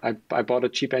 yeah, I bought a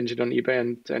cheap engine on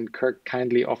eBay, and Kirk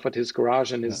kindly offered his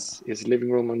garage and yeah, his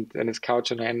living room and his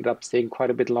couch, and I ended up staying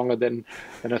quite a bit longer than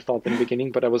I thought in the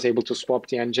beginning, but I was able to swap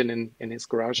the engine in his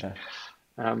garage. yeah.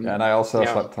 Yeah, Um, and yeah,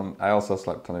 I also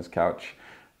slept on his couch,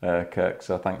 Kirk.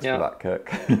 So thanks for yeah. that,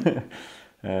 Kirk.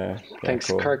 Yeah, Thanks,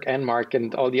 cool. Kirk and Mark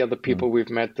and all the other Mm, people we've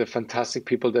met, the fantastic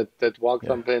people that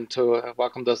yeah,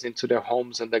 welcomed us into their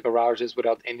homes and their garages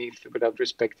without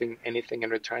respecting anything in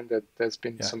return. That there's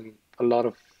been yeah, a lot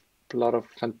of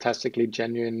fantastically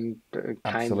genuine,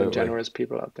 kind and absolutely. generous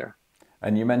people out there.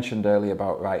 And you mentioned earlier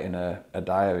about writing a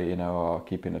diary, or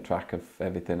keeping a track of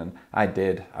everything. And I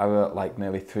did. I wrote like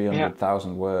nearly Yeah.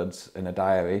 300,000 words in a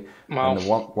diary. And Wow. the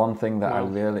one thing that Wow.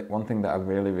 one thing that I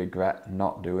really regret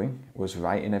not doing was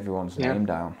writing everyone's Yeah. name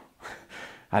down.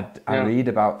 I Yeah. read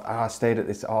about, I stayed at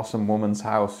this awesome woman's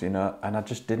house, and I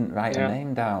just didn't write a Yeah.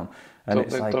 name down. And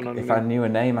it's Don't like, know the if I name. knew a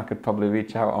name, I could probably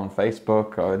reach out on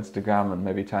Facebook or Instagram and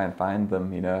maybe try and find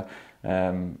them.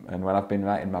 And when I've been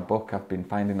writing my book, I've been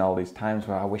finding all these times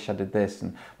where I wish I did this.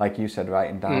 And like you said,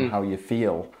 writing down Mm. how you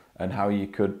feel and how you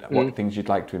could, Mm. what things you'd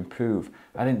like to improve.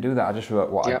 I didn't do that. I just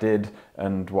wrote what I Yeah. did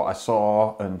and what I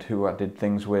saw and who I did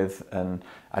things with. And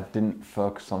I didn't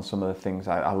focus on some of the things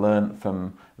I learned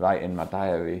from writing my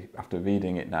diary after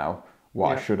reading it now, what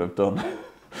I Yeah. should have done.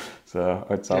 So Yeah.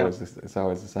 it's always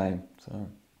the same. So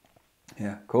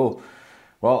yeah, cool.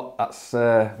 Well, that's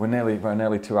we're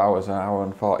nearly 2 hours, an hour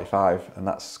and 45, and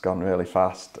that's gone really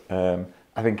fast.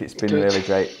 I think it's been Good. really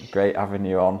great having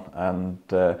you on, and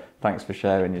thanks for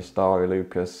sharing your story,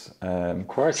 Lucas. Of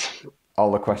course.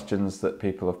 All the questions that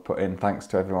people have put in. Thanks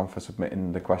to everyone for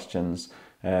submitting the questions.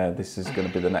 This is going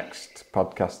to be the next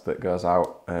podcast that goes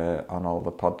out on all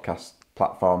the podcast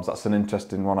platforms. That's an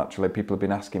interesting one, actually. People have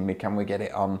been asking me, can we get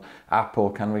it on Apple?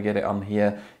 Can we get it on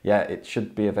here? Yeah, it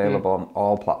should be available on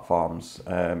all platforms.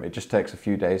 It just takes a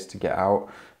few days to get out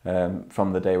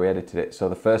from the day we edited it. So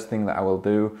the first thing that I will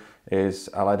do is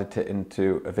I'll edit it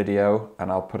into a video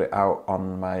and I'll put it out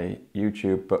on my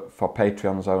YouTube, but for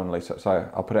Patreons only. So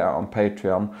I'll put it out on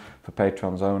Patreon for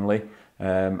Patrons only.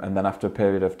 And then after a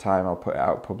period of time, I'll put it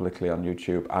out publicly on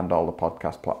YouTube and all the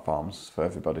podcast platforms for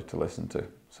everybody to listen to.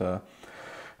 So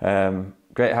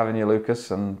great having you,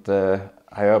 Lukas, and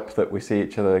I hope that we see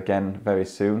each other again very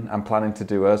soon. I'm planning to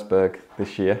do Augsburg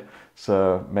this year,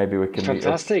 so maybe we can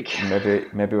Fantastic. meet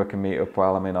up. Maybe we can meet up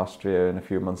while I'm in Austria in a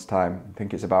few months' time. I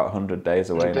think it's about 100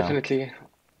 days away Definitely. now.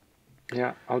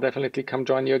 Yeah, I'll definitely come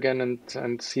join you again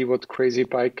and see what crazy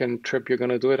bike and trip you're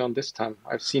gonna do it on this time.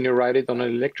 I've seen you ride it on an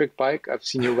electric bike. I've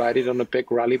seen you ride it on a big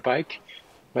rally bike.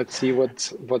 Let's see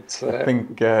what I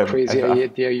think crazy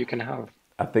idea you can have.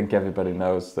 I think everybody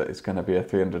knows that it's going to be a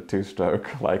 302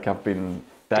 stroke. Like, I've been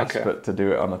desperate to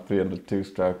do it on a 302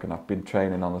 stroke, and I've been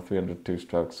training on a 302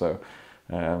 stroke. So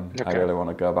I really want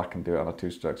to go back and do it on a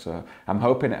 2-stroke. So I'm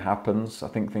hoping it happens. I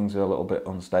think things are a little bit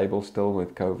unstable still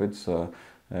with COVID. So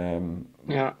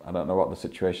I don't know what the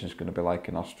situation is going to be like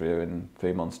in Austria in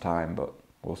 3 months' time, but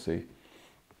we'll see.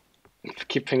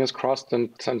 Keep fingers crossed,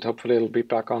 and hopefully it'll be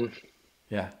back on.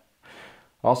 Yeah.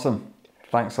 Awesome.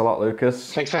 Thanks a lot,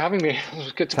 Lukas. Thanks for having me. It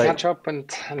was good to catch up and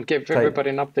give everybody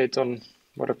an update on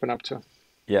what I've been up to.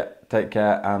 Yeah, take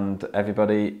care, and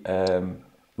everybody,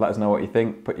 let us know what you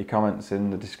think. Put your comments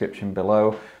in the description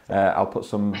below. I'll put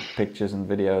some pictures and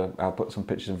video. I'll put some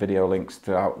pictures and video links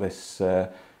throughout this the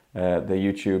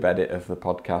YouTube edit of the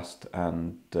podcast,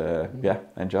 and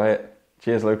enjoy it.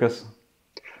 Cheers, Lukas.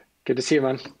 Good to see you,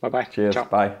 man. Bye bye. Cheers. Ciao.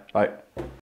 Bye.